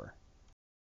next to her.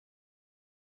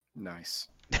 Nice.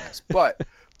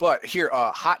 But here,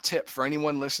 hot tip for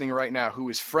anyone listening right now who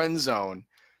is friend zone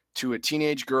to a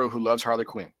teenage girl who loves Harley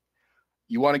Quinn.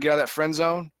 You want to get out of that friend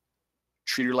zone?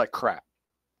 Treat her like crap.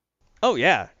 Oh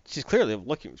yeah, she's clearly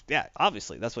looking. Yeah,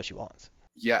 obviously that's what she wants.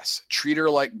 Yes, treat her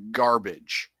like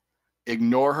garbage.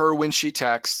 Ignore her when she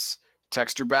texts.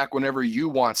 Text her back whenever you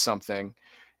want something.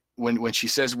 When she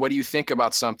says, "What do you think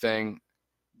about something?"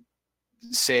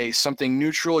 Say something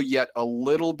neutral yet a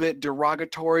little bit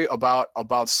derogatory about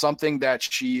something that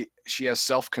she has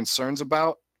self-concerns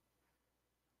about,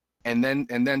 and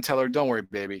then tell her, "Don't worry,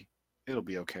 baby, it'll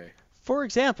be okay." For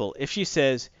example, if she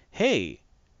says, "Hey,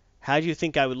 how do you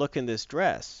think I would look in this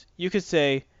dress?" You could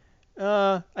say,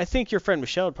 "I think your friend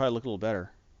Michelle would probably look a little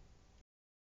better."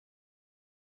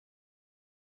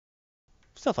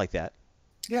 Stuff like that.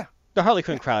 Yeah. The Harley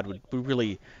Quinn crowd would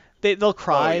really, they'll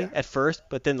cry at first,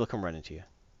 but then they'll come running to you.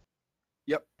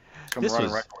 Yep. Come This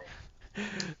running was right.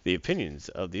 the opinions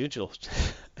of the individual.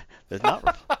 Does not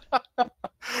reflect.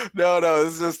 No,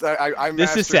 this is just I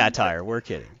This is mastered- satire. We're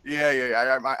kidding.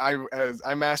 Yeah.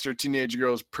 I mastered teenage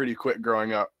girls pretty quick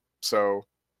growing up, so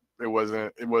it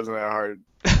wasn't that hard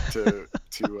to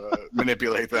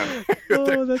manipulate them.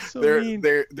 Oh, that's so mean.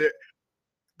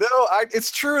 No,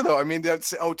 it's true though. I mean,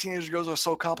 teenage girls are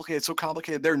so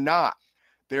complicated. They're not.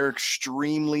 They're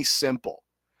extremely simple.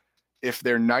 If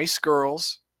they're nice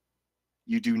girls,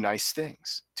 you do nice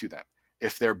things to them.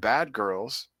 If they're bad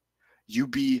girls, you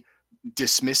be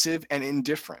dismissive and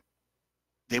indifferent.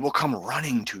 They will come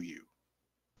running to you.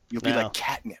 You'll be like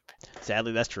catnip.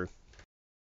 Sadly, that's true.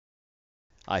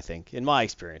 I think, in my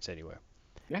experience, anyway.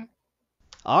 Yeah.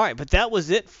 All right, but that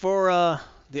was it for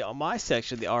my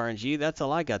section of the RNG. That's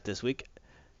all I got this week.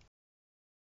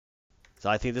 So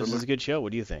I think this is a good show.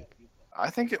 What do you think? I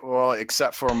think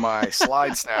except for my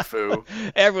slide snafu.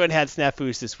 Everyone had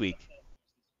snafus this week.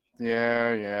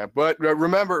 Yeah. But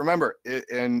remember,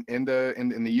 in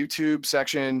the YouTube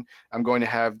section, I'm going to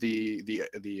have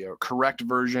the correct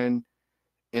version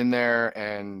in there.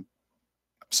 And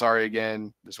sorry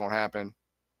again, this won't happen.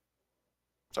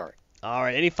 Sorry. All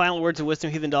right. Any final words of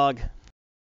wisdom, Heathen Dog?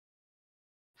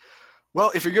 Well,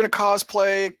 if you're gonna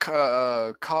cosplay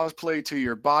to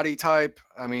your body type.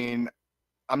 I mean,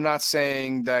 I'm not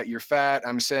saying that you're fat.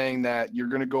 I'm saying that you're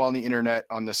gonna go on the internet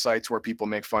on the sites where people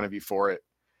make fun of you for it.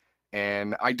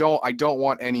 And I don't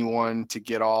want anyone to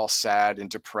get all sad and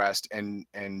depressed and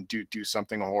do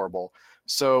something horrible.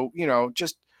 So,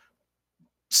 just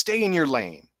stay in your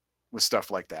lane with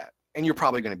stuff like that, and you're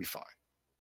probably going to be fine.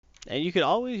 And you can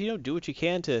always, do what you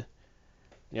can to,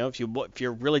 if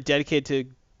you're really dedicated to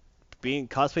being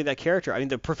cosplaying that character. I mean,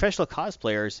 the professional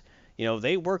cosplayers,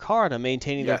 they work hard on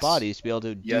maintaining their Yes. bodies to be able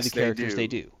to do Yes, the characters they they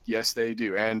do. Yes, they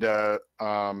do.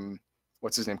 And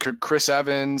what's his name? Chris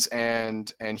Evans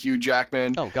and Hugh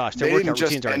Jackman. Oh gosh, They their workout didn't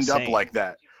just routines are end up insane. like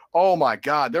that. Oh my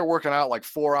God, they're working out like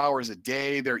 4 hours a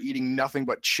day. They're eating nothing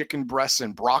but chicken breasts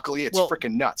and broccoli. It's Well,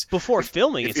 freaking nuts. Before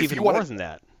filming, it's if even you more wanna- than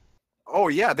that. Oh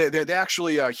yeah, they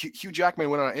actually Hugh Jackman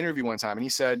went on an interview one time and he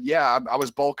said, yeah, I was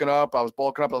bulking up. I was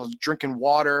drinking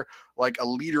water, like a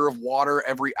liter of water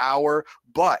every hour.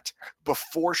 But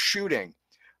before shooting,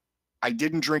 I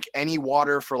didn't drink any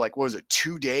water for like, what was it,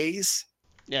 2 days?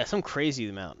 Yeah, some crazy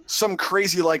amount. Some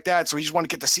crazy like that. So he just wanted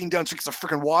to get the scene done so he gets some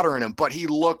freaking water in him. But he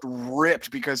looked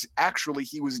ripped because actually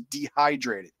he was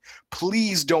dehydrated.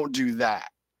 Please don't do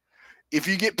that. If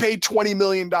you get paid $20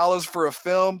 million for a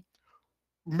film,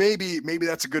 maybe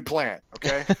that's a good plan,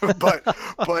 okay? but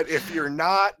if you're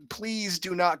not, please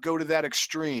do not go to that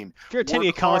extreme. If you're attending a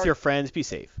Work con with hard. your friends, be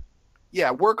safe. Yeah,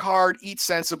 work hard, eat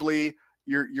sensibly.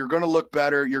 You're gonna look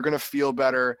better. You're gonna feel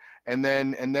better, and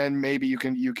then maybe you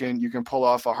can pull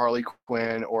off a Harley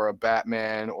Quinn or a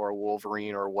Batman or a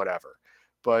Wolverine or whatever.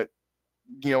 But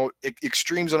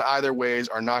extremes on either ways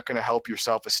are not going to help your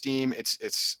self-esteem.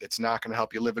 It's not going to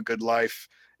help you live a good life.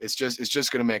 It's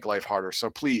just going to make life harder. So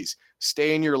please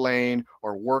stay in your lane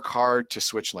or work hard to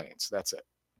switch lanes. That's it.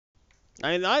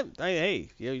 Hey,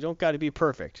 you don't got to be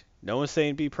perfect. No one's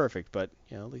saying be perfect, but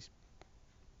at least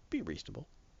be reasonable.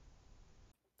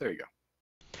 There you go.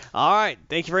 All right,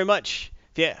 thank you very much.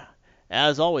 Yeah,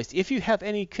 as always, if you have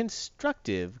any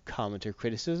constructive comment or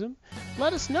criticism,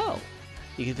 let us know.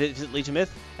 You can visit Legion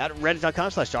Myth at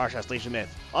reddit.com/r/LegionMyth,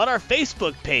 on our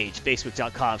Facebook page,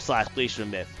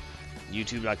 facebook.com/LegionMyth,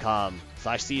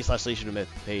 youtube.com/c/LegionMyth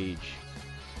page,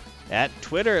 at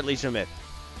Twitter at Legion Myth,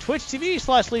 Twitch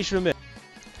TV/Legion Myth.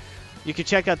 You can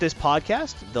check out this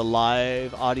podcast, the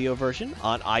live audio version,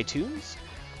 on iTunes,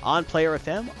 on Player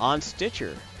FM, on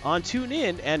Stitcher, on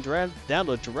TuneIn, and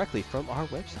download directly from our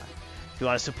website. If you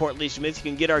want to support Legion of Myth, you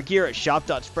can get our gear at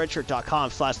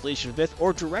shop.spreadshirt.com/Legion of Myth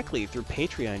or directly through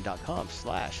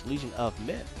patreon.com/Legion of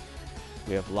Myth.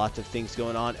 We have lots of things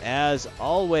going on as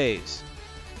always.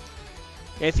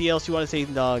 Anything else you want to say,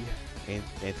 Ethan Dog?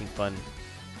 Anything fun?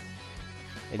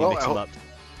 Any mix them up?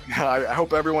 I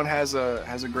hope everyone has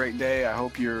a great day. I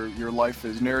hope your life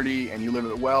is nerdy and you live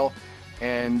it well.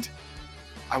 And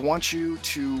I want you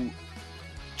to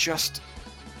just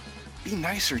be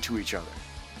nicer to each other.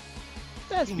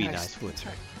 Be nice. That's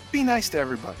right. Be nice to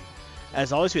everybody.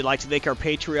 As always, we'd like to thank our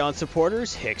Patreon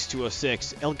supporters,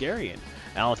 Hicks206, Elgarian,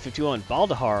 Alan51,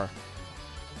 Baldahar,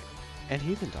 and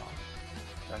Heathen Dog.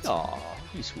 That's Aw,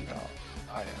 you sweet dog.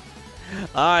 I am.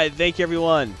 Alright, thank you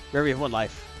everyone. Remember, you have one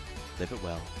life. Live it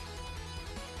well.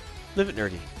 Live it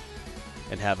nerdy.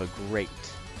 And have a great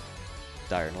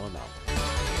diurnal amount.